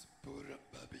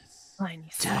 Tiny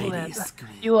Tiny squib. squib.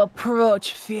 You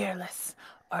approach fearless.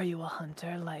 Are you a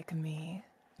hunter like me?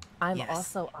 I'm Yes.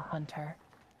 also a hunter.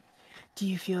 Do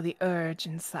you feel the urge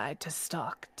inside to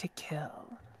stalk, to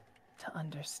kill, to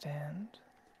understand?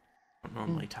 I don't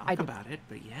normally talk I do. about it,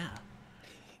 but yeah.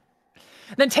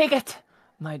 Then take it!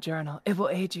 My journal. It will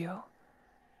aid you.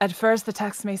 At first, the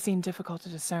text may seem difficult to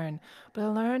discern, but a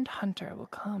learned hunter will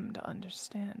come to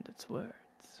understand its words.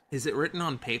 Is it written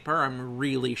on paper? I'm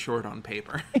really short on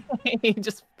paper. He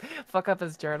just fuck up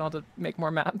his journal to make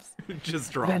more maps.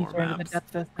 Just draw more Venture into the maps.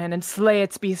 depths of this land and slay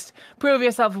its beast. Prove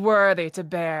yourself worthy to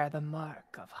bear the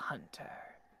mark of hunter.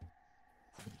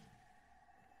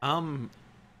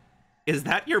 Is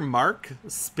that your mark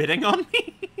spitting on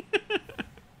me?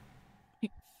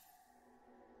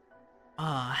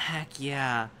 Ah, heck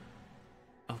yeah.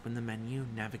 Open the menu,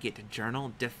 navigate to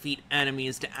journal, defeat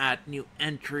enemies to add new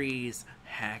entries.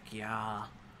 Heck yeah.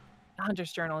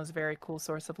 Hunter's journal is a very cool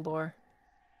source of lore.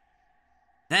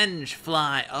 Venge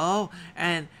fly. Oh,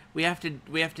 and we have to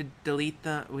delete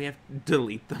the we have to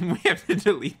delete them. We have to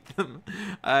delete them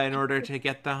in order to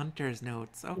get the hunter's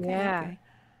notes. Okay. Yeah. Okay.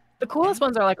 The coolest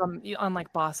ones are like on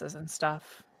like bosses and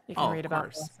stuff. You can Oh, read of about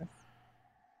course. bosses.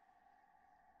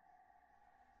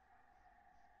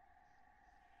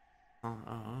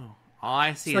 Oh. All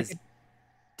I see like is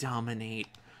dominate.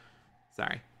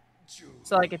 Sorry.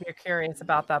 So like if you're curious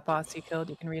about that boss you killed,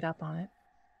 you can read up on it.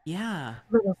 Yeah.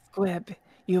 Little squib,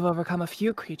 you've overcome a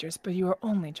few creatures, but you are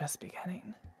only just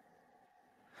beginning.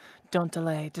 Don't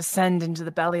delay. Descend into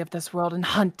the belly of this world and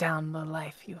hunt down the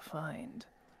life you find.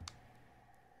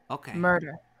 Okay.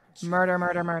 Murder. Murder,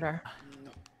 murder, murder.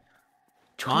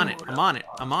 I'm on it. I'm on it.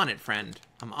 I'm on it, friend.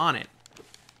 I'm on it.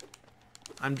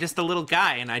 I'm just a little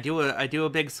guy, and I do a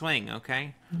big swing.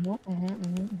 Okay.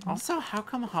 Also, how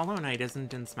come Hollow Knight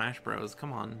isn't in Smash Bros?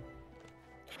 Come on.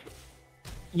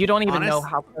 You don't even know Honest-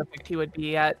 how perfect he would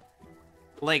be yet.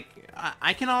 Like,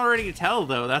 I can already tell,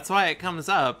 though. That's why it comes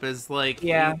up, is like...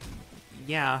 Yeah.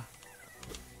 Yeah.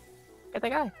 Get that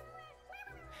guy.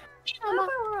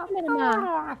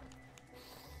 Mena.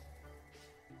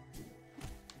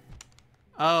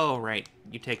 Oh, right.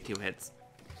 You take 2 hits.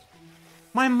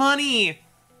 My money!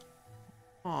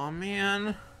 Aw,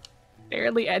 man.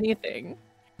 Barely anything.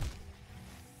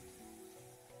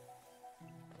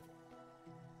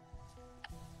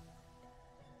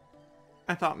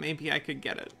 I thought maybe I could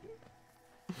get it.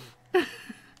 What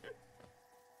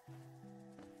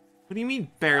do you mean,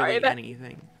 barely Sorry,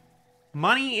 anything?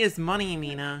 Money is money,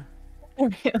 Mena.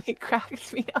 It really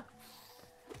cracks me up.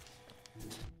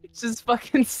 It's just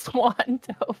fucking swan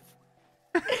dove.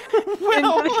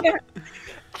 Well,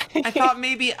 I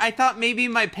thought maybe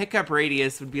my pickup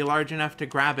radius would be large enough to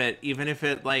grab it, even if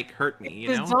it like hurt me.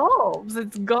 You It know? dissolves.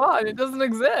 It's gone. It doesn't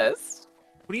exist.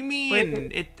 What do you mean?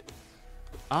 Wait. It.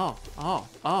 Oh.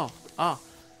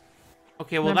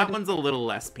 Okay, well Remember that to- one's a little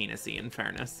less penisy, in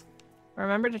fairness.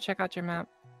 Remember to check out your map.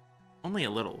 Only a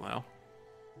little though.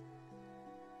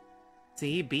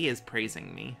 See, B is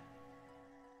praising me.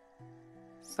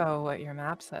 So what your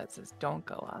map says is don't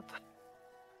go up.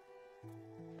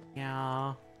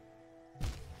 Yeah.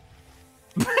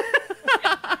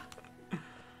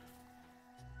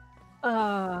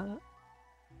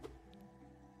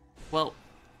 Well.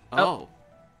 Oh.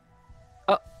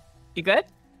 You good?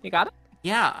 You got it?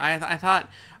 Yeah, I thought.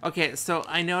 Okay, so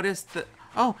I noticed that.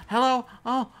 Oh, hello.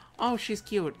 Oh, she's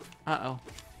cute. Uh-oh.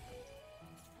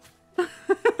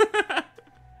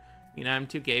 You know, I'm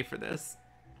too gay for this.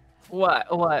 What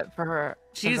for her?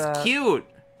 for She's the- cute.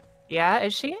 Yeah,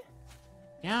 is she?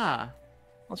 Yeah,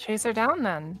 We'll chase her down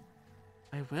then.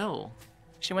 I will.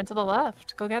 She went to the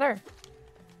left. Go get her.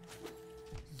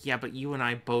 Yeah, but you and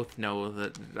I both know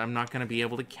that I'm not gonna be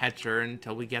able to catch her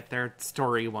until we get there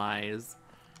story-wise.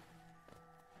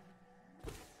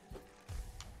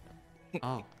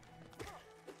 Oh.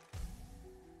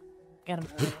 Get him.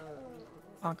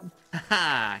 Bonk him.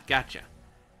 Haha, gotcha.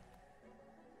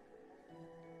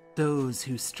 Those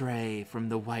who stray from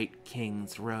the White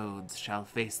King's roads shall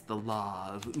face the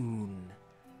law of Un.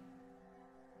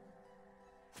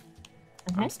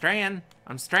 I'm straying.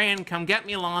 Come get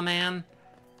me, lawman.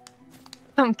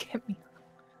 Come get me.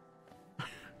 A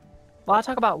lot of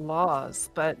talk about laws,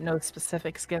 but no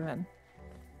specifics given.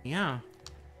 Yeah.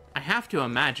 I have to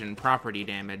imagine property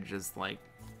damage is, like,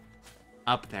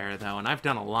 up there, though, and I've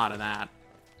done a lot of that.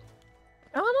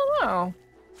 I don't know.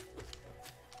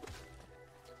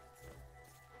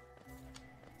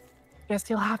 Guess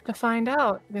you'll have to find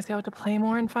out. Guess you'll have to play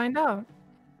more and find out.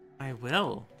 I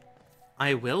will.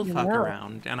 I will You fuck will.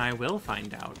 around, and I will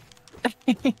find out.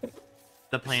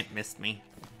 The plant missed me.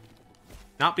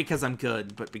 Not because I'm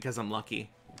good, but because I'm lucky.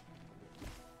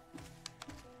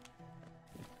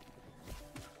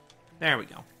 There we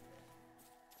go.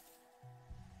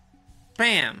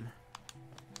 Bam!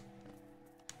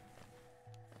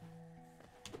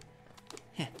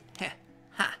 Heh, heh,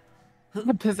 ha!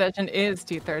 Possession is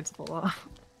 2/3 of the law.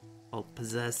 I'll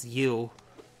possess you.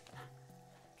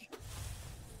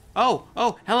 Oh,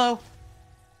 hello!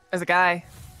 There's a guy.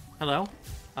 Hello?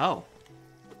 Oh.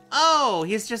 Oh,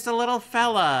 he's just a little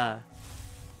fella.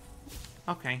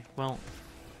 Okay, well,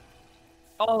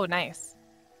 Oh, nice.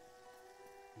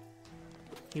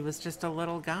 he was just a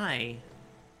little guy.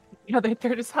 Yeah, they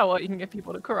third is how well you can get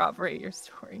people to corroborate your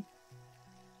story.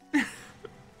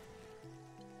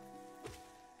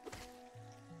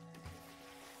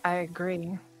 I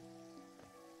agree.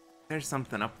 There's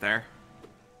something up there.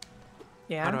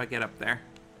 Yeah. How do I get up there?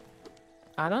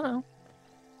 I don't know.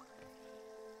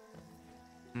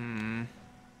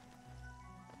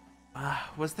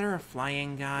 Was there a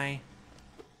flying guy?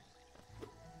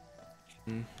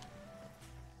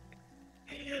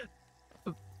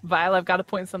 Violet, I've got to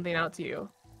point something out to you.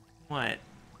 What?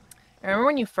 Remember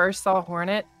when you first saw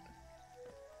Hornet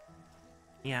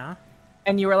Yeah?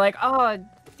 and you were like, "Oh,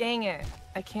 dang it,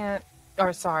 I can't."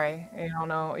 Or sorry, you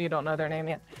don't know their name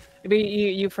yet. But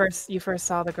you first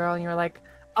saw the girl and you were like,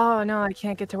 "Oh no, I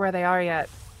can't get to where they are yet."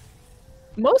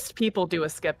 Most people do a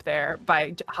skip there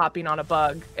by hopping on a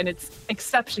bug, and it's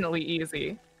exceptionally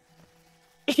easy.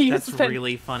 You That's spent-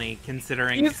 really funny,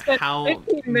 considering You spent how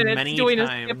 15 minutes many doing a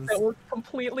times... skip that was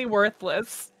completely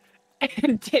worthless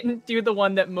and didn't do the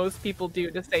one that most people do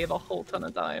to save a whole ton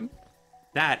of time.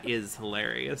 That is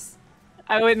hilarious.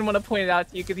 I wouldn't want to point it out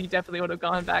to you because you definitely would have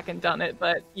gone back and done it,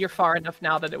 but you're far enough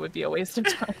now that it would be a waste of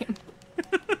time.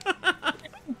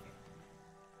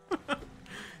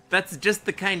 That's just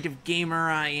the kind of gamer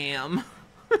I am.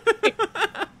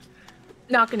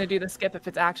 not gonna do the skip if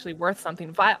it's actually worth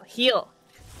something. Vile, heal.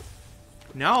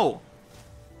 No.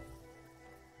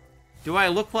 Do I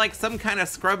look like some kind of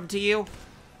scrub to you?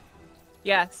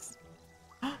 Yes.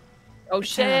 Oh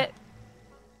shit.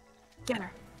 Get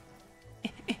her.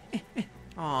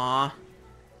 Aw.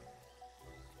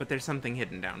 But there's something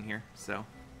hidden down here, so...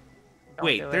 Don't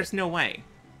Wait, do it. there's no way.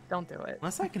 Don't do it.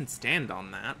 Unless I can stand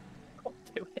on that.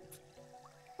 Don't do it.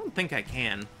 I don't think I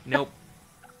can. Nope.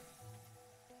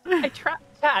 I tried.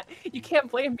 Chat, you can't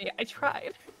blame me. I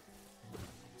tried.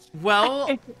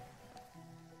 Well,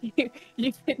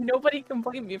 Nobody can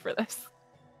blame me for this.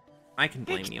 I can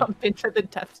blame you. Jump into the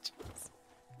death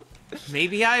juice.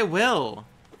 Maybe I will.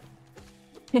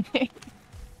 You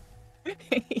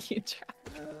try.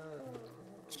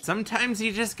 Sometimes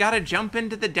you just gotta jump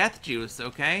into the death juice,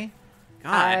 okay?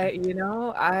 God.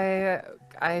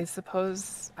 I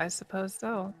suppose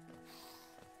so.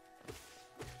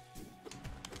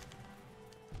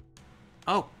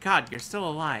 Oh, God, you're still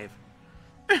alive.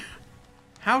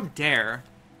 How dare.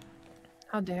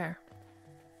 How dare.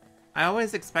 I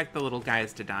always expect the little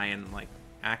guys to die in, like,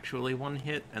 actually one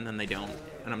hit, and then they don't,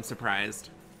 and I'm surprised.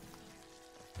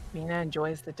 Mena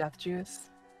enjoys the death juice?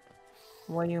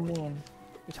 What do you mean?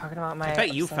 You're talking about my... I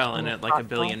bet you fell in obsession it with like a hot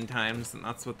billion sauce? times, and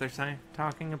that's what they're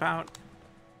talking about.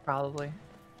 Probably.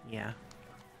 Yeah.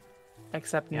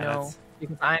 Except Yeah, no, that's-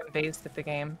 because I'm based at the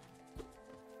game.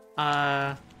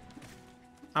 I'm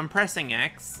pressing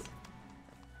X.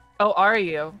 Oh, are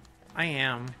you? I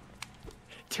am.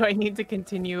 Do I need to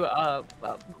continue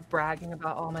bragging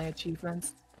about all my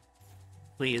achievements?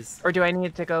 Please. Or do I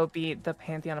need to go beat the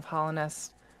Pantheon of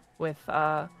Holoness with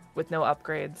no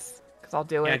upgrades? Because I'll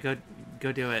do Yeah, it.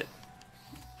 go do it.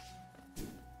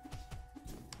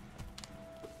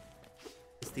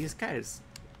 These guys,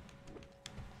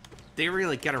 they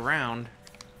really get around.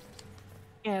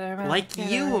 Get around, Like get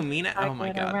you, around, Mena. I Oh my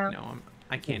get God, around. no,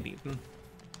 I can't even.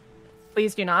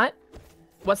 Please do not.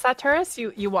 What's that, Turris?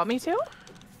 You want me to?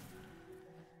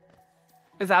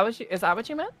 Is that what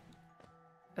you meant?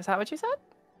 Is that what you said?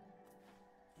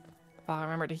 Oh,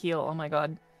 remember to heal. Oh my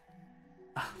God.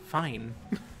 Fine.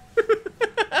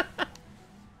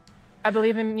 I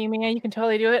believe in you, Mena. You can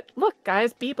totally do it. Look,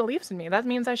 guys, B believes in me. That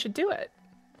means I should do it.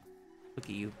 Look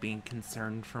at you being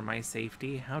concerned for my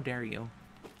safety. How dare you?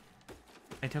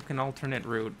 I took an alternate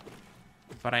route,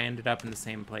 but I ended up in the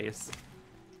same place.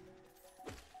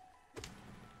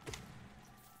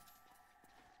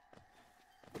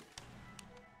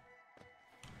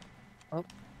 Oh.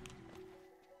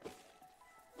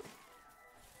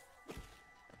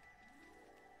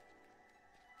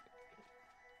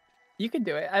 You can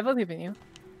do it. I believe in you.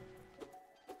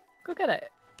 Go get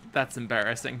it. That's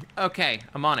embarrassing. Okay,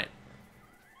 I'm on it.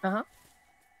 Uh-huh.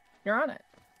 You're on it.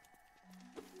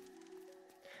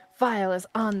 Vile is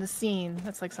on the scene.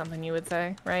 That's like something you would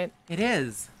say, right? It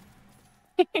is.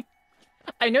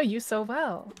 I know you so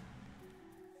well.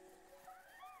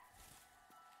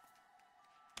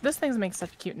 Those things make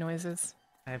such cute noises.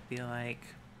 I'd be like...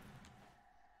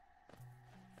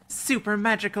 Super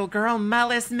magical girl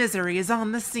Malice Misery is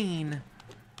on the scene.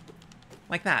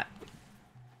 Like that.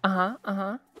 Uh-huh,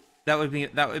 uh-huh. That would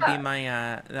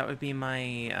be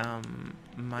my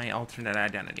my alternate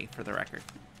identity for the record.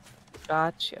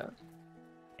 Gotcha.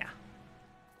 Yeah.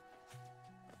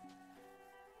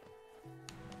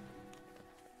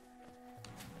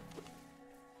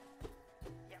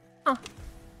 Huh.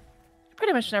 You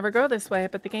pretty much never go this way,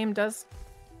 but the game does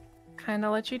kind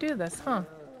of let you do this, huh?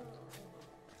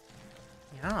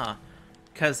 Yeah.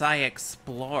 'Cause I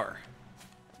explore.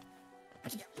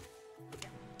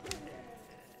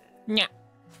 Nya.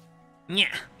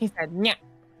 Yeah. He said nya.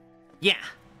 Yeah.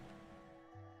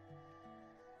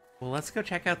 Well, let's go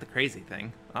check out the crazy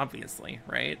thing, obviously,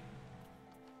 right?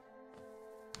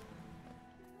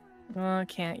 Oh,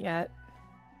 can't yet.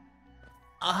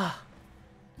 Ah.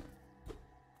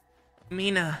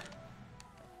 Mena,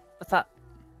 What's up?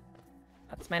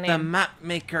 That's my the name. map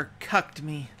maker cucked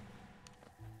me.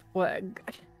 What?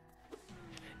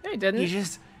 No, he didn't.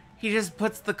 He just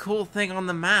puts the cool thing on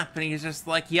the map, and he's just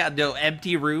like, yeah, no,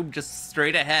 empty room, just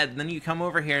straight ahead. And then you come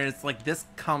over here, and it's like this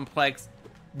complex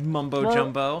mumbo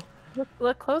jumbo.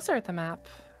 Look closer at the map.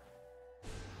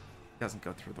 Doesn't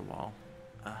go through the wall.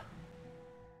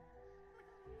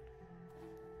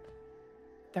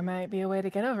 There might be a way to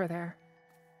get over there.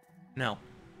 No.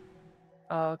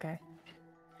 Oh, okay.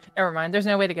 Never mind. There's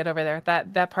no way to get over there.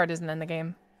 That part isn't in the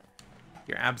game.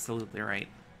 You're absolutely right.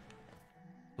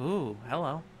 Ooh,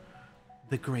 hello.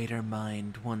 The greater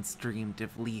mind once dreamed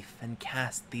of leaf and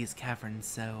cast these caverns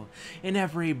so. In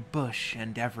every bush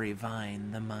and every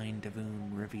vine, the mind of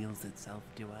Un reveals itself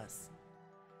to us.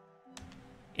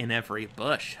 In every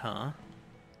bush, huh?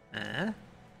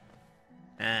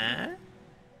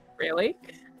 Really?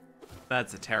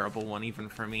 That's a terrible one, even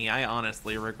for me. I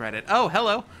honestly regret it. Oh,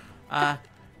 hello. Oh,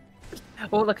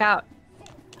 look out.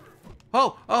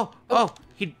 Oh.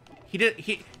 He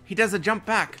does a jump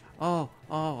back. Oh, okay.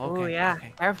 Oh, yeah.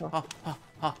 Okay. Careful. Oh.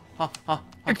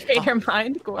 Okay, your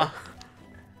mind, Gore.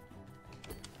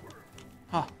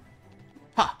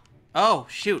 Oh,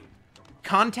 shoot.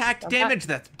 Contact damage?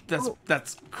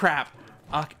 That's crap.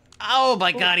 Okay. Oh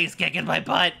my god, he's kicking my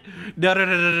butt.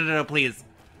 No, please.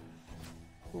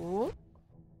 Ooh.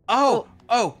 Oh,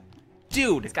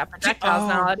 dude. He's got projectiles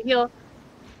now. How to heal.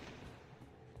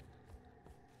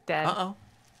 Dead. Uh-oh.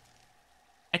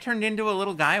 I turned into a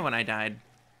little guy when I died.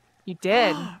 You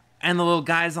did. And the little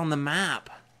guy's on the map.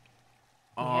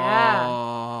 Yeah.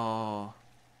 Oh,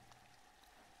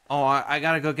 I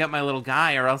gotta go get my little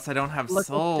guy or else I don't have Look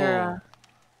soul. at your,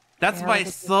 That's yeah, my look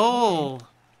at soul.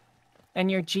 and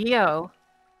your Geo.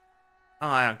 Oh,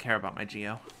 I don't care about my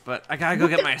Geo. But I gotta go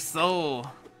get my soul.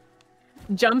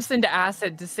 Jumps into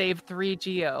acid to save 3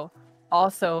 Geo.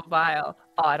 Also vile.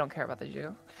 Oh, I don't care about the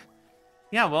Geo.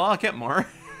 Yeah, well, I'll get more.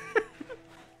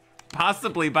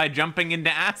 Possibly by jumping into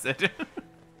acid.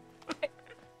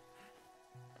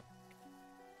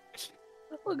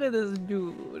 Look at this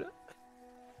dude.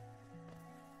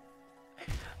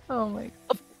 Oh my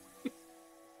god.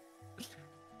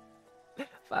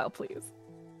 Vile, please.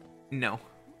 No.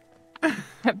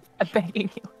 I'm begging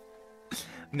you.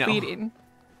 No. Pleading.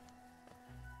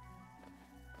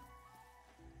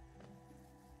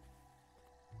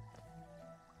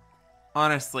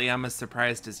 Honestly, I'm as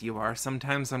surprised as you are.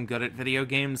 Sometimes I'm good at video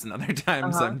games, and other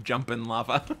times I'm jumping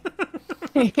lava.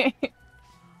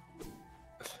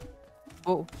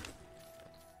 Oh.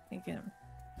 Can't get him.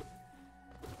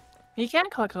 You can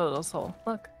collect a little soul.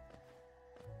 Look.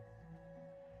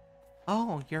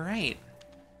 Oh, you're right.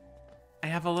 I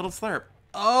have a little slurp.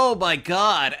 Oh my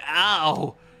god,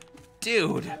 ow!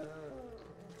 Dude.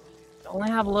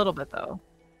 Only have a little bit though.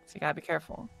 So you gotta be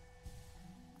careful.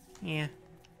 Yeah.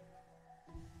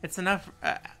 It's enough.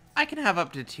 I can have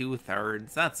up to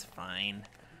 2/3. That's fine.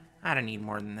 I don't need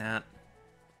more than that.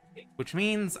 Which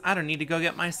means I don't need to go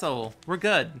get my soul. We're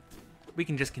good. We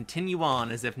can just continue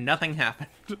on as if nothing happened.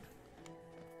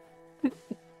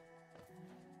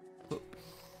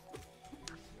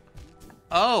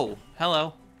 Oh,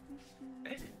 hello.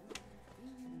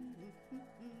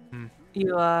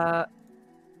 You wanna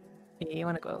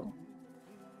go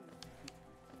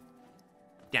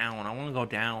Down. I want to go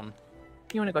down.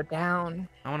 You wanna go down.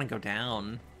 I want to go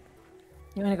down.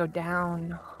 You wanna go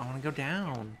down. I want to go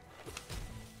down.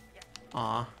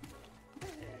 Aw.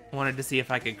 I wanted to see if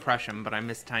I could crush him, but I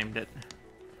mistimed it.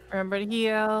 Remember to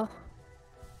heal.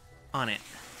 On it.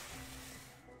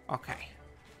 Okay.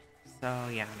 So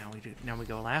yeah, now we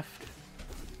go left.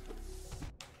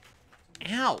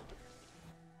 Ow!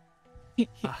 You'll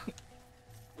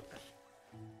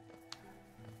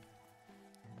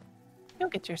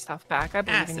get your stuff back. I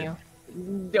believe Acid. in you.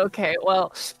 Okay,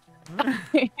 well.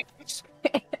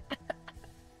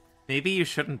 Maybe you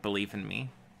shouldn't believe in me.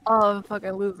 Oh, I'm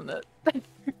fucking losing it.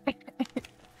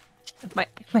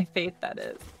 my faith, that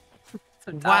is.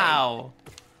 So dying. Wow.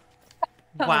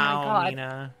 Oh Wow, my God.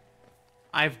 Mena.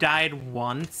 I've died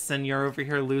once and you're over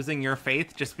here losing your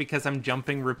faith just because I'm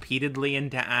jumping repeatedly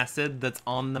into acid that's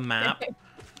on the map.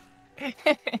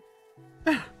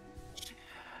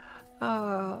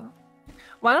 Why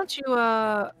don't you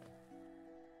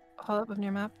hold up on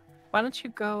your map? Why don't you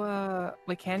go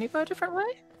wait, can you go a different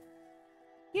way?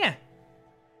 Yeah.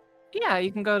 Yeah,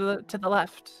 you can go to the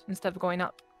left instead of going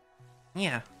up.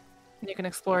 Yeah. And you can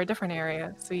explore a different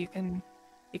area so you can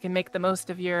make the most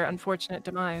of your unfortunate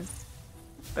demise.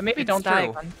 But maybe It's don't die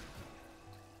true. again.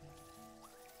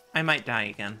 I might die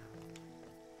again.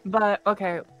 But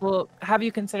okay, well, have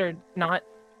you considered not?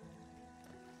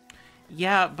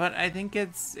 Yeah, but I think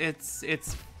it's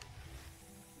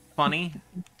funny.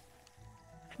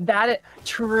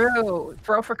 True.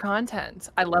 Throw for content.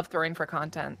 I love throwing for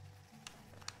content.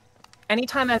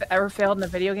 Anytime I've ever failed in a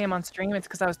video game on stream, it's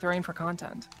because I was throwing for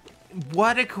content.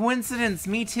 What a coincidence!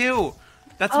 Me too.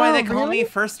 That's why they call me really?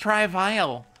 First Try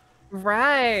Vile.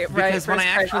 Right. Because when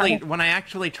First I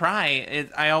actually try it,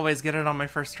 I always get it on my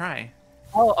first try.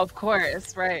 Oh, of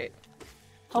course, right.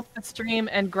 Help the stream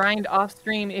and grind off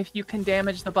stream if you can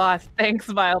damage the boss. Thanks,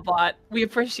 VileBot. We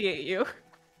appreciate you.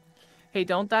 Hey,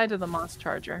 don't die to the Moss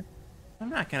Charger. I'm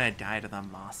not gonna die to the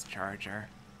Moss Charger.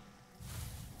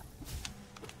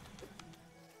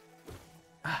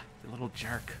 Ah, you little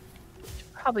jerk.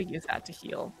 Probably use that to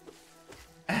heal.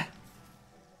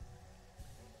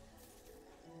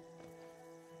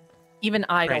 Even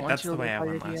I don't Right, want that's you to the way lose I all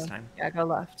your went last Geo. time. Yeah, go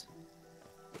left.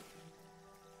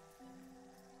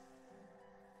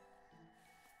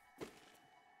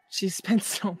 She spent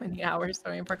so many hours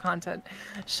sewing for content.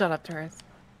 Shut up, Taurus.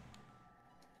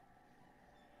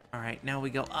 All right, now we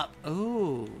go up.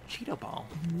 Ooh, Cheeto ball.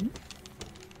 Mm-hmm.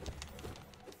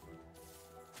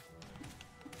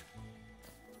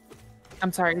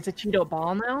 I'm sorry, it's a Cheeto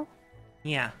ball now?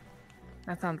 Yeah,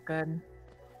 That sounds good.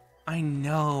 I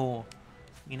know.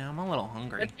 You know, I'm a little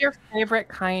hungry. What's your favorite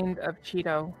kind of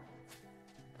Cheeto?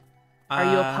 Are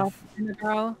you a puff kind of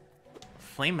girl?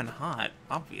 Flamin' hot,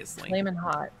 obviously. Flamin'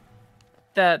 hot.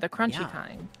 The crunchy Yeah.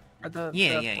 kind. Or the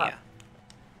Yeah. puff.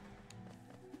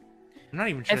 I'm not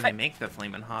even sure If they I- make the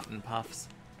Flamin' hot in puffs.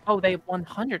 Oh, they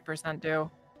 100% do.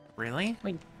 Really? What are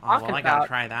you Oh, well, talking I gotta about?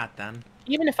 try that then.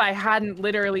 Even if I hadn't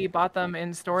literally bought them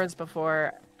in stores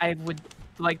before, I would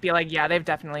be like, yeah, they've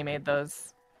definitely made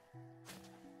those.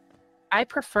 I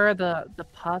prefer the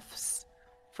puffs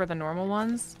for the normal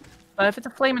ones, but if it's a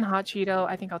flamin' hot Cheeto,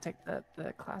 I think I'll take the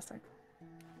classic.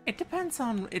 It depends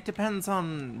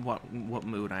on what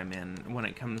mood I'm in when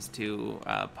it comes to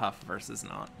puff versus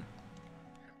not.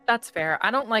 That's fair.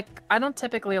 I don't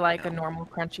typically like a No. normal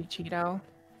crunchy Cheeto.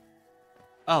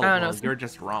 Oh, I don't well, know. you're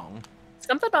just wrong.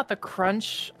 Something about the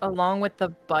crunch along with the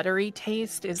buttery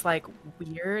taste is like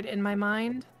weird in my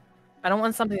mind. I don't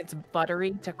want something that's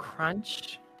buttery to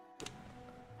crunch.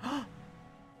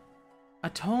 A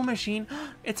toll machine?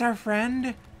 It's our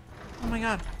friend? Oh my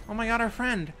god. Oh my god, our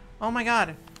friend. Oh my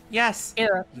god. Yes.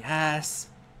 Yeah. Yes.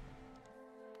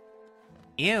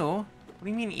 Ew. What do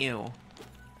you mean ew?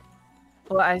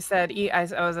 Well, I said I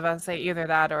was about to say either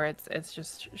that or it's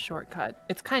just shortcut.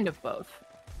 It's kind of both.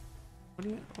 What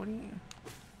do you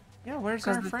Yeah, where's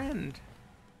 'Cause our friend?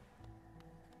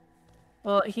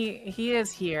 Well, he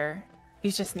is here.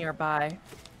 He's just nearby.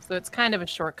 So it's kind of a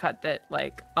shortcut that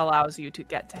like allows you to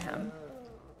get to him.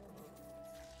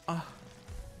 Oh,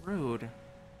 rude.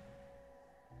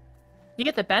 You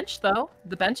get the bench though.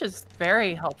 The bench is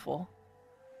very helpful.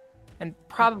 And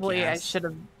probably I Yes. should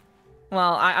have.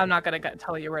 Well, I'm not gonna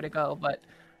tell you where to go, but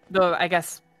though I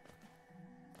guess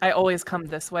I always come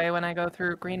this way when I go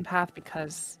through Green Path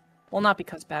because, well, not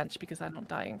because bench, because I don't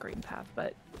die in Green Path,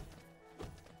 but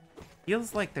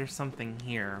Feels like there's something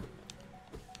here.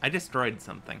 I destroyed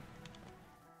something.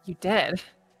 you did.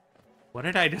 What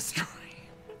did I destroy?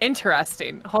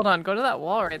 Interesting. Hold on, go to that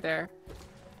wall right there.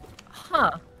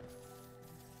 Huh.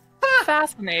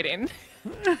 Fascinating.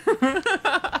 Good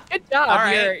job. All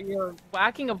right. Your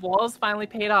whacking of walls finally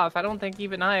paid off. I don't think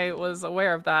even I was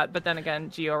aware of that. But then again,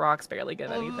 Geo Rocks barely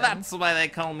get anything. That's why they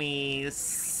call me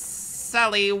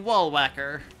Sally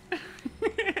Wallwhacker.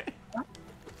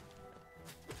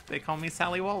 They call me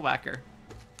Sally Wallwhacker.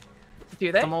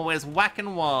 Do they? I'm always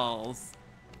whacking walls.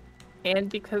 And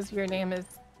because your name is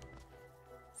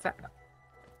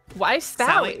why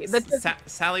Sally?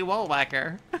 Sally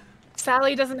Wallwhacker.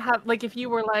 Sally doesn't have like if you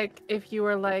were like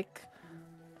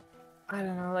I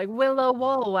don't know, like Willow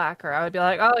Wallwhacker, I would be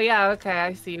like, oh yeah, okay,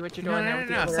 I see what you're doing there with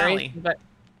the Sally. alliteration, but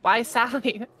why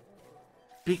Sally?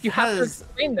 You have to Because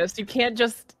explain this. You can't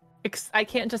just I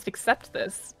can't just accept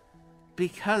this.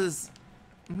 because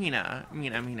Mena.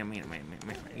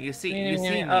 You see,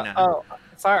 Mena. Oh,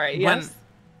 sorry. Yes.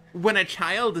 When a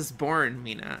child is born,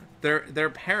 Mena, their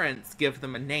parents give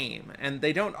them a name, and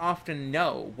they don't often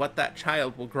know what that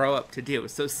child will grow up to do.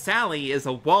 So Sally is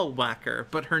a wall whacker,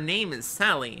 but her name is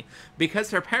Sally because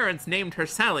her parents named her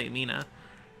Sally, Mena.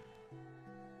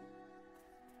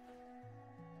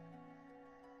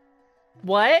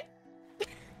 What?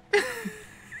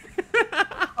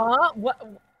 Huh?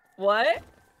 What?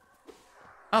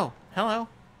 Oh, hello.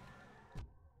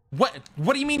 What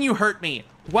do you mean you hurt me?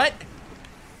 What?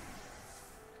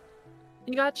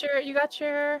 You got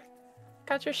your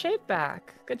shape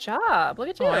back. Good job. Look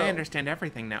at you. Oh, I understand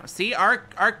everything now. See,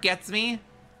 Ark gets me.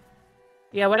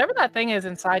 Yeah, whatever that thing is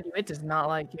inside you, it does not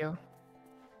like you.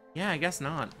 Yeah, I guess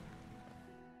not.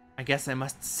 I guess I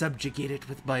must subjugate it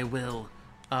with my will.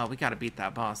 We gotta beat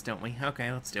that boss, don't we?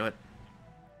 Okay, let's do it.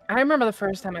 I remember the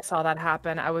first time I saw that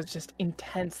happen, I was just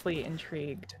intensely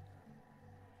intrigued.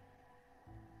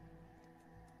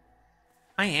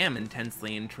 I am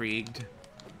intensely intrigued.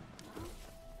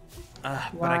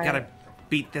 But Why? I gotta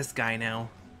beat this guy now.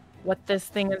 What this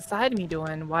thing inside me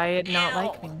doing? Why it not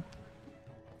like Ow. me?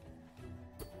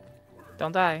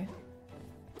 Don't die.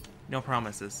 No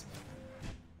promises.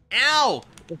 Ow!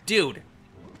 Dude.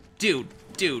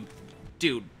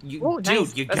 You Ooh, dude,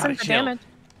 nice. you That's gotta some good chill. damage.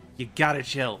 You gotta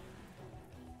chill.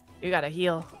 You gotta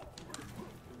heal.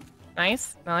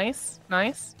 Nice.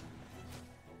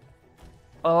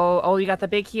 Oh, you got the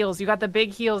big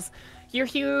heals. You're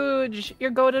huge.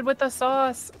 You're goated with the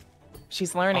sauce.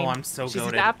 She's learning. Oh, I'm so She's goated.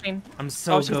 adapting. I'm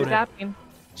so she's goated. adapting.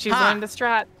 She's Ha! learned the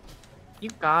strat. You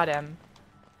got him.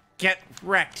 Get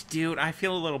wrecked, dude. I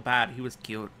feel a little bad. He was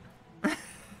cute.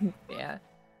 Yeah.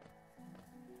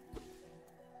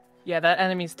 Yeah, that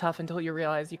enemy's tough until you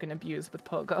realize you can abuse with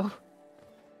Pogo.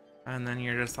 And then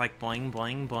you're just like boing,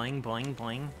 boing, boing, boing,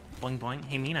 boing, boing, boing.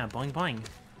 Hey, Mena, boing, boing.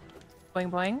 Boing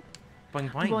boing. Boing,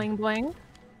 boing. Boing boing.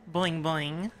 Boing,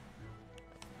 boing.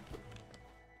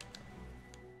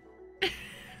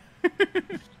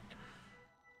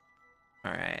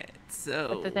 Alright, so...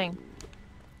 Hit the thing.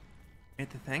 Hit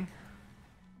the thing?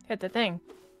 Hit the thing.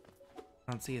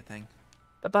 I don't see a thing.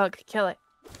 The bug. Kill it.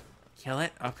 Kill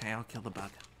it? Okay, I'll kill the bug.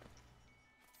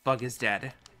 Bug is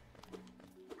dead.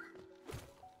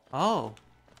 Oh.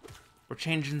 We're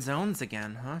changing zones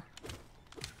again, huh?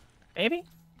 Maybe?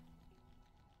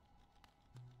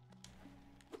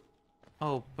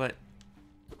 Oh, but...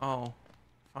 Oh.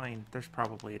 Fine. There's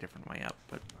probably a different way up,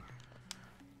 but...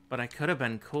 But I could have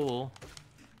been cool.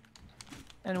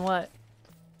 And what?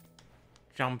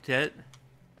 Jumped it.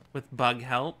 With bug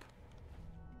help.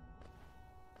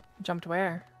 Jumped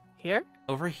where? Here?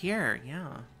 Over here,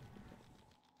 yeah.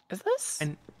 Is this?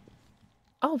 And...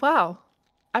 Oh, wow.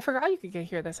 I forgot you could get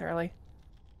here this early.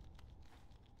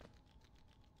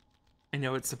 I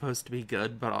know it's supposed to be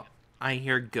good, but I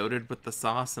hear goated with the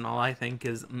sauce, and all I think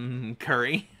is,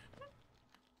 curry.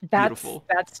 Beautiful.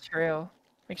 That's true.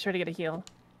 Make sure to get a heal.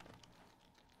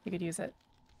 You could use it.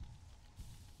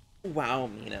 Wow,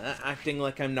 Mena, acting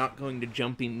like I'm not going to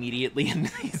jump immediately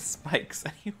into these spikes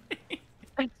anyway.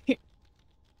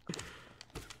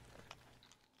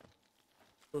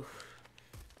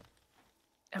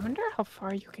 I wonder how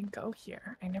far you can go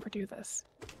here. I never do this.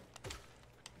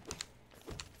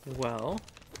 Well,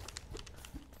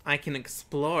 I can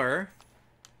explore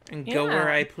and go where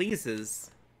I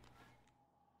pleases.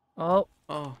 Oh,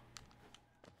 Oh,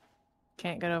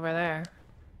 can't get over there.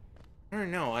 I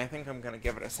don't know. I think I'm gonna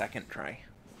give it a second try.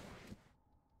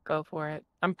 Go for it.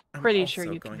 I'm I'm pretty sure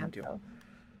also you going can. to- Though.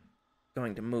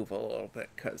 Going to move a little bit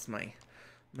because my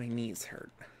knees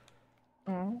hurt.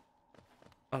 Mm.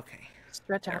 Okay.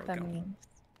 Stretch There out we them go. knees.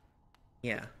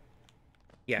 Yeah.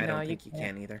 Yeah, I No, don't you think you can't.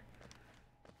 can either.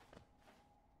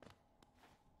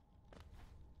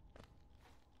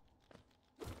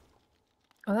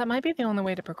 Oh, that might be the only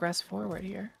way to progress forward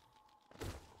here.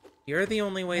 You're the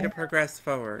only way to progress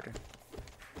forward.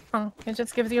 Oh, it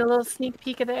just gives you a little sneak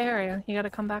peek of the area. You gotta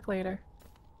come back later.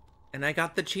 And I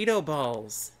got the Cheeto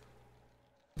balls.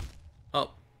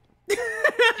 Oh.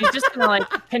 She's just gonna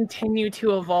like continue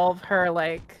to evolve her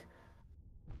like.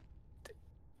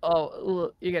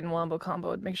 Oh, you're getting wombo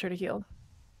comboed. Make sure to heal.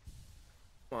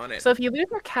 Want it. So if you lose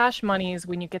your cash monies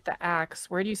when you get the axe,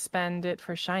 where do you spend it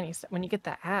for shiny stuff? When you get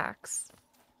the axe.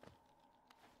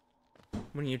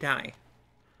 When you die.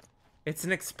 It's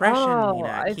an expression,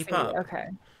 Mena. I Keep see. up. Okay.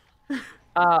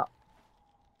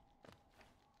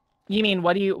 You mean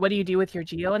what do you do with your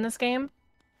geo in this game?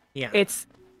 Yeah. It's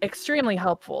extremely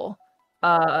helpful.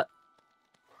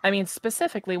 I mean,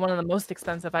 specifically, one of the most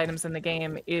expensive items in the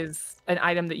game is an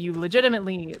item that you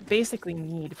legitimately, basically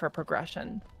need for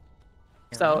progression.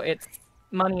 So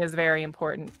money is very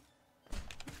important.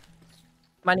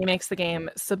 Money makes the game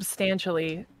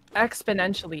substantially,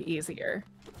 exponentially easier.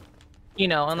 You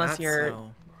know, unless you're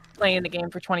playing the game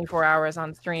for 24 hours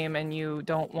on stream and you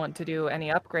don't want to do any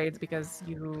upgrades because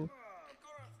you...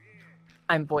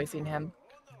 I'm voicing him.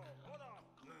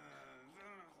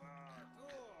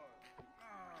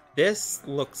 This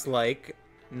looks like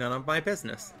none of my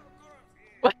business.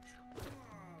 What?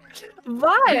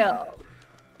 Vile!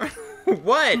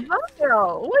 What?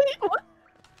 Vile! What?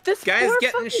 This Guy's poor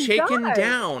getting fucking shaken guy.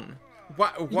 down.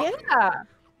 What? Yeah.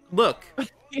 Look.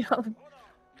 You know,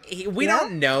 We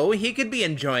don't know. He could be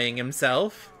enjoying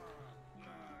himself.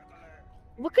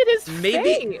 look at his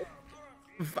Maybe-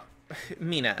 face.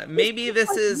 Mena, maybe this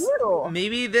is little.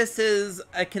 maybe this is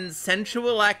a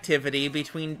consensual activity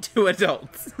between two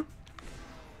adults.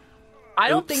 I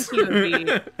don't think Oops. he would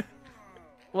be.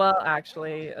 Well,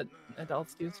 actually,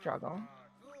 adults do struggle.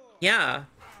 Yeah.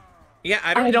 Yeah,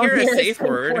 I don't hear a safe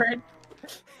word. word.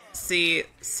 See,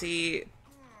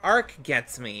 Ark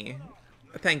gets me.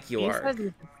 Thank you, He Ark. says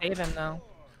you can save him,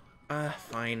 though.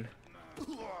 Fine.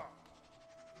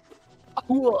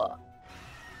 Cool.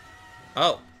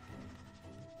 Oh.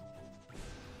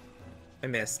 I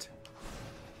missed.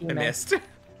 You I missed. missed.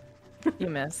 You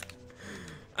missed.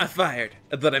 I fired,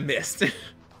 but I missed.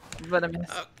 But I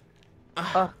missed.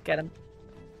 Oh, get him.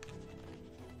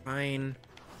 Fine.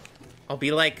 I'll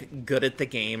be, like, good at the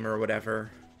game or whatever.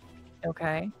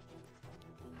 Okay.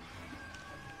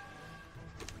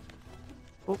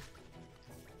 Oh.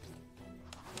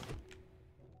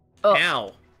 Oh,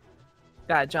 Ow.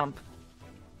 gotta jump.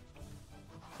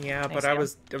 Yeah, Nice, but I yeah.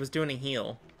 was doing a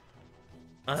heal.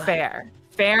 Ugh, Fair.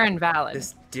 Fair and valid.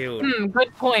 this dude.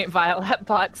 Good point,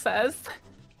 ViletteBot says.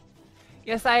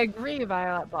 Yes, I agree,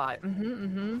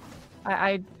 ViletteBot.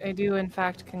 I do, in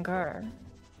fact, concur.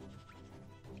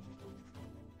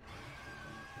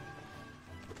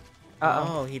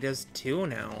 Uh-oh. Oh, he does 2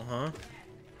 now, huh?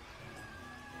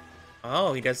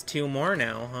 Oh, he does 2 more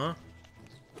now, huh?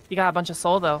 You got a bunch of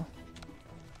soul, though.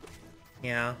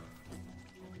 Yeah.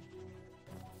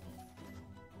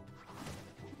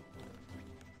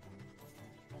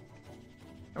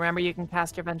 Remember, you can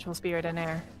cast your Vengeful Spirit in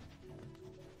air.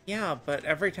 Yeah, but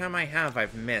every time I have,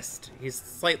 I've missed. He's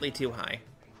slightly too high.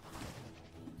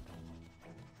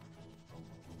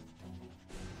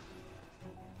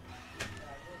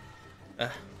 Ugh.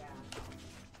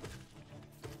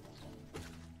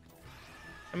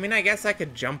 I mean, I guess I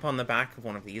could jump on the back of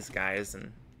one of these guys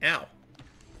and... Ow.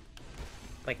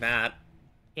 Like that.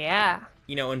 Yeah.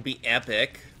 You know, and be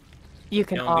epic. You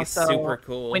can That would be also, super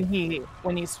cool. when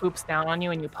he swoops down on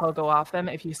you and you pogo off him,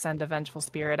 if you send a Vengeful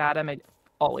Spirit at him, it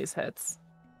always hits.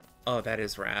 Oh, that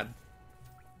is rad.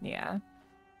 Yeah.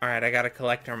 Alright, I gotta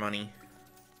collect our money.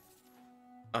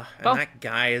 And Oh. that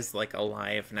guy is, like,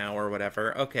 alive now or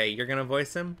whatever. Okay, you're gonna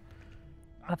voice him?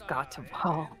 I've got to.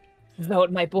 Oh,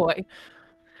 Zote, my boy.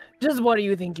 Just what do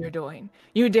you think you're doing?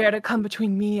 You dare to come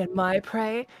between me and my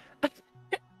prey?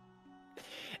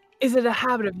 Is it a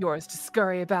habit of yours to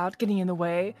scurry about, getting in the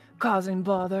way, causing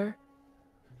bother?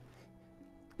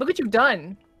 Look what you've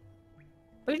done.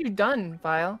 Look what you've done,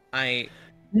 Vile.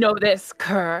 Know this,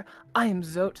 cur. I am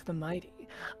Zote the Mighty,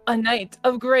 a knight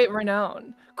of great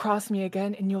renown. Cross me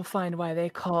again, and you'll find why they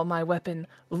call my weapon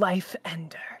Life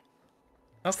Ender.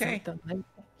 Okay. Zote the Mighty.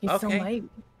 He's so Okay. mighty.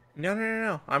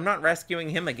 No. I'm not rescuing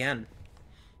him again.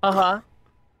 Uh-huh.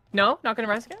 No? Not gonna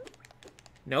rescue him?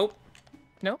 Nope.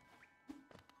 No?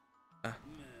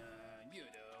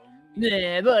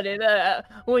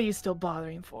 What are you still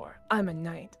bothering for? I'm a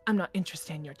knight. I'm not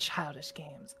interested in your childish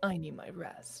games. I need my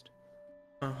rest.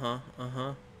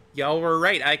 Y'all were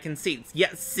right, I can see.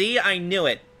 Yeah, see? I knew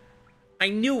it. I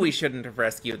knew we shouldn't have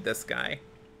rescued this guy.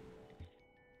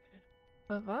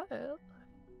 But what?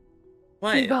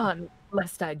 What? Begone,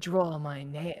 lest I draw my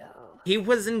nail. He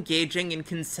was engaging in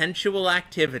consensual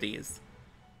activities.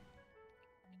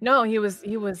 No, he was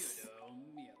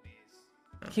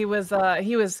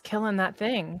killing that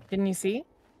thing. Didn't you see?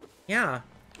 Yeah,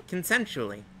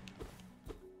 consensually.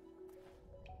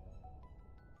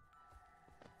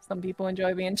 Some people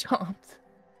enjoy being chomped.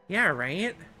 Yeah,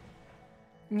 right?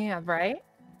 Yeah, right?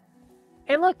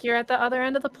 Hey, look, you're at the other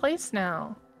end of the place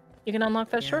now. You can unlock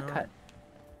that Yeah. shortcut.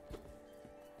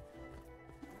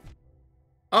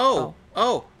 Oh,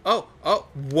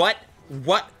 what?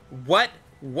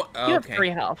 You have 3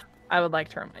 health. I would like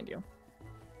to remind you.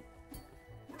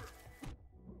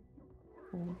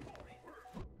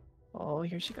 Oh,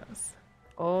 here she goes.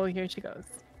 Oh, here she goes.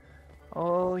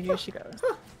 Oh, here she goes.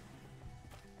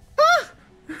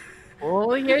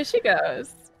 Oh, here she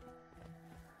goes.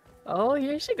 Oh,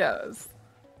 here she goes.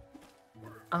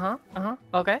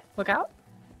 Okay, look out.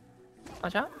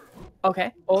 Watch out.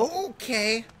 Okay. Oh.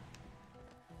 Okay.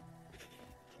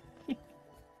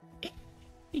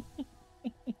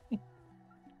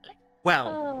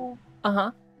 Well.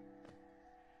 Uh-huh.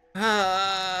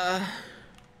 Uh,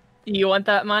 You want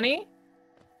that money?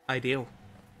 I do.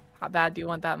 How bad do you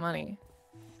want that money?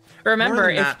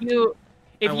 Remember, than that,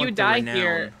 if I you want the die renown.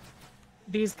 here,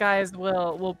 these guys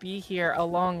will be here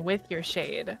along with your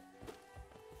shade.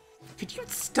 Could you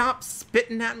stop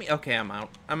spitting at me? Okay, I'm out.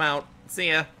 I'm out. See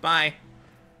ya. Bye.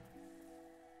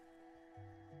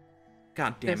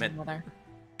 God damn There's it. another.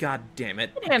 God damn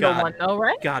it. You can handle God, one though,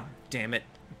 right? God damn it.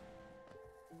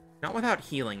 Not without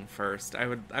healing first. I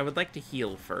would like to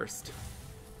heal first.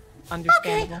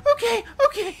 Understandable. Okay.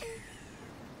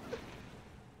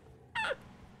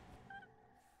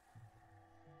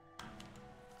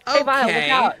 Hey, Vile, look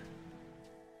out.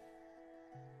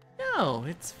 No,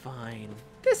 it's fine.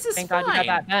 This is Thank fine. God you got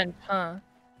that vent, huh?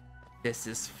 This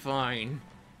is fine.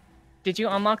 Did you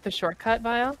unlock the shortcut,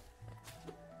 Vile?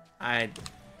 I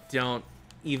don't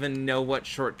even know what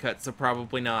shortcut, so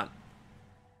probably not.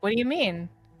 What do you mean?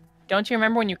 Don't you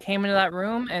remember when you came into that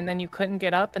room and then you couldn't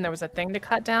get up and there was a thing to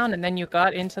cut down and then you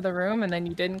got into the room and then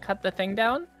you didn't cut the thing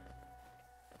down?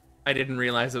 I didn't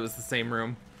realize it was the same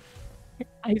room.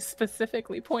 I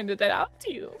specifically pointed it out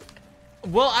to you.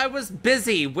 Well, I was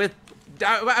busy with...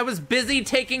 I was busy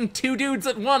taking 2 dudes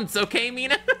at once, okay,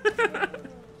 Mena?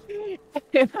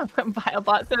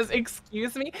 Vilebot says,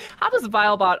 "Excuse me." How does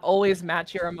Vilebot always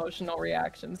match your emotional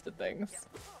reactions to things?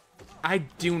 I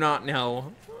do not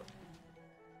know.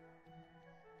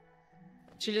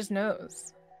 She just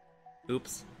knows.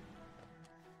 Oops.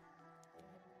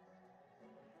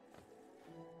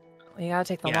 You gotta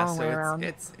take the Yeah, long so way around.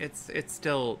 it's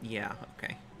still, yeah,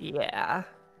 okay. Yeah.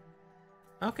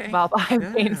 Okay. Vilebot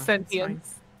No, gains it's fine.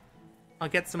 sentience. I'll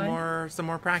get some Fine.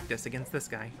 more practice against this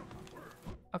guy.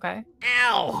 Okay.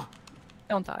 Ow!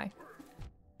 Don't die.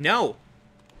 No!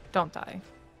 Don't die.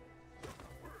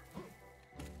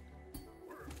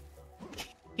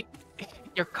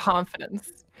 Your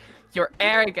confidence, your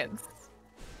arrogance,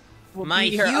 will My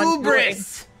be your undoing.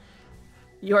 hubris!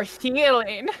 Your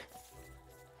healing.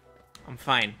 I'm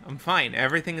fine. I'm fine.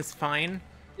 Everything is fine.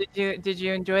 Did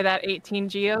you enjoy that 18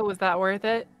 Geo? Was that worth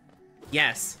it?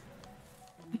 Yes.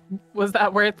 Was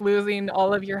that worth losing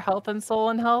all of your health and soul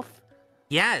and health?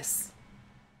 Yes.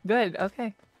 Good.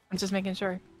 Okay. I'm just making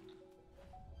sure.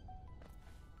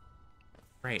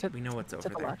 Right, we know what's over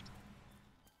the there. left.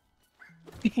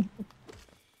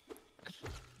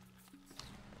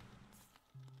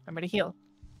 Remember to heal.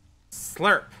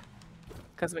 Slurp.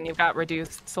 Because when you've got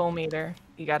reduced soul meter,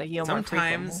 you gotta heal more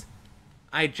frequently. Sometimes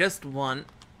I just want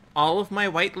all of my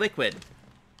white liquid.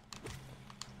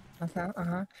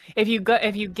 If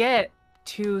you get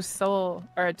two soul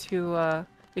or two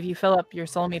if you fill up your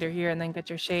soul meter here and then get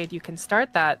your shade, you can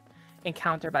start that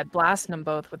encounter by blasting them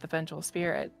both with the vengeful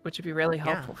spirit, which would be really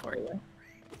helpful for you.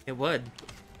 It would.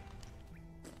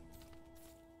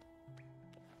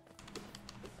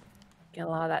 Get a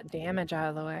lot of that damage out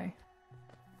of the way.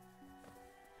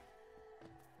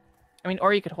 I mean,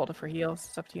 or you could hold it for heals.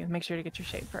 It's up to you. Make sure to get your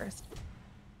shade first.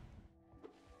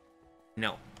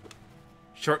 No.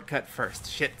 Shortcut first,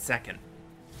 shit second.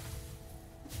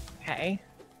 Okay.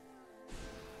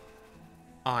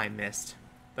 Oh, I missed.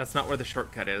 That's not where the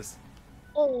shortcut is.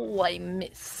 Oh, I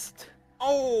missed.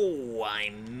 Oh,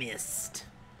 I missed.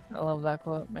 I love that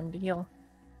quote. Remember to heal.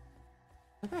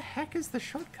 Where the heck is the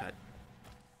shortcut?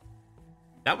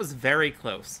 That was very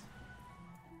close.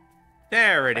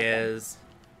 There it is.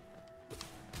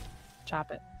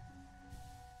 Chop it.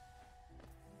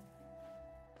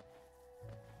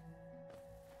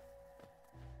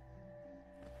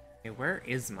 Okay, where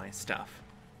is my stuff?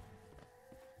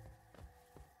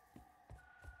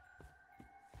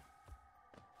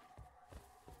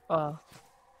 Oh,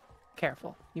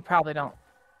 careful. You probably don't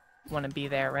want to be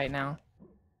there right now.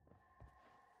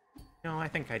 No, I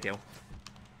think I do.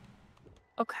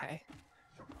 Okay.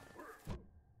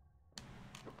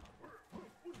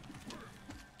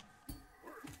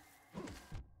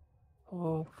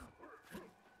 Oh.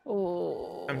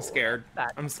 Oh. I'm scared.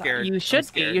 I'm scared. You I'm should be.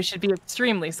 scared. You should be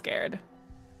extremely scared.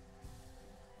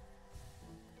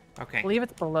 Okay. I believe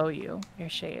it's below you, your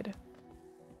shade.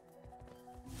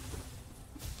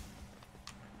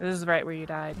 This is right where you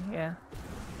died, yeah.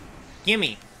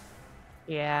 Gimme.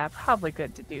 Yeah, probably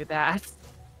good to do that.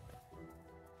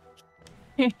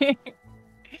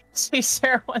 She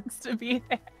sure wants to be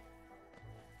there.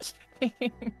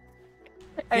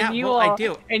 Yeah, you well, will, I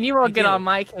do. And you will I get do. on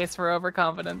my case for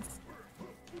overconfidence.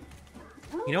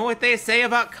 You know what they say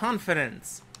about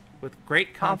confidence? With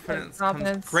great confidence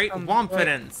comes great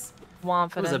wompidence.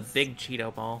 It was a big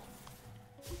Cheeto ball.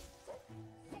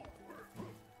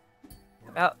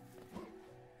 About.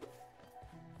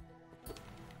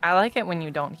 I like it when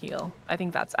you don't heal. I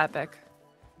think that's epic.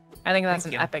 I think that's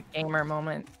an epic gamer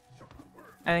moment.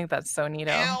 I think that's so neato.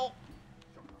 Ow.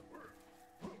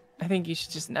 I think you should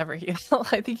just never heal.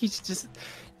 I think you should just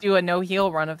do a no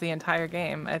heal run of the entire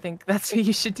game. I think that's what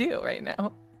you should do right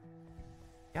now.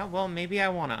 Yeah, well, maybe I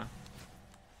wanna.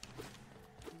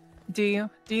 Do you?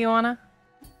 Do you wanna?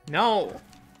 No.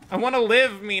 I wanna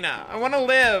live, Mena. I wanna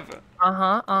live.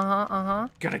 Uh-huh.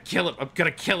 Gonna kill him. I'm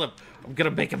gonna kill him. I'm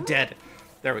gonna make him dead.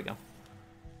 There we go.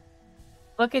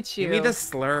 Look at you. Give me the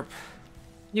slurp.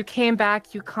 You came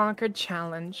back, you conquered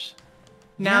challenge.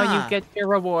 Now Yeah. you get your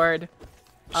reward.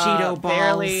 Cheeto balls.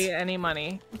 Barely any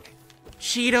money.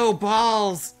 Cheeto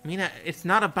balls. Mena, it's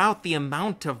not about the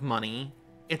amount of money.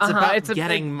 It's about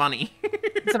getting money.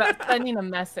 It's about sending a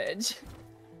message.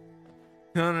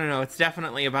 No. It's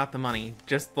definitely about the money.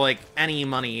 Just like any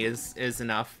money is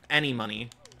enough. Any money.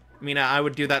 Mena, I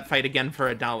would do that fight again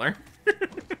for $1.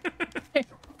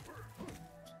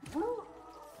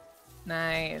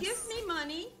 Nice. Give me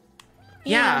money.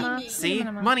 Yeah, Me. see?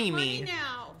 Money. Money Money me.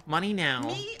 now. Money now.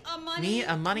 Me a money. Me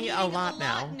a money a lot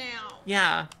now.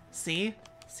 Yeah, see?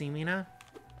 See, Mena?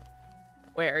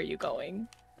 Where are you going?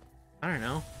 I don't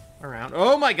know. Around.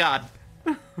 Oh my god!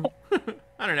 I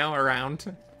don't know,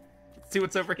 around. See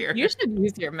what's over here. You should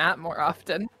use your map more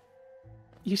often.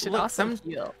 You should Look, also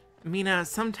heal. Mena,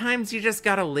 sometimes you just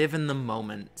gotta live in the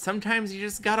moment. Sometimes you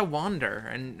just gotta wander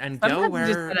and Sometimes go where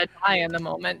you're just gonna die in the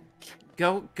moment.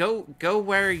 go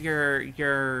where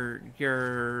your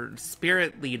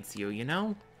spirit leads you, you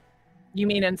know? You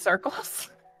mean in circles?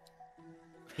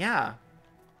 Yeah.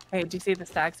 Hey, do you see the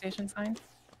stag station sign?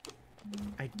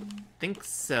 I think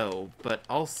so, but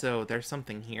also there's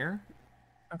something here.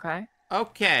 Okay.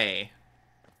 Okay.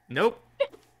 Nope.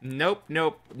 Nope.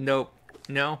 No.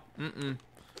 Mm-mm.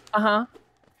 Uh-huh.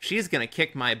 She's gonna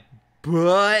kick my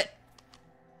butt.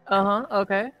 Uh-huh.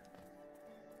 Okay.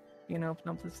 You can open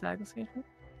up the stag station.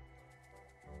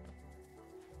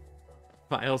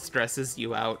 Vile stresses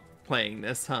you out playing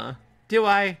this, huh? Do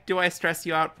I stress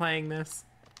you out playing this?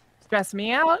 Stress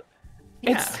me out?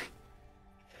 Yeah.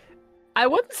 I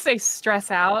wouldn't say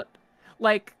stress out.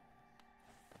 Like,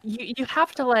 you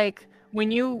have to, like,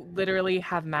 when you literally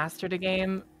have mastered a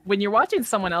game, when you're watching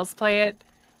someone else play it,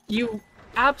 you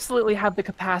absolutely have the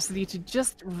capacity to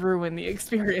just ruin the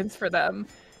experience for them.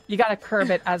 You gotta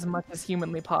curb it as much as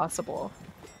humanly possible.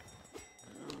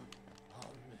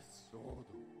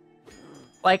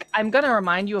 Like, I'm gonna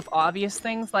remind you of obvious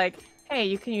things like, hey,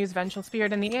 you can use Vengeful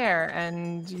Spirit in the air,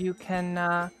 and you can,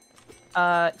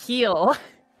 heal.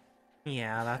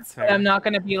 Yeah, that's fair. I'm not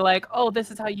gonna be like, oh,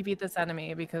 this is how you beat this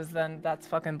enemy, because then that's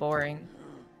fucking boring.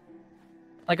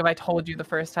 Like if I told you the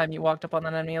first time you walked up on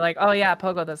an enemy, like, oh yeah,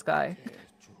 pogo this guy.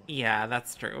 Yeah,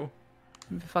 that's true.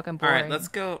 It'd be fucking boring. All right, let's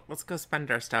go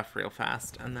spend our stuff real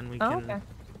fast, and then we can. Oh, okay.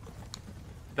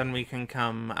 Then we can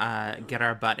come get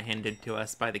our butt handed to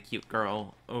us by the cute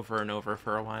girl over and over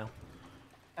for a while.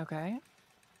 Okay.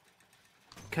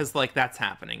 Cause like that's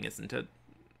happening, isn't it?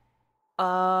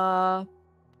 I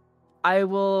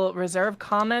will reserve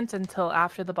comment until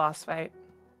after the boss fight.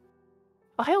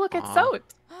 Oh, hey, look, it's Soat,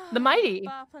 the mighty.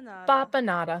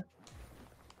 Bapanada.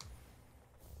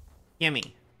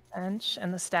 Yummy. Bench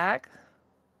and the stag.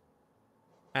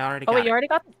 I already got Oh, wait, it. you already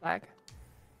got the stag?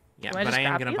 Yeah, Do I but just I am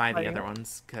grab gonna these? buy the Like- other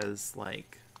ones, cause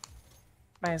like...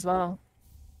 Might as well.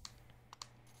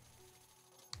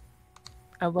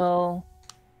 I will...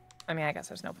 I mean, I guess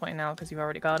there's no point now because you've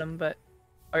already got them, but...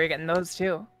 Oh, you're getting those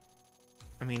too.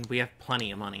 I mean, we have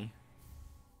plenty of money.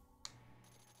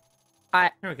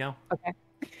 Here we go. Okay.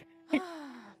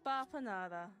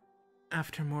 Bapanada.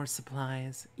 After more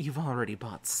supplies, you've already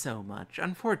bought so much.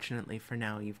 Unfortunately for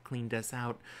now, you've cleaned us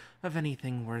out of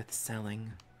anything worth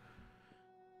selling.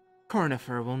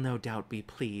 Cornifer will no doubt be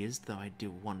pleased, though I do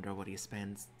wonder what he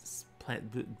spends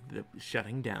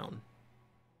shutting down.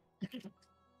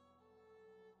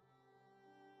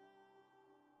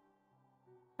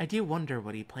 I do wonder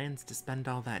what he plans to spend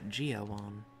all that geo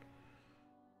on.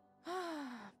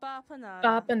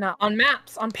 Bapanada. On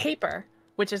maps, on paper,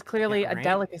 which is clearly Yeah, a right?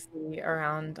 delicacy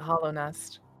around Hollow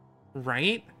Nest.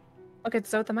 Right? Look,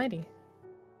 it's Zoth the Mighty.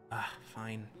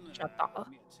 Fine. Shut up.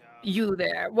 You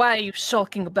there, why are you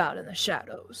sulking about in the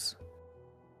shadows?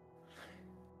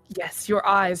 Yes, your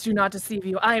eyes do not deceive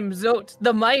you. I am Zoth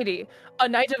the Mighty, a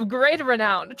knight of great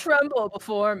renown. Tremble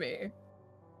before me.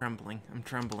 Trembling. I'm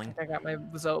trembling. I got my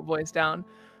Zoth voice down.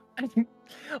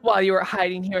 While you were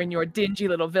hiding here in your dingy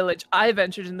little village, I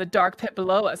ventured in the dark pit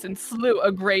below us and slew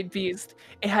a great beast.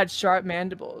 It had sharp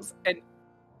mandibles and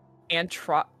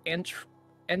antricious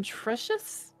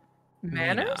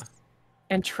manners?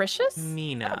 Antricious?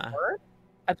 Mena.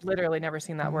 I've literally never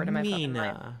seen that word in my fucking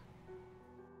life. Mena.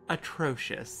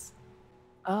 Atrocious.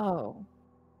 Oh.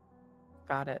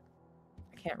 Got it.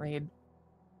 I can't read.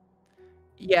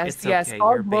 Yes, It's yes, okay,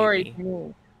 all you're a glory baby. to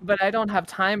you. But I don't have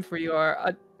time for your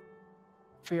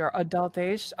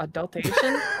adultation.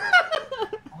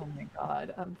 Oh my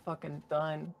god, I'm fucking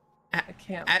done. I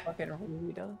can't fucking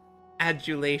read.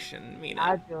 Adulation, Mena.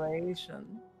 Adulation.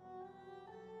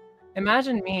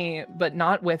 Imagine me, but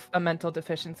not with a mental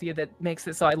deficiency that makes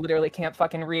it so I literally can't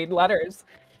fucking read letters.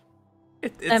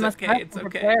 It's I must okay, it's okay.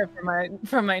 prepare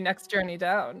for my next journey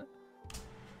down.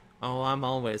 Oh, I'm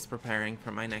always preparing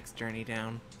for my next journey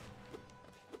down.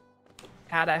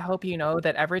 Kat, I hope you know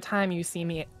that every time you see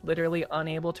me literally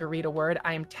unable to read a word,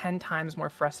 I am 10 times more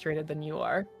frustrated than you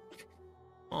are.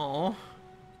 Oh.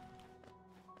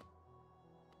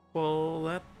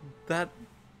 Well,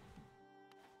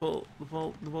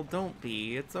 well, don't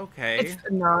be. It's okay.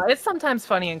 It's sometimes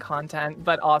funny in content,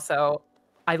 but also,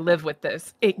 I live with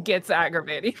this. It gets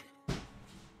aggravating.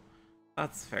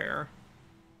 That's fair.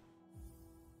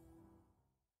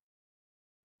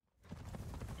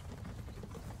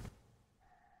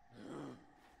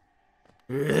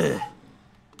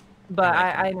 But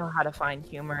I know how to find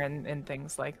humor in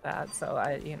things like that, so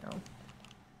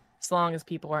As long as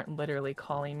people aren't literally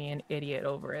calling me an idiot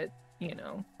over it, you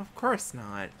know. Of course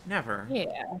not. Never. Yeah,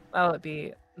 that would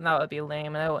be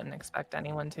lame, and I wouldn't expect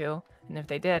anyone to. And if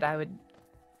they did, I would.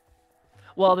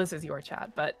 Well, this is your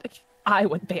chat, but I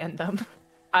would ban them.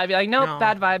 I'd be like, nope, No.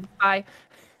 bad vibe, bye.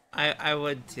 I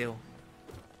would too.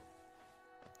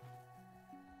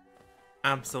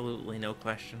 Absolutely, no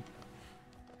question.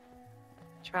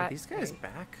 Are these guys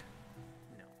back?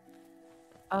 No.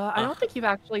 I don't think you've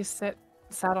actually sat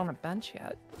on a bench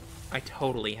yet. I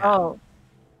totally have. Oh,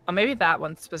 maybe that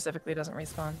one specifically doesn't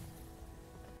respawn.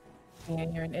 Yeah,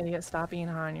 you're an idiot. Stop being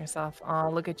hard on yourself. Oh,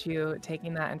 look at you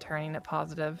taking that and turning it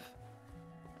positive.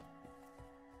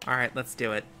 All right, let's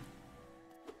do it.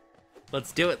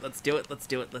 Let's do it. Let's do it. Let's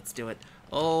do it. Let's do it.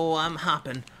 Oh, I'm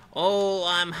hopping. Oh,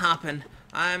 I'm hopping.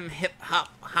 I'm hip hop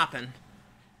hopping.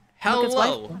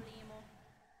 Hello.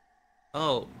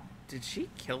 Oh, did she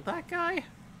kill that guy?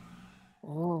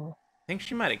 Oh. I think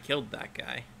she might have killed that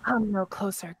guy. Come no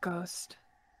closer, ghost.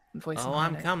 Oh,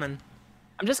 I'm coming.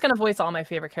 I'm just gonna voice all my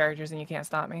favorite characters, and you can't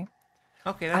stop me.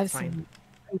 Okay, that's I've fine. seen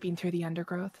creeping through the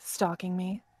undergrowth, stalking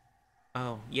me.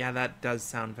 Oh, yeah, that does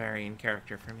sound very in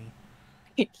character for me.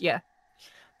 Yeah.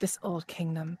 This old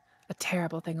kingdom, a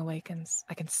terrible thing awakens.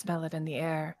 I can smell it in the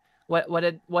air. What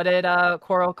did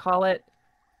Coral call it?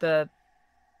 The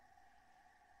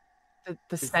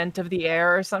scent of the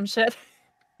air or some shit?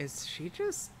 Is she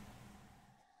just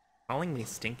calling me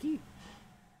stinky?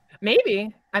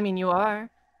 Maybe. I mean, you are.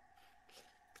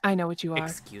 I know what you are.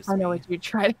 Excuse I know me. what you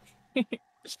try.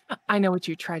 I know what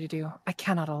you try to do. I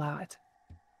cannot allow it.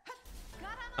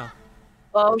 Oh.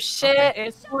 Oh shit! Okay.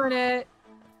 It's Hornet.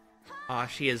 Aw,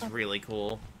 she is really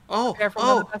cool. Oh, Careful,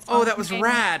 oh, that's oh, not that was okay.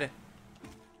 rad.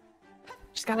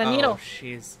 She's got a needle. Oh,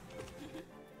 she's...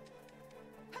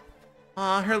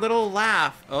 Aw, her little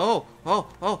laugh. Oh, oh,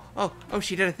 oh, oh, oh,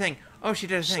 she did a thing. Oh, she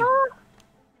did a thing.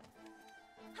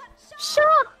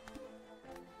 Sure.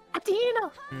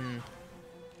 Adina. Hmm.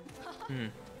 Hmm.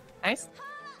 Nice.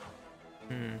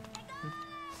 Hmm.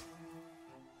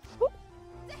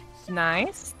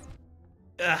 Nice.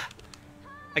 Ugh.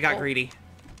 I got greedy.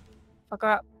 Fuck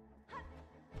up.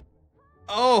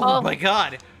 Oh my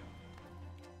god.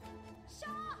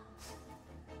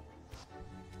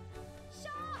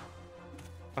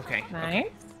 Okay. Nice. Okay.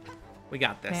 We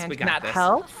got this. Man, We can got that this.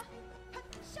 help?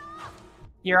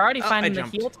 You're already Oh, finding I the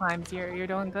jumped. heal times. You're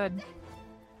doing good.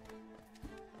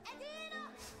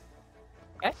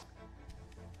 Okay.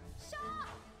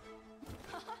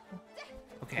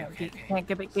 Okay, okay, You okay. can't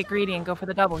get greedy and go for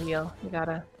the double heal. You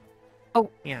gotta.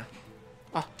 Yeah.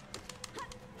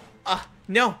 Oh.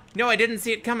 No, no, I didn't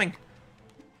see it coming.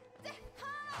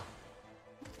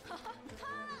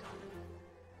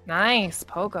 Nice,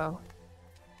 Pogo.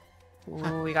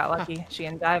 Ooh, we got lucky. She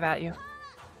didn't dive at you.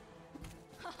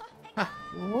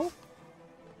 Ooh.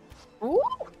 Ooh.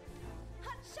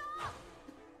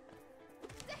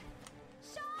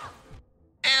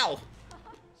 Ow!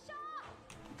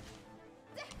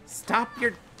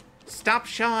 Stop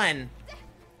Sean!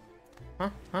 Huh?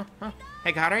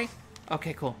 Hey, got her?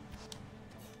 Okay, cool.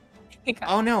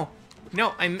 Oh no!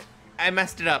 No, I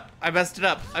messed it up. I messed it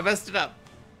up.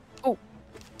 Oh.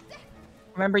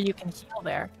 Remember, you can heal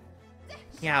there.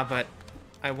 Yeah, but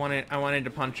I wanted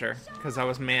to punch her because I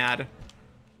was mad.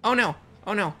 Oh no!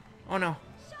 Oh no! Oh no!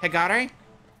 Hegare?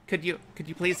 Could you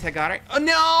please Hegare? Oh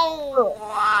no!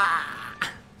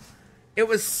 Ah! It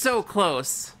was so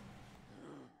close.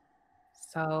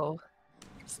 So,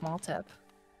 small tip.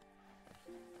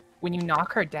 When you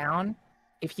knock her down,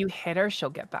 if you hit her, she'll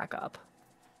get back up.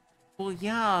 Well,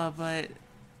 yeah, but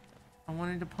I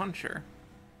wanted to punch her.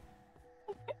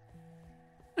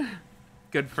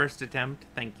 Good first attempt.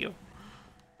 Thank you.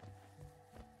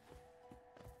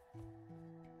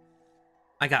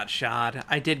 I got shot.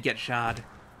 I did get shot.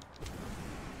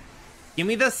 Give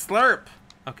me the slurp.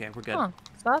 Okay, we're good. Huh,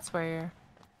 so that's where you're...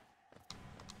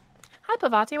 Hi,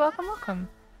 Pavati. Welcome.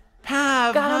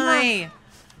 Pav, Got him hi.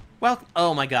 Well,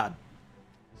 oh my god.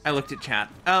 I looked at chat.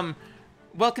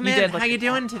 Welcome You in. did look How you at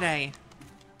doing chat. today?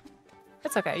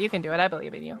 It's okay. You can do it. I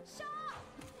believe in you.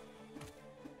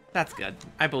 That's good.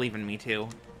 I believe in me too.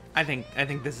 I think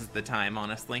this is the time,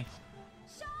 honestly.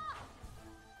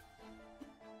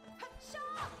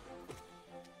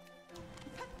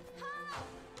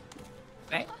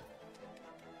 Right?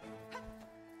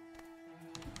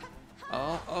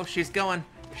 Oh, she's going.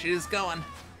 She's going.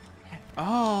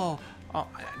 Oh,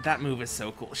 that move is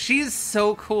so cool. She's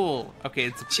so cool.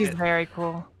 Okay, She's very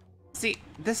cool. See,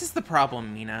 this is the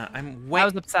problem, Mena. I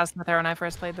was obsessed with her when I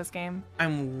first played this game.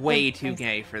 I'm way too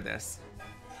gay for this.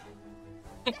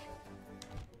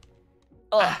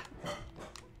 Ugh.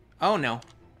 Oh no.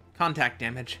 Contact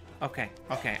damage. Okay,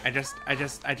 okay. I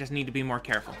just need to be more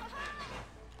careful.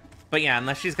 But yeah,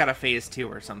 unless she's got a phase 2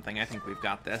 or something, I think we've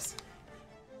got this.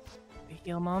 A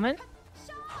heal moment.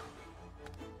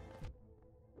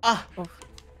 Ah! Oof.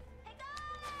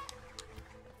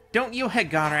 Don't you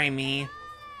Hagare me.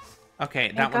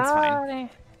 Okay, that one's fine.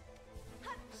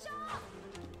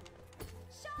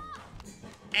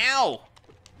 Ow!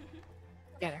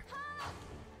 Get her.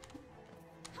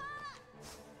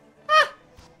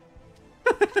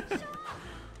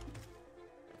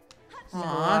 A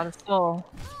lot of soul.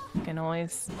 You can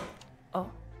always... Oh.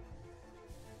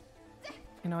 You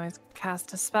can always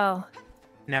cast a spell.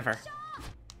 Never.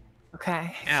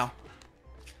 Okay. Ow.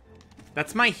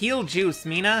 That's my heal juice,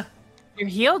 Mena. Your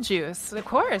heal juice, of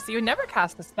course. You would never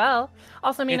cast a spell.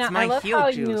 Also, Mena, It's my I love heal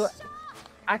how juice. you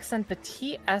accent the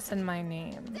TS in my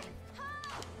name.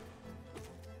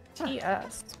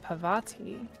 TS.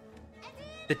 Pavati.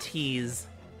 The T's.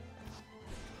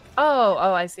 Oh,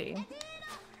 I see.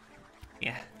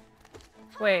 Yeah.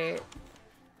 Wait.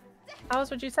 How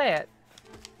else would you say it?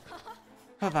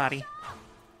 Pavati.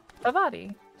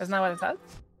 Pavati. Isn't that what it says?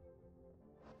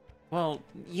 Well,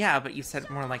 yeah, but you said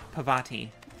more like Pavati.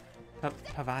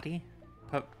 Pavati?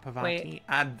 Pavati? Wait.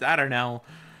 I don't know.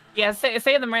 Yeah, say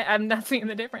them right. I'm not seeing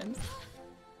the difference.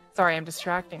 Sorry, I'm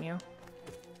distracting you.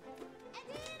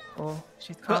 Oh,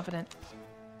 she's confident.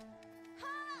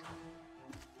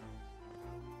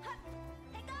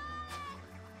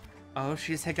 Oh,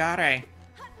 she's Hagare.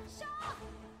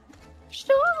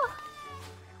 Sure.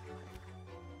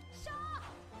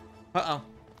 Uh-oh.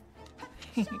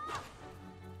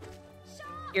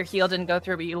 Your heal didn't go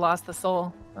through, but you lost the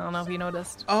soul. I don't know if you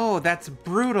noticed. Oh, that's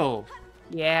brutal.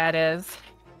 Yeah, it is.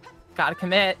 Gotta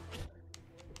commit.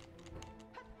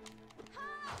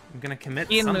 I'm gonna commit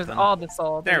You didn't something. lose all the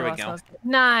soul. but There you we lost go. most.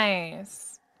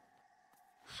 Nice.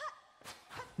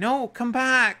 No, come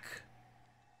back.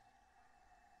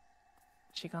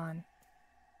 She gone.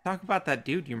 Talk about that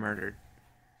dude you murdered.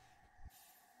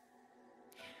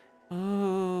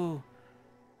 Ooh.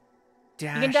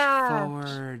 can Dash dash.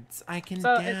 forwards. I can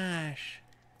So dash.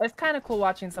 It's kind of cool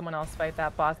watching someone else fight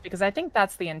that boss because I think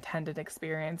that's the intended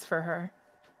experience for her.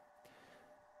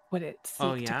 Would it seek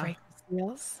Oh, to yeah? break the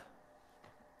seals?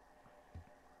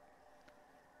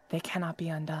 They cannot be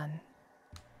undone.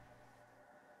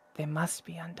 They must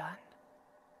be undone.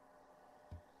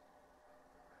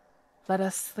 Let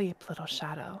us sleep, little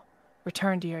shadow.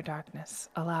 Return to your darkness.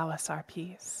 Allow us our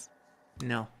peace.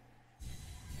 No.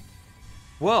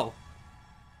 Whoa.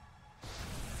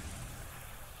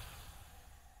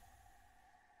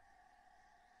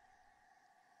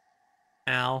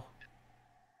 Ow.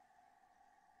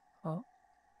 Oh.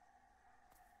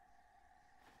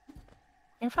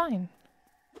 You're fine.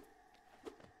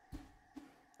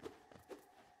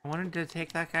 I wanted to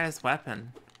take that guy's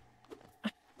weapon.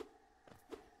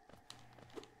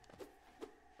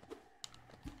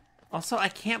 Also, I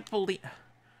can't believe...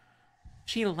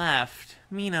 She left.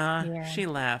 Mena, Yeah. she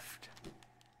left.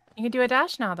 You can do a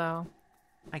dash now, though.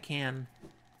 I can.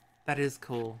 That is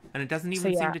cool. And it doesn't So,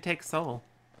 even yeah. seem to take soul.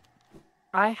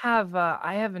 I have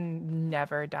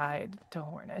never died to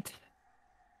Hornet.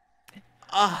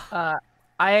 Ugh.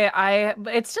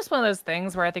 It's just one of those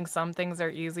things where I think some things are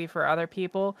easy for other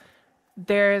people.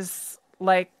 There's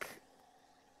like,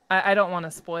 I don't want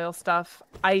to spoil stuff.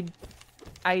 I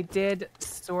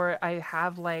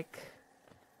have like,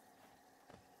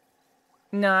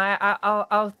 no,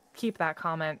 I'll keep that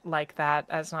comment like that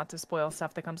as not to spoil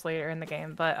stuff that comes later in the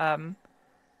game.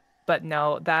 But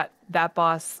no, that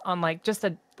boss on like just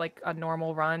a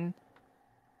normal run,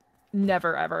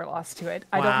 never ever lost to it.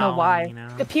 I don't know Wow, why.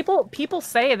 Mena. People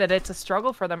say that it's a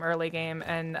struggle for them early game,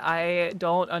 and I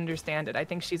don't understand it. I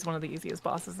think she's one of the easiest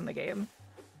bosses in the game.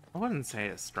 I wouldn't say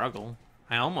a struggle.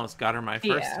 I almost got her my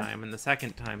first Yeah. time, and the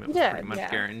second time it was Yeah, pretty much yeah.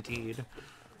 guaranteed.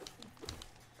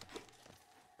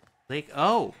 Like,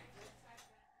 oh.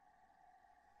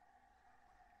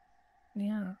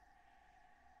 Yeah.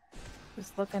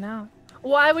 Just looking out.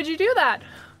 Why would you do that?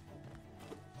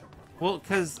 Well,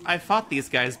 because I fought these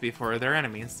guys before. They're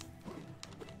enemies.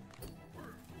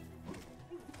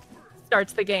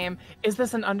 Starts the game. Is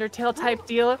this an Undertale type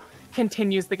deal?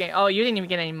 Continues the game. Oh, you didn't even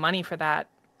get any money for that.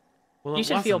 Well, You it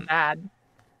should feel wasn't. bad.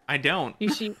 I don't.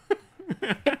 You should.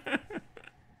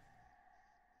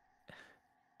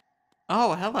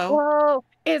 Oh, hello. Whoa!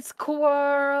 It's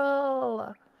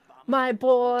Quirrell, my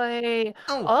boy.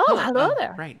 Oh, Oh, hello oh,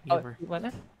 there. right, you Oh, were. you went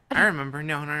there? I remember.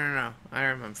 No. I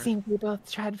remember. Seems we both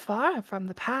tread far from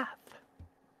the path.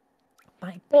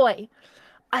 My boy,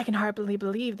 I can hardly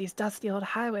believe these dusty old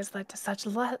highways led to such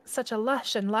a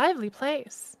lush and lively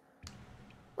place.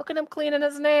 Look at him cleaning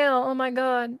his nail. Oh my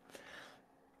god.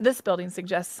 This building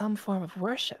suggests some form of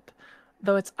worship,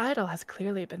 though its idol has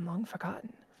clearly been long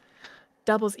forgotten.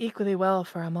 Doubles equally well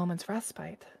for a moment's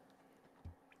respite.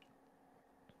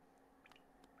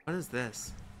 What is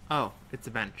this? Oh, it's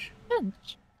a bench.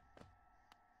 Bench.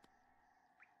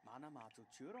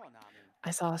 I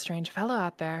saw a strange fellow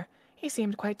out there. He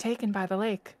seemed quite taken by the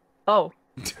lake. Oh.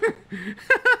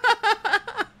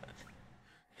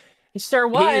 He sure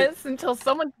was, until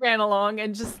someone ran along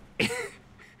and just...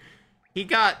 He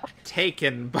got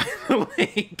taken by the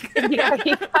lake. Yeah,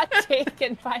 he got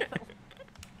taken by the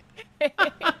lake.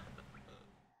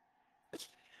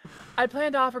 I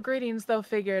planned to offer greetings, though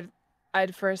figured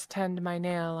I'd first tend my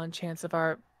nail on chance of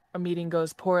our meeting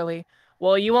goes poorly.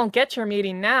 Well, you won't get your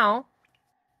meeting now.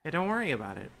 Yeah, don't worry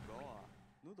about it.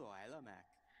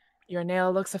 Your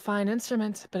nail looks a fine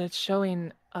instrument, but it's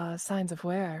showing signs of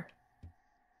wear.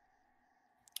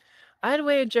 I'd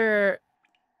wager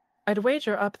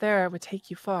up there would take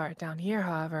you far. Down here,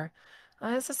 however,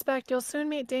 I suspect you'll soon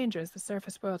meet dangers the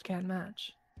surface world can't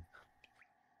match.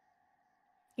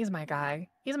 He's my guy.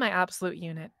 He's my absolute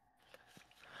unit.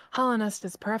 Hollownest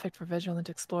is perfect for vigilant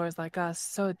explorers like us,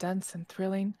 so dense and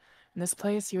thrilling. In this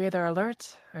place, you're either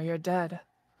alert or you're dead.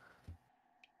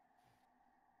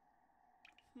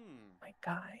 My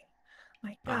guy.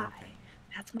 My guy. Oh, okay.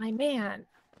 That's my man.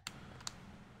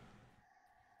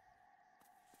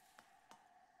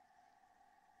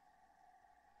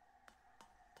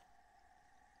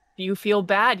 Do you feel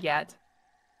bad yet?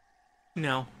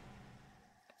 No.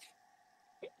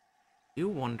 You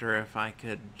wonder if I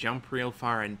could jump real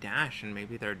far and dash and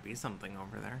maybe there'd be something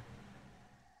over there.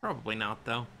 Probably not,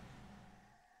 though.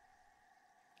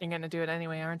 You're gonna do it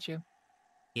anyway, aren't you?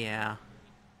 Yeah.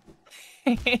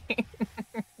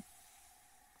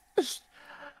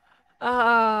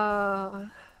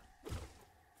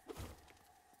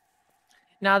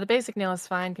 Now the basic nail is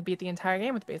fine. Could beat the entire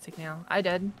game with basic nail. I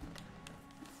did.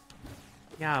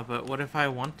 Yeah, but what if I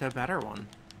want a better one?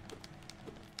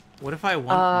 What if I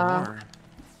want more?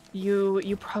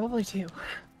 You probably do.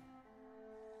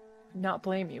 Not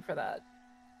blame you for that.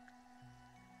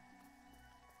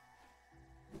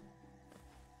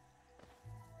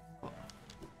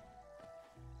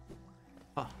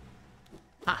 Oh.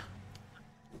 Ha.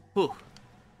 Hoo.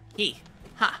 He.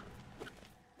 Ha.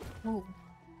 Oh.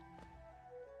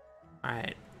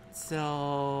 Alright,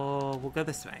 so we'll go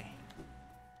this way.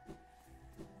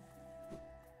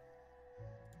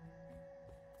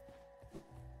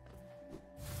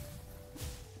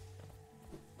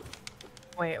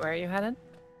 Wait, where are you headed?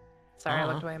 Sorry, I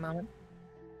looked away a moment.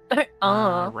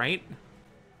 Right?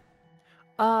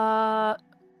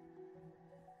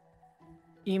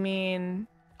 You mean...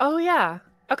 Oh, yeah.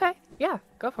 Okay, yeah,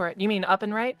 go for it. You mean up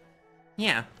and right?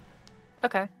 Yeah.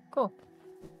 Okay, cool.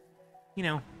 You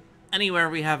know, anywhere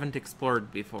we haven't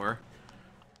explored before.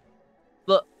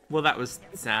 Look. Well, that was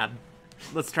sad.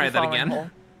 Let's try that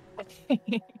again.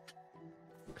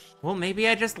 Well, maybe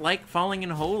I just like falling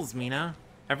in holes, Mena.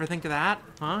 Ever think of that,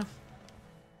 huh?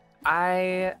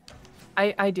 I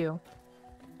do.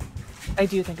 I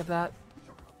do think of that.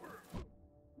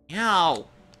 Ow!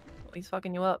 He's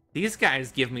fucking you up. These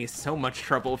guys give me so much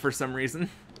trouble for some reason.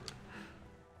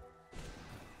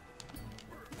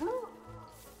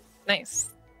 Nice.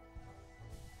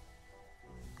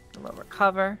 We'll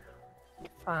recover.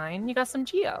 Fine. You got some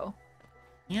geo.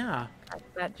 Yeah. Got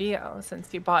that geo since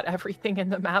you bought everything in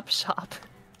the map shop.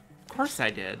 Of course I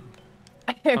did.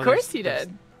 Of course you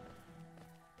did.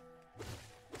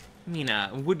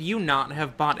 Mena, would you not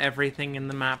have bought everything in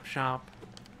the map shop?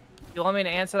 You want me to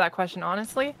answer that question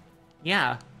honestly?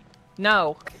 Yeah.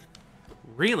 No.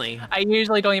 Really? I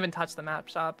usually don't even touch the map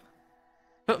shop.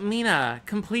 But Mena,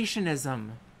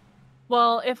 completionism.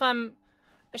 Well, if I'm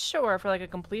sure for like a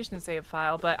completion save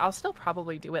file, but I'll still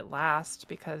probably do it last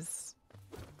because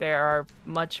there are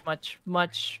much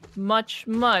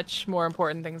more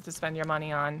important things to spend your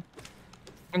money on.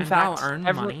 In fact, I'll earn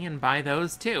money and buy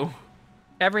those too.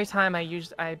 Every time I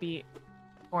beat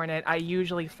Hornet, I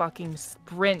usually fucking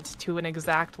sprint to an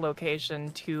exact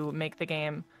location to make the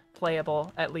game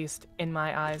playable, at least in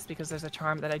my eyes, because there's a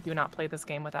charm that I do not play this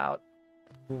game without.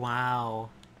 Wow.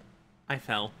 I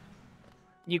fell.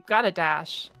 You gotta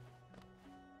dash.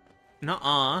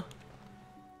 Nuh-uh.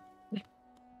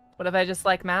 What if I just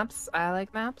like maps? I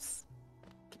like maps.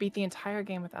 To beat the entire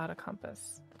game without a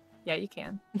compass. Yeah, you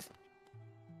can.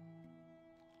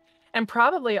 And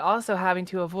probably also having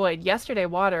to avoid. Yesterday,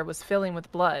 water was filling with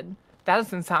blood. That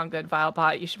doesn't sound good,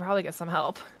 VileBot. You should probably get some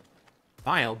help.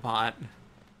 VileBot.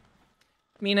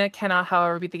 Mena cannot,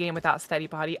 however, beat the game without steady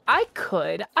body. I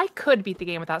could beat the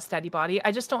game without steady body.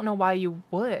 I just don't know why you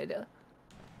would.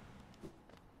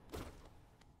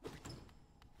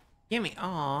 Gimme.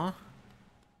 Aw.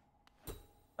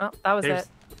 Oh, that was it.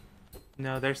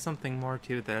 No, there's something more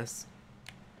to this.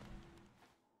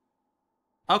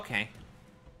 Okay.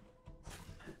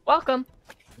 Welcome.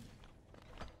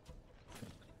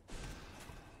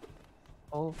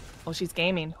 Oh, she's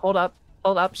gaming. Hold up.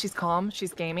 She's calm.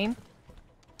 She's gaming.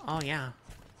 Oh, yeah.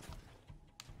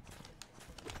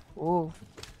 Ooh.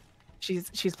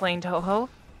 She's playing Toho.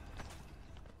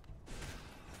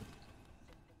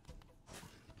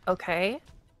 Okay.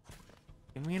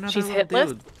 Give me another She's little hitless?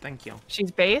 dude. Thank you.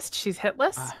 She's based. She's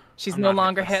hitless. She's I'm no not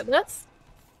longer hitless. hitless.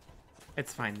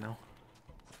 It's fine, though.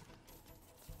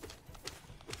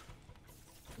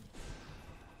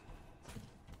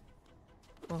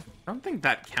 Well, I don't think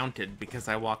that counted because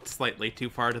I walked slightly too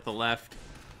far to the left.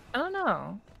 I don't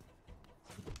know.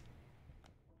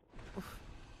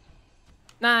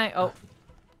 Nah. Oh.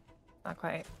 Not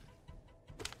quite.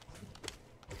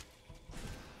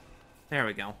 There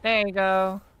we go. There you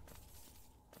go.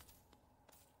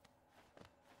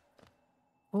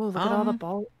 Ooh, look at all the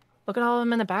ball. Look at all of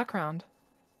them in the background.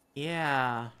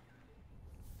 Yeah.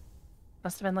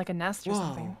 Must have been like a nest or Whoa.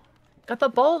 something. Got the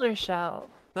boulder shell.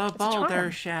 The It's a boulder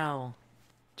charm. shell.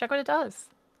 Check what it does.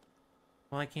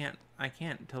 Well, I can't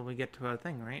until we get to a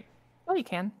thing, right? Oh, you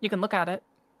can. You can look at it.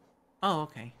 Oh,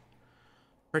 okay.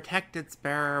 Protect its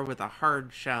bearer with a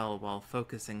hard shell while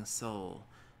focusing soul.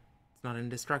 It's not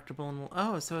indestructible and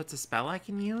oh, so it's a spell I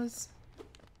can use?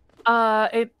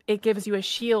 It gives you a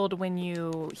shield when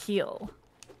you heal.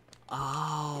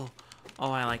 Oh.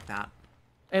 Oh, I like that.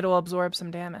 It'll absorb some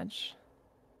damage.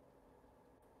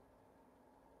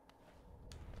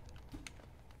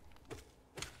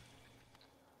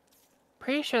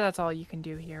 Pretty sure that's all you can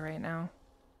do here right now.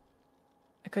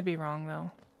 I could be wrong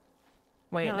though.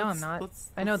 Wait, Yeah, no, I'm let's- not.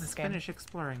 let's- I know let's this game. Finish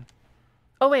exploring.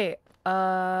 Oh wait.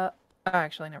 Oh,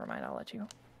 actually, never mind. I'll let you.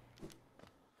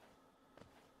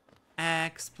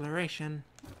 Exploration.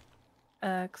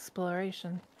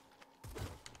 Exploration.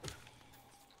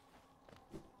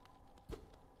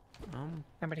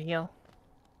 Remember to heal.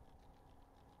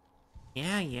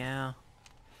 Yeah.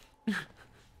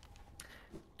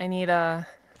 I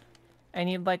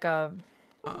need like a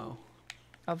Uh-oh.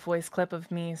 a voice clip of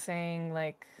me saying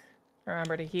like,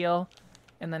 "Remember to heal,"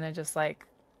 and then I just like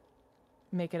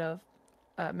make it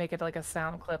like a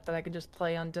sound clip that I could just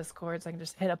play on Discord. So I can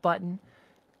just hit a button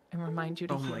and remind you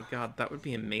to Oh heal. my god, that would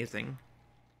be amazing.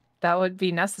 That would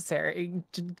be necessary,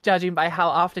 judging by how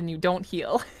often you don't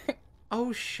heal.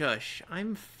 Oh, shush.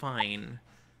 I'm fine.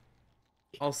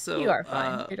 Also, You are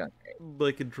fine. You're doing great.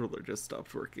 my controller just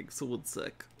stopped working, so 1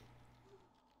 sec.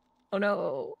 Oh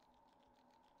no.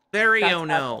 Very That's oh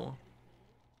no.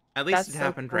 At least That's it so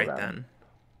happened cool, right though. then.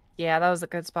 Yeah, that was a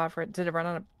good spot for it. Did it run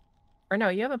on a... Or no,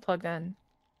 you haven't plugged in.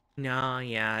 No,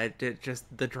 yeah, it did just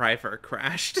the driver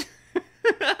crashed.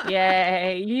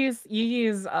 Yay! You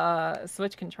use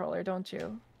Switch controller, don't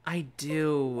you? I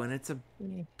do, and it's a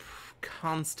Yeah.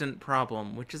 constant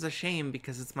problem, which is a shame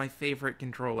because it's my favorite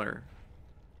controller.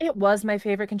 It was my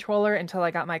favorite controller until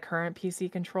I got my current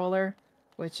PC controller,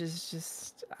 which is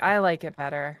just... I like it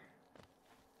better.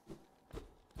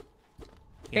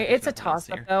 Yeah, It's a there's nothing else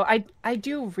toss-up, here. though. I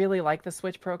do really like the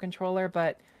Switch Pro controller,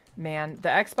 but man, the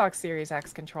Xbox Series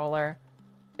X controller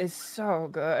is so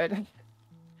good.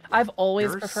 I've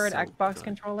always They're preferred so Xbox good.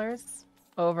 controllers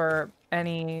over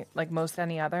most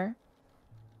any other.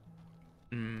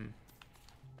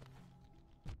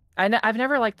 I've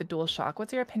never liked the DualShock.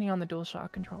 What's your opinion on the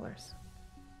DualShock controllers?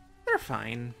 They're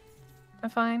fine. I'm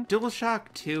fine.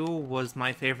 DualShock 2 was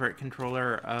my favorite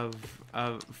controller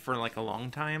for like a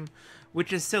long time,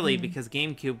 which is silly because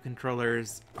GameCube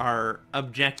controllers are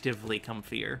objectively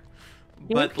comfier.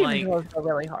 But GameCube like controllers are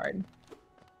really hard.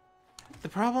 the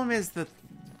problem is that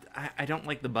I don't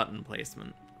like the button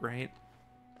placement, right?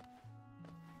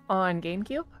 On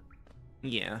GameCube?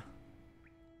 Yeah.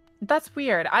 That's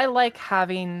weird. I like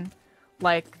having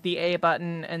like the A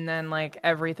button and then like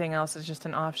everything else is just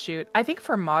an offshoot. I think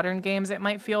for modern games it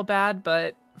might feel bad,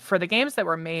 but for the games that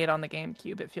were made on the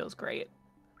GameCube, it feels great.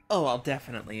 Oh, I'll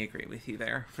definitely agree with you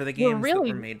there. For the You're games really-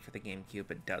 that were made for the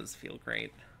GameCube, it does feel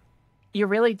great. You're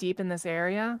really deep in this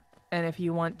area, and if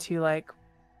you want to like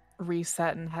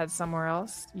reset and head somewhere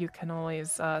else, you can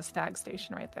always Stag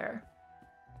Station right there.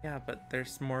 Yeah, but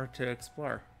there's more to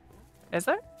explore. Is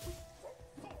there?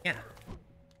 Yeah.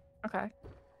 Okay.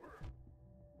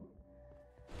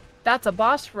 That's a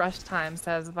boss rush time,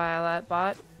 says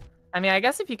ViletteBeleth. I mean, I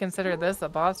guess if you consider this a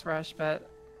boss rush, but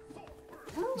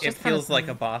it's It just kinda feels like a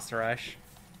silly. boss rush.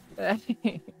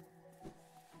 It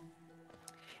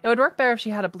would work better if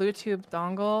she had a Bluetooth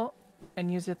dongle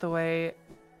and used it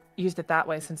that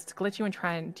way, since it's glitchy when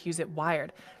trying to use it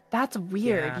wired. That's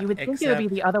weird. Yeah, You would think it would be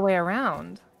except- the other way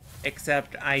around.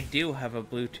 Except I do have a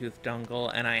Bluetooth dongle,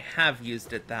 and I have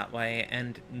used it that way,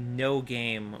 and no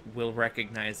game will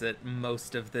recognize it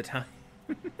most of the time.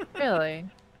 Really?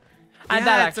 Yeah, that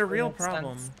it's a actually real makes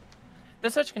problem. sense. The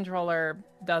Switch controller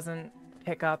doesn't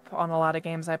pick up on a lot of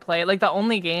games I play. Like, the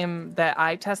only game that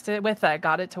I tested it with that I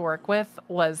got it to work with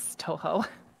was Toho,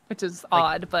 which is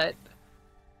odd, but...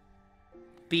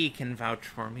 B can vouch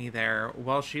for me there.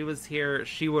 While she was here,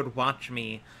 she would watch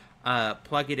me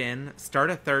plug it in,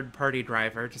 start a third-party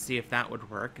driver to see if that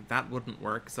would work. That wouldn't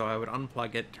work, so I would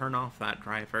unplug it, turn off that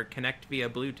driver, connect via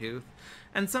Bluetooth,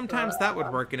 and sometimes that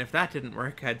would work, and if that didn't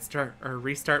work, I'd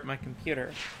restart my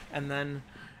computer, and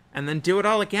then do it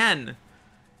all again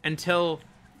until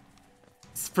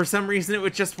for some reason it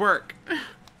would just work.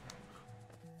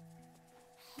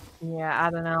 Yeah, I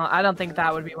don't know. I don't think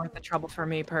that would be worth the trouble for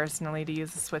me personally to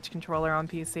use the Switch controller on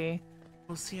PC.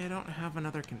 Well, see, I don't have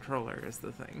another controller is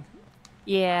the thing.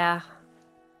 Yeah.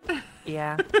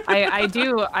 Yeah.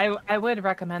 I would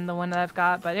recommend the one that I've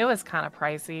got, but it was kind of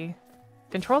pricey.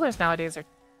 Controllers nowadays are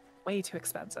way too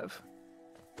expensive.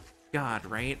 God,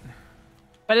 right?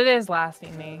 But it is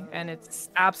lasting me, and it's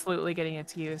absolutely getting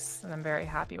its use, and I'm very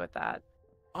happy with that.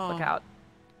 Look out.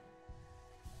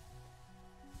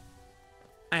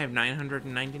 I have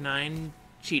 999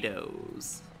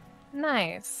 Cheetos.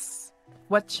 Nice.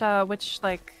 Which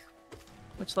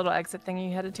little exit thing are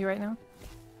you headed to right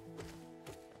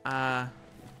now?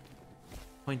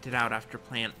 Pointed out after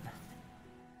plant.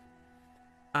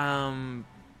 Bottom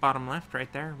left,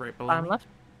 right there, right below Bottom me. left?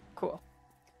 Cool.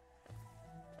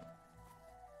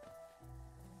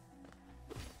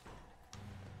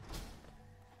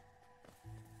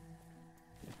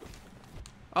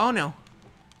 Oh no.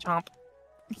 Chomp.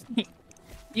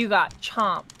 You got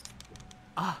chomped.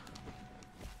 Ah.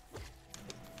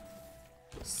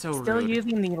 So Still rude.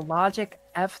 using the Logic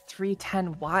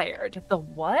F310 wired. The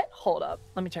what? Hold up.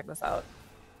 Let me check this out.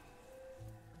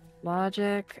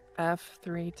 Logic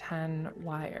F310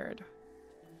 wired.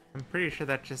 I'm pretty sure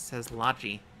that just says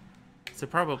Logi. So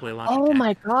probably Logitech. Oh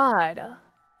my god.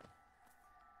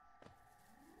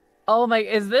 Oh my,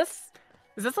 is this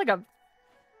like a,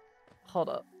 hold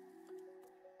up.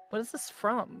 What is this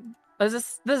from? Is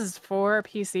this is for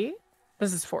PC?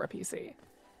 This is for PC.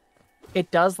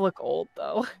 It does look old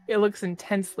though. It looks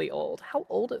intensely old. How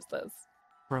old is this?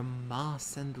 From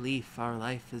moss and leaf our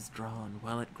life is drawn,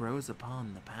 while it grows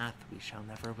upon the path we shall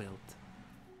never wilt.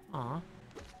 Aw.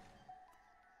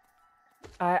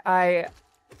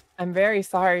 I'm very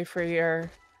sorry for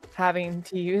your having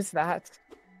to use that.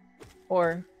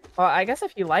 Or, well, I guess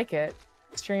if you like it.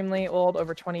 Extremely old,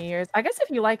 over 20 years. I guess if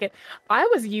you like it, I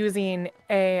was using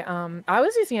a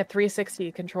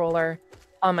 360 controller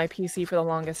on my PC for the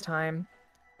longest time.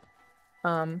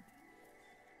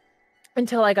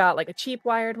 Until I got like a cheap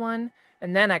wired one,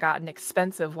 and then I got an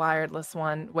expensive wireless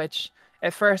one, which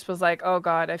at first was like, oh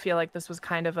god, I feel like this was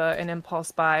kind of an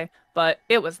impulse buy, but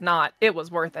it was not. It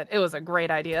was worth it. It was a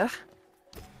great idea.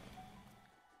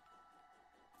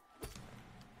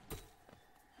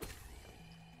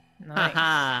 Nice.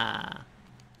 Haha.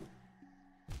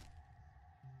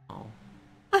 Oh.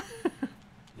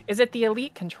 Is it the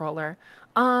Elite controller?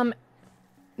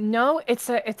 No, it's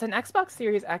an Xbox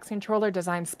Series X controller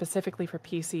designed specifically for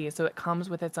PC, so it comes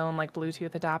with its own like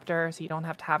Bluetooth adapter, so you don't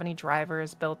have to have any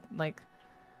drivers built, like,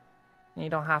 you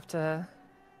don't have to.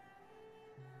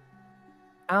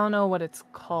 I don't know what it's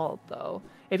called though.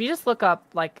 If you just look up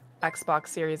like Xbox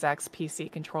Series X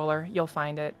PC controller, you'll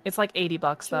find it. It's like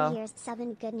 $80 though. 2 years,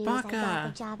 7 good news. Baka. I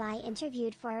got the job I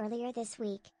interviewed for earlier this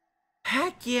week.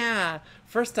 Heck yeah!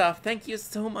 First off, thank you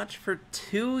so much for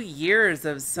 2 years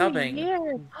of subbing.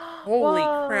 Holy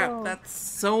crap, Whoa. that's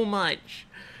so much.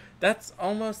 That's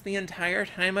almost the entire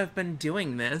time I've been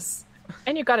doing this.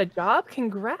 And you got a job?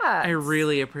 Congrats. I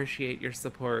really appreciate your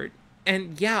support.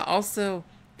 And yeah, also,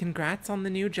 congrats on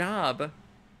the new job.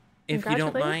 If you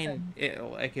don't mind,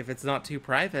 like if it's not too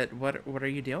private, what are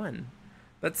you doing?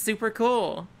 That's super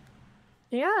cool.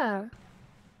 Yeah.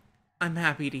 I'm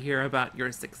happy to hear about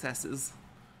your successes.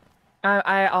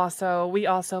 We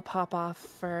also pop off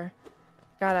for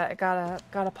gotta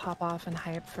pop off and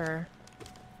hype for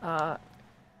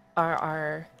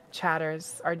our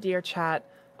chatters, our dear chat,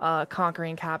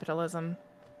 conquering capitalism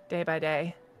day by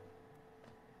day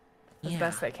as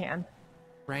best they can.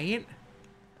 Right?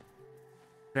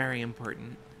 Very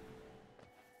important.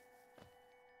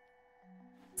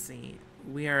 Let's see.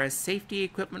 We are a safety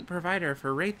equipment provider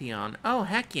for Raytheon. Oh,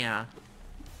 heck yeah.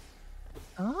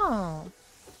 Oh.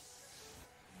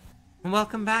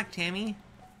 Welcome back, Tammy.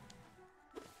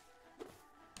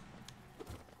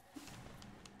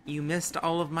 You missed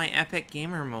all of my epic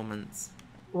gamer moments.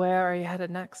 Where are you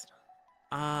headed next?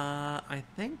 I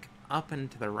think up and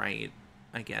to the right,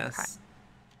 I guess. Okay.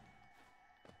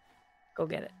 Go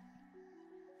get it.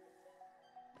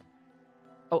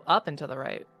 Oh, up and to the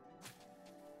right.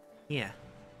 Yeah.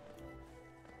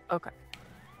 Okay.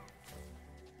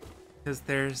 Because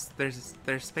there's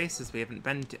spaces we haven't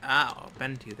been to. Oh,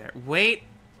 been to there. Wait!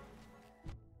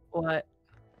 What?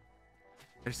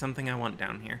 There's something I want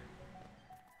down here.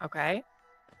 Okay.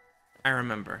 I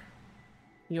remember.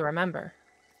 You remember.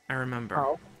 I remember.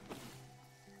 Oh.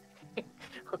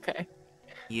 Okay.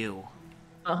 You.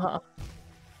 Uh-huh.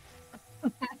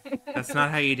 That's not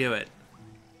how you do it.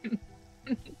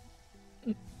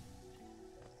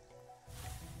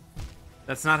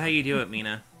 That's not how you do it,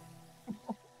 Mena.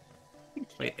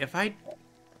 Wait, if I...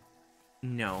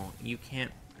 No, you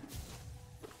can't...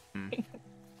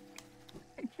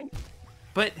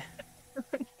 But...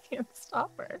 I can't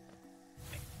stop her.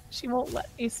 She won't let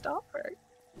me stop her.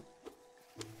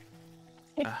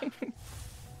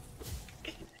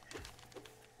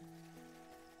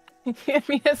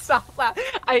 Mena, stop that.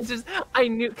 I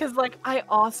knew, because, like, I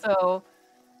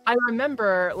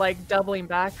remember, like, doubling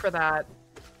back for that.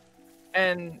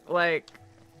 And, like,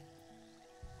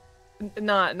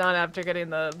 not after getting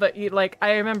but like,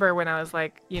 I remember when I was,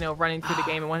 like, you know, running through the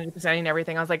game and 100%ing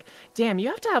everything, I was like, damn, you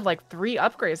have to have, like, 3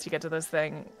 upgrades to get to this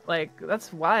thing. Like,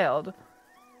 that's wild.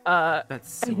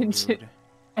 That's so rude.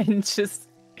 And just,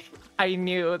 I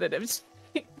knew that if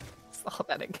she saw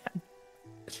that again.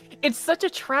 It's such a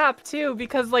trap, too,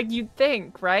 because, like, you'd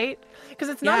think, right? Because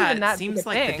it's not even that seems big a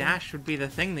like thing. the dash would be the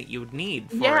thing that you would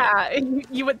need for it.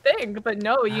 You would think, but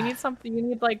no, you need something, you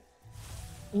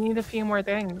need a few more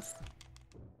things.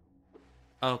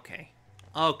 Okay.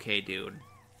 Okay, dude.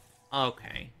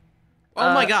 Okay.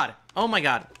 Oh my god! Oh my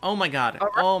god! Oh my god!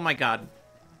 Oh my god!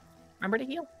 Remember to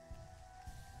heal.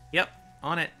 Yep,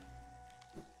 on it.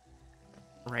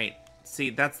 Right. See,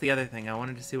 that's the other thing. I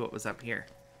wanted to see what was up here.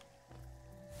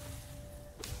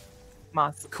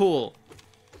 Moss. Cool.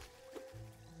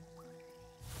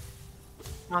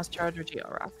 Moss Charge or Geo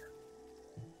Rock.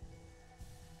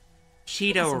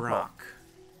 Cheeto Rock.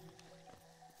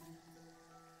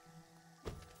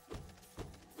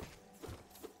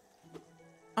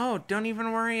 Oh, don't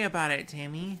even worry about it,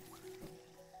 Tammy.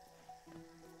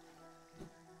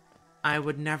 I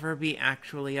would never be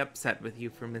actually upset with you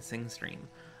for missing stream.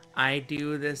 I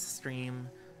do this stream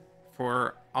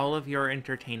for all of your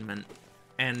entertainment.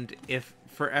 And if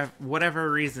for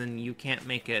whatever reason you can't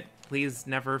make it, please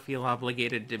never feel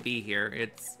obligated to be here.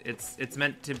 It's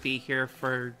meant to be here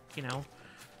for, you know,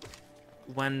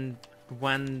 when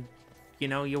you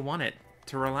know you want it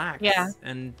to relax. Yeah.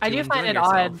 And I to do find enjoy it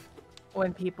yourself. odd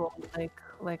when people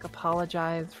like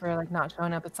apologize for like not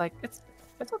showing up. It's like it's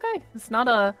okay. It's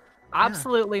not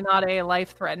absolutely not a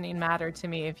life-threatening matter to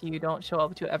me if you don't show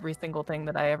up to every single thing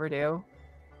that I ever do.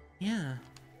 Yeah.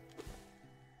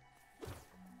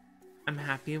 I'm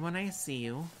happy when I see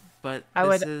you, but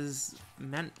this is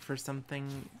meant for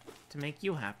something to make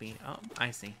you happy. Oh,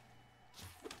 I see.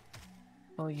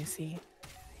 Oh, you see.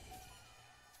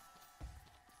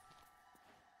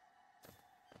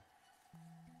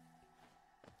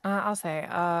 I'll say,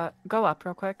 go up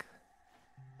real quick.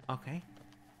 Okay.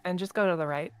 And just go to the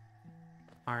right.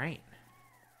 All right.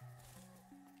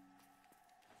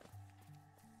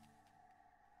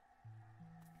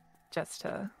 Just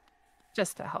to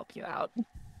help you out.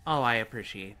 Oh, I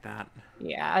appreciate that.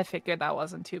 Yeah, I figured that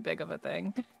wasn't too big of a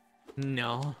thing.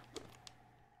 No.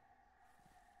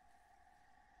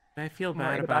 I feel I'm bad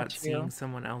worried about about seeing you.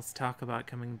 someone else talk about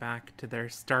coming back to their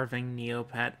starving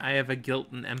Neopet. I have a guilt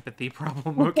and empathy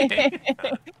problem, okay?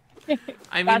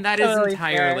 I mean, that is totally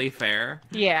entirely fair.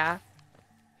 Yeah.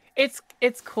 It's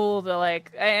cool to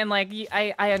like, and like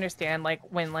I understand like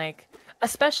when like,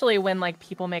 especially when like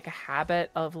people make a habit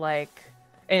of like,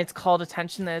 and it's called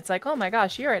attention, that it's like, oh my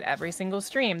gosh, you're at every single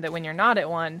stream, that when you're not at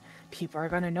one, people are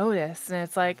going to notice. And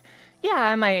it's like, yeah,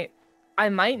 I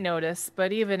might notice,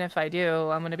 but even if I do,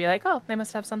 I'm going to be like, oh, they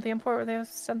must have something important. They have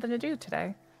something to do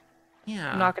today.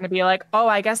 Yeah. I'm not going to be like, oh,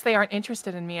 I guess they aren't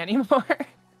interested in me anymore.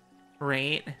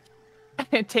 Right?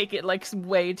 I take it like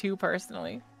way too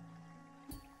personally.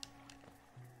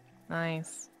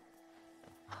 Nice.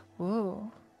 Ooh.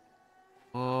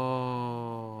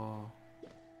 Oh.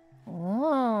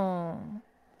 Oh.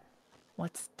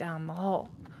 What's down the hole?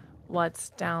 What's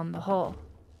down the hole?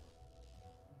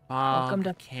 Welcome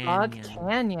to Fog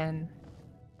Canyon.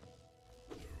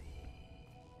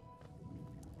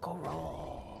 Go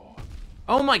roll.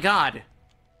 Oh my god!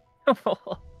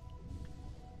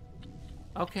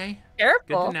 Okay. Careful.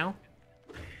 Good to know.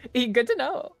 Good to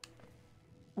know.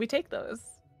 We take those.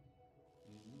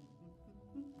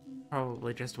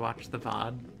 Probably just watch the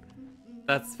VOD.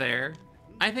 That's fair.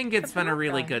 I think it's been a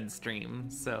really good stream,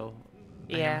 so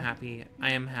Yeah.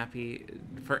 I am happy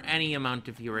for any amount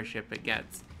of viewership it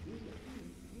gets.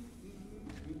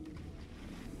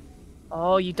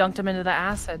 Oh, you dunked him into the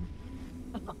acid.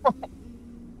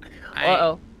 I-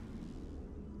 Uh-oh.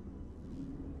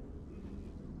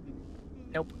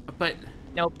 Nope. But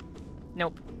Nope.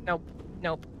 Nope. Nope.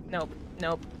 Nope. Nope. Nope.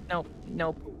 Nope.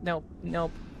 Nope. Nope.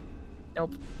 Nope.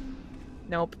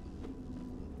 Nope.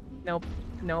 Nope. Nope.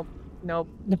 Nope. Nope.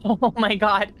 Oh my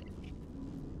god.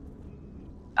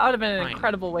 That would have been an Fine.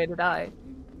 incredible way to die.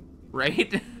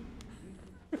 right?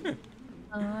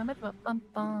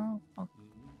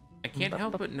 I can't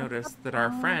help but notice that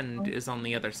our friend is on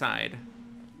the other side.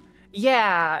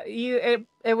 Yeah,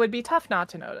 it would be tough not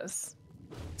to notice.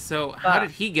 So how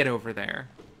did he get over there?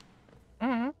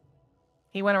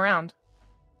 He went around.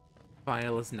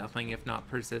 Vile is nothing if not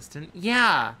persistent.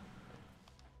 Yeah!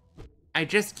 I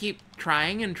just keep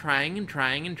trying and trying and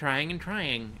trying and trying and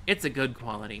trying. It's a good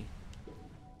quality.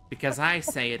 Because I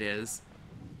say it is.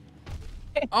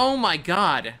 Oh my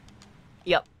god!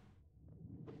 Yep.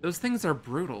 Those things are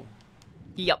brutal.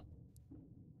 Yep.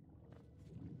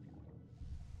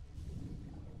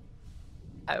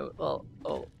 Oh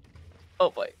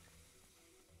boy.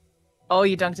 Oh,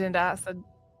 you dunked it into acid.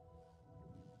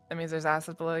 That means there's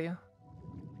acid below you.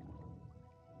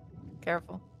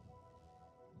 Careful.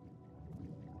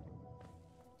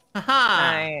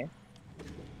 Haha! Nice.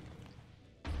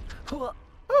 Cool.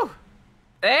 Whew.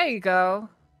 There you go.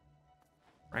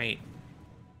 Right.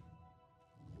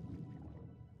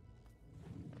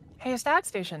 Hey, a stag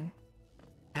station.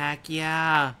 Heck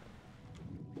yeah!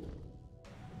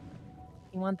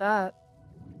 You want that?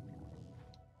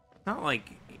 Not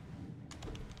like...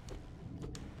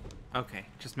 Okay,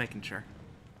 just making sure.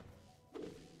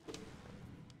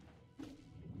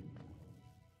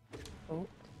 Oh.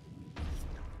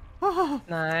 Oh,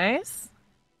 Nice.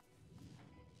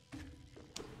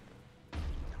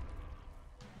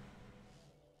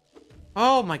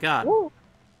 oh my god. Woo.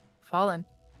 Fallen.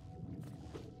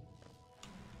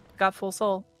 Got full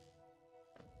soul.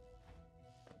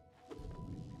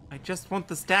 I just want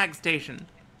the stag station.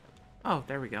 Oh,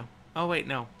 there we go. Oh, wait,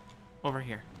 no. Over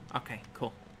here. Okay,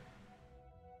 cool.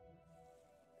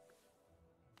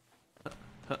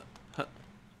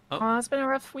 Oh, it's been a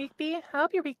rough week, B. I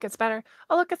hope your week gets better.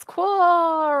 Oh, look, it's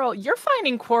Quirrell. You're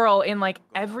finding Quirrell in, like,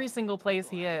 every single place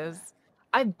he is.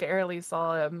 I barely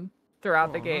saw him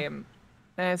throughout the Aw. game,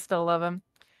 and I still love him.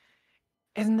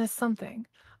 Isn't this something?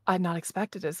 I'd not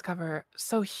expected to discover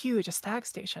so huge a stag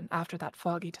station after that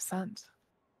foggy descent.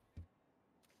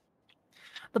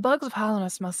 The bugs of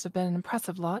Hallownest must have been an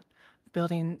impressive lot,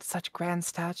 building such grand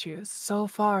statues so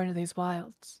far into these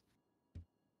wilds.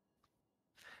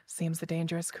 Seems the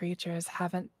dangerous creatures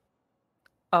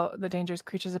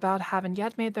about haven't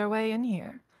yet made their way in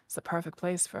here. It's the perfect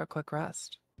place for a quick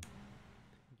rest.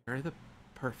 You're the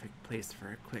perfect place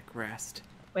for a quick rest.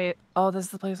 Wait, oh, this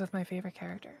is the place with my favorite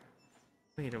character.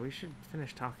 Wait, we should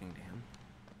finish talking to him.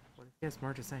 What if he has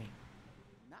more to say?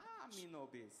 Nah,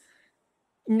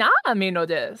 me no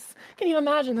this. Can you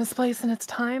imagine this place in its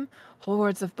time?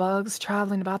 Hordes of bugs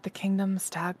traveling about the kingdom,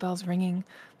 stag bells ringing,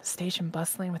 the station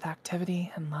bustling with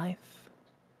activity and life.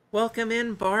 Welcome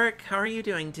in, Bork. How are you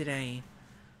doing today?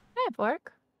 Hey,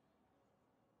 Bork.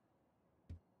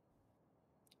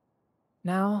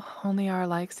 Now, only our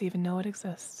likes even know it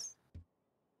exists.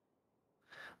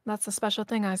 That's a special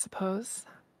thing, I suppose,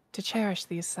 to cherish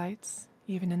these sights,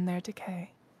 even in their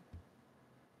decay.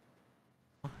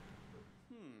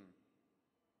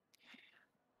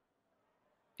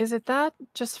 Is it that,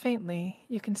 just faintly,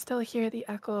 you can still hear the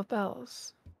echo of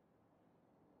bells?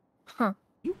 Huh.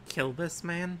 You kill this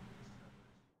man?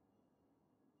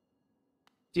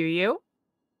 Do you?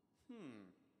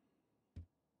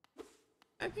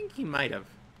 I think he might have.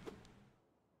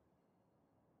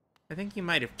 I think he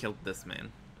might have killed this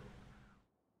man.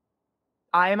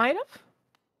 I might have?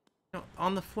 No,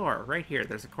 on the floor, right here.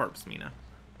 There's a corpse, Mena.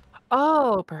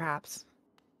 Oh, perhaps.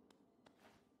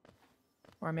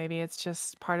 Or maybe it's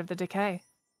just part of the decay.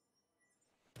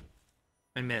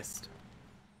 I missed.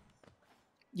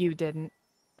 You didn't.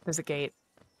 There's a gate.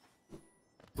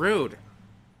 Rude.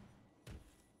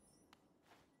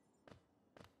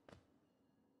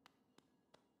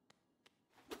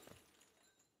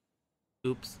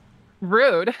 Oops.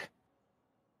 Rude.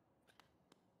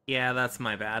 Yeah, that's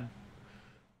my bad.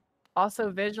 Also,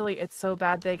 visually, it's so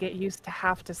bad they get used to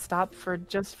have to stop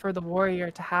just for the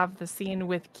warrior to have the scene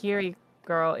with Kiri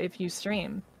girl if you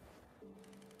stream.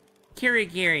 Kiri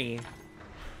Giri.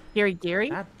 Kiri Giri?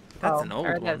 That's an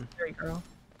or old that's one. Kiri girl.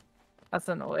 That's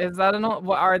an old. Is that an old?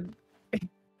 What are?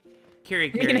 Kiri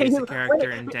Giri is a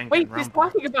character in Wait, Danganronpa. she's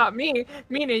talking about me.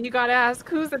 Mina, you gotta ask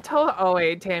who's the Toho. Oh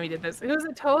wait, Tammy did this. Who's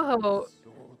the Toho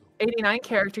 89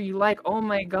 character you like? Oh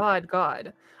my God.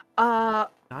 A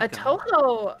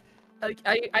Toho.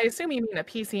 I assume you mean a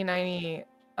PC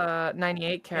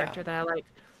 98 character that I like.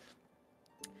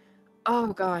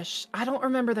 Oh gosh, I don't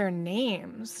remember their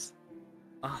names.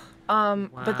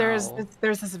 But there's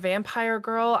this vampire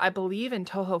girl, I believe in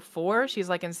Toho 4. She's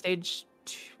like in stage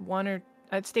 1 or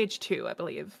at stage 2, I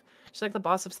believe. She's like the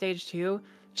boss of stage 2.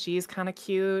 She's kind of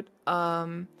cute.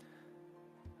 I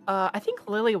think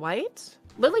Lily White.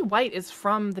 Lily White is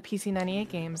from the PC 98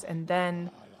 games, and then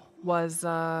was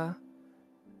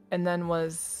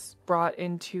brought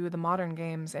into the modern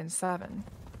games in 7.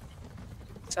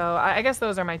 So I guess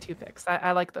those are my 2 picks.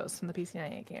 I like those from the PC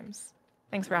 98 games.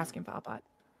 Thanks for asking, Palpot.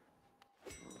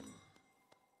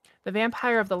 The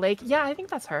Vampire of the Lake. Yeah, I think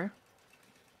that's her.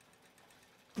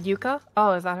 Yuka?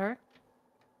 Oh, is that her?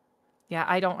 Yeah,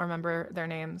 I don't remember their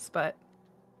names, but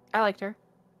I liked her.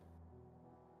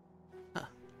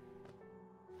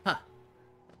 Huh.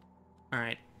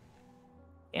 Alright.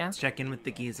 Yeah? Let's check in with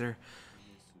the geezer.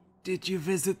 Did you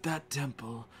visit that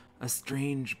temple? A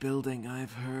strange building,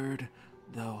 I've heard,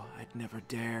 though I'd never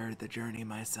dared the journey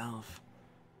myself.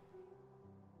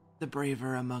 The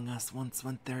braver among us once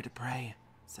went there to pray,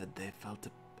 said they felt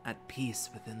at peace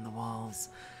within the walls.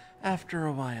 After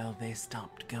a while, they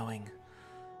stopped going.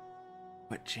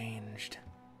 What changed?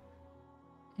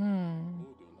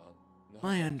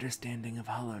 My understanding of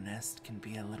Hollow Nest can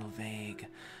be a little vague,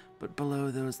 but below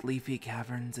those leafy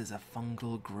caverns is a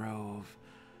fungal grove.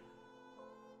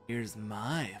 Here's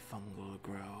my fungal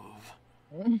grove.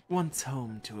 Once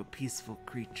home to a peaceful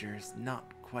creatures,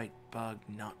 not quite bug,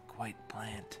 not quite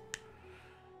plant.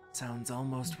 Sounds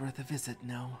almost worth a visit,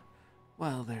 no?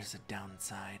 Well, there's a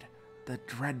downside. The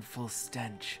dreadful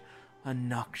stench. A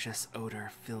noxious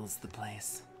odor fills the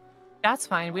place. That's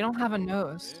fine. We don't have a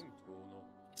nose.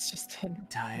 It's just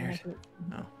Tired?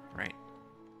 Oh, right.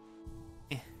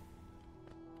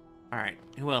 Alright,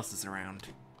 who else is around?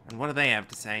 And what do they have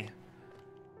to say?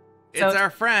 So- It's our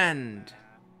friend!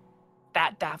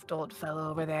 That daft old fellow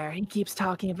over there. He keeps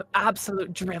talking of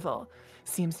absolute drivel.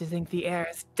 Seems to think the air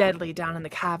is deadly down in the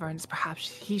caverns. Perhaps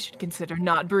he should consider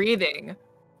not breathing.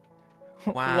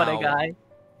 Wow. What a guy.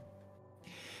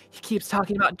 He keeps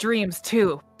talking about dreams,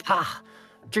 too. Pah!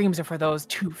 Dreams are for those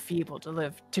too feeble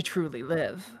to truly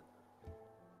live.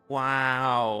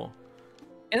 Wow.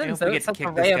 I Isn't hope so we get to such a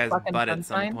kick ray this of guy's fucking butt at some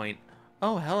sunshine? point.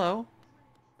 Oh, hello.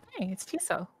 Hey, it's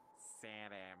Tiso.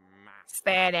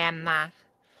 Serema.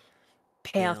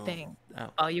 Pale Pale- thing. Oh,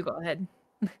 Oh, you go ahead.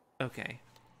 okay.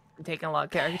 I'm taking a lot of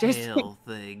characters. Pale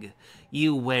thing.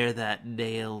 You wear that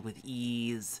nail with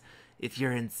ease. If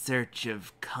you're in search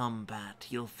of combat,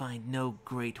 you'll find no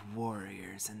great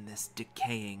warriors in this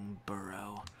decaying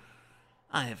burrow.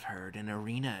 I have heard an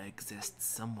arena exists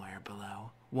somewhere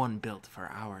below, one built for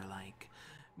our like.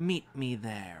 Meet me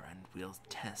there and we'll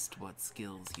test what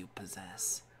skills you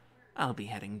possess. I'll be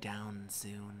heading down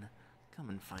soon. Come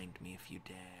and find me if you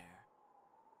dare.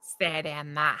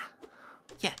 Serema.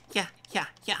 Yeah.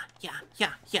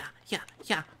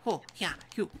 Ho, yeah,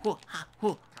 you, ho, ha,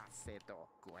 ho.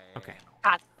 Okay.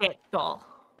 Caceto.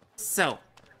 So,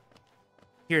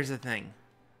 here's the thing.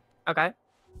 Okay.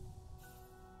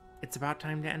 It's about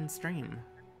time to end stream.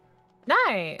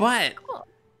 Nice. But, Cool.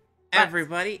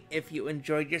 everybody, if you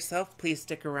enjoyed yourself, please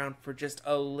stick around for just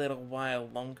a little while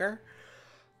longer.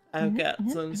 I've got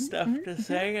some stuff to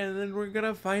say, and then we're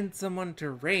gonna find someone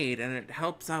to raid, and it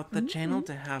helps out the channel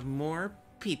to have more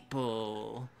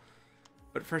people.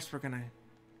 But first, we're gonna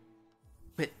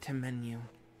quit to menu.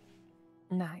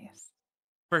 Nice.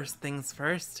 First things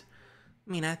first,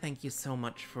 Mena, thank you so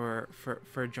much for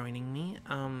joining me.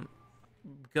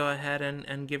 Go ahead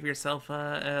and give yourself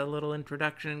a little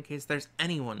introduction in case there's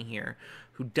anyone here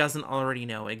who doesn't already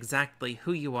know exactly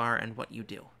who you are and what you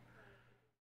do.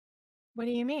 What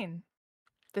do you mean?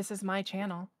 This is my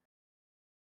channel.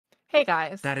 Hey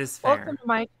guys. That is fair. Welcome to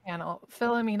my channel,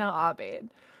 Philomena Aubade.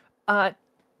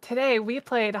 Today we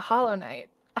played Hollow Knight.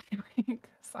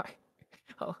 Sorry.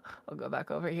 I'll go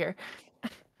back over here. Oh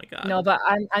my God. No, but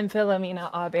I'm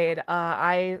Philomena Aubade.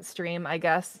 I stream, I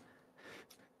guess.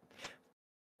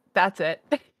 That's it.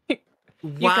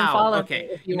 Wow. follow me Okay.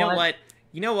 if You you know want. what?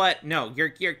 You know what? No,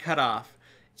 you're cut off.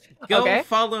 Go Okay.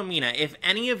 follow Mena. If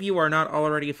any of you are not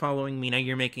already following Mena,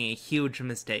 you're making a huge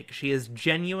mistake. She is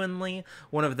genuinely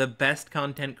one of the best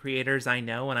content creators I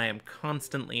know, and I am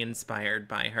constantly inspired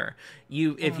by her.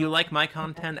 If you like my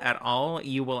content at all,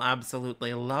 you will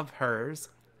absolutely love hers.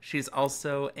 She's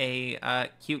also a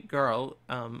cute girl,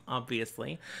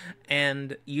 obviously,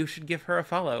 and you should give her a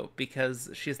follow because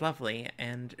she's lovely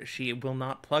and she will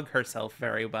not plug herself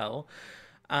very well.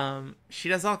 She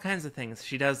does all kinds of things.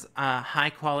 She does high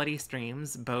quality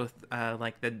streams, both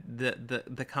like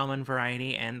the common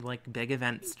variety and like big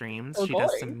event streams. Oh, She does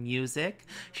boy. some music.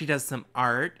 She does some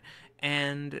art,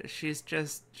 and she's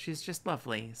just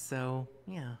lovely. So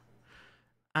yeah.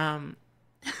 And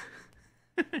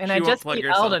She I won't just plug beat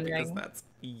yourself Elden because Ring. that's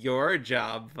your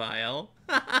job, Vile.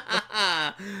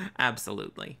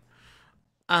 Absolutely.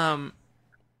 Yeah,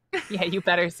 you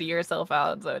better see yourself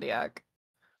out, Zodiac.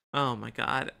 Oh my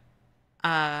god.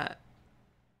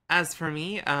 As for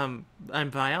me, I'm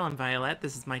Vile, I'm Violet,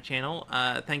 this is my channel.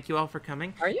 Thank you all for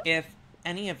coming. Are you? If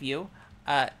any of you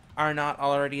are not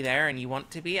already there and you want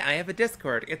to be, I have a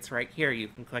Discord. It's right here. You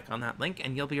can click on that link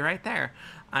and you'll be right there.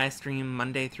 I stream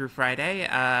Monday through Friday,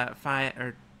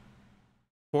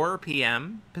 4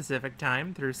 p.m. Pacific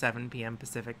time through 7 p.m.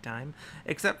 Pacific time,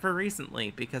 except for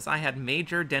recently because I had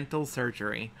major dental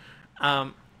surgery.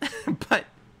 But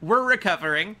we're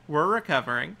recovering.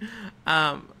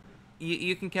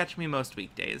 You can catch me most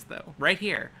weekdays, though, right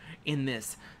here in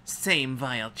this same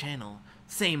Vile channel,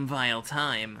 same Vile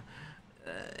time,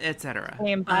 etc.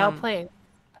 Same Vile place.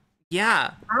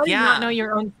 Yeah. How do you yeah. not know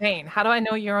your own saying? How do I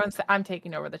know your own? I'm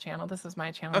taking over the channel. This is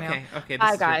my channel now. Okay. This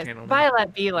Hi is guys, your channel now.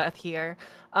 ViletteBeleth here.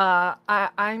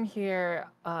 I'm here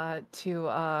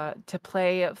to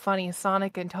play funny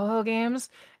Sonic and Toho games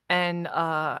and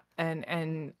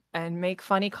make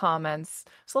funny comments.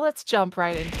 So let's jump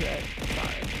right into it.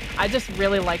 Sorry, I just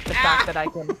really like the fact that I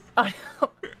can.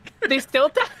 They still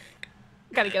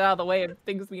gotta get out of the way of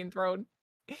things being thrown.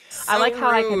 I like how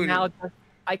I can now.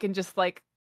 I can just like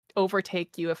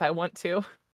overtake you if I want to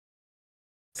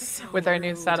with our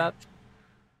new setup.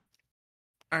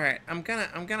 All right, I'm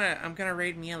gonna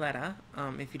raid Mialetta.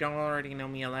 If you don't already know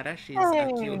Mialetta,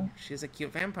 she's a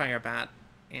cute vampire bat,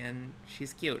 and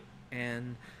she's cute,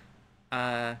 and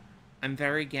I'm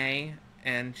very gay,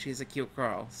 and she's a cute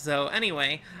girl. So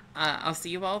anyway, I'll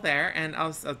see you all there, and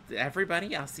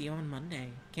everybody, I'll see you on Monday.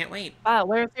 Can't wait.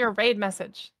 Where's your raid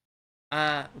message?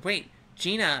 Wait,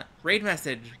 Gina, raid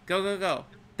message. Go.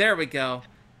 There we go.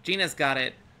 Gina's got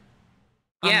it.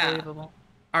 Yeah. Unbelievable.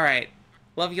 All right.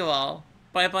 Love you all.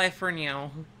 Bye for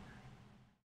now.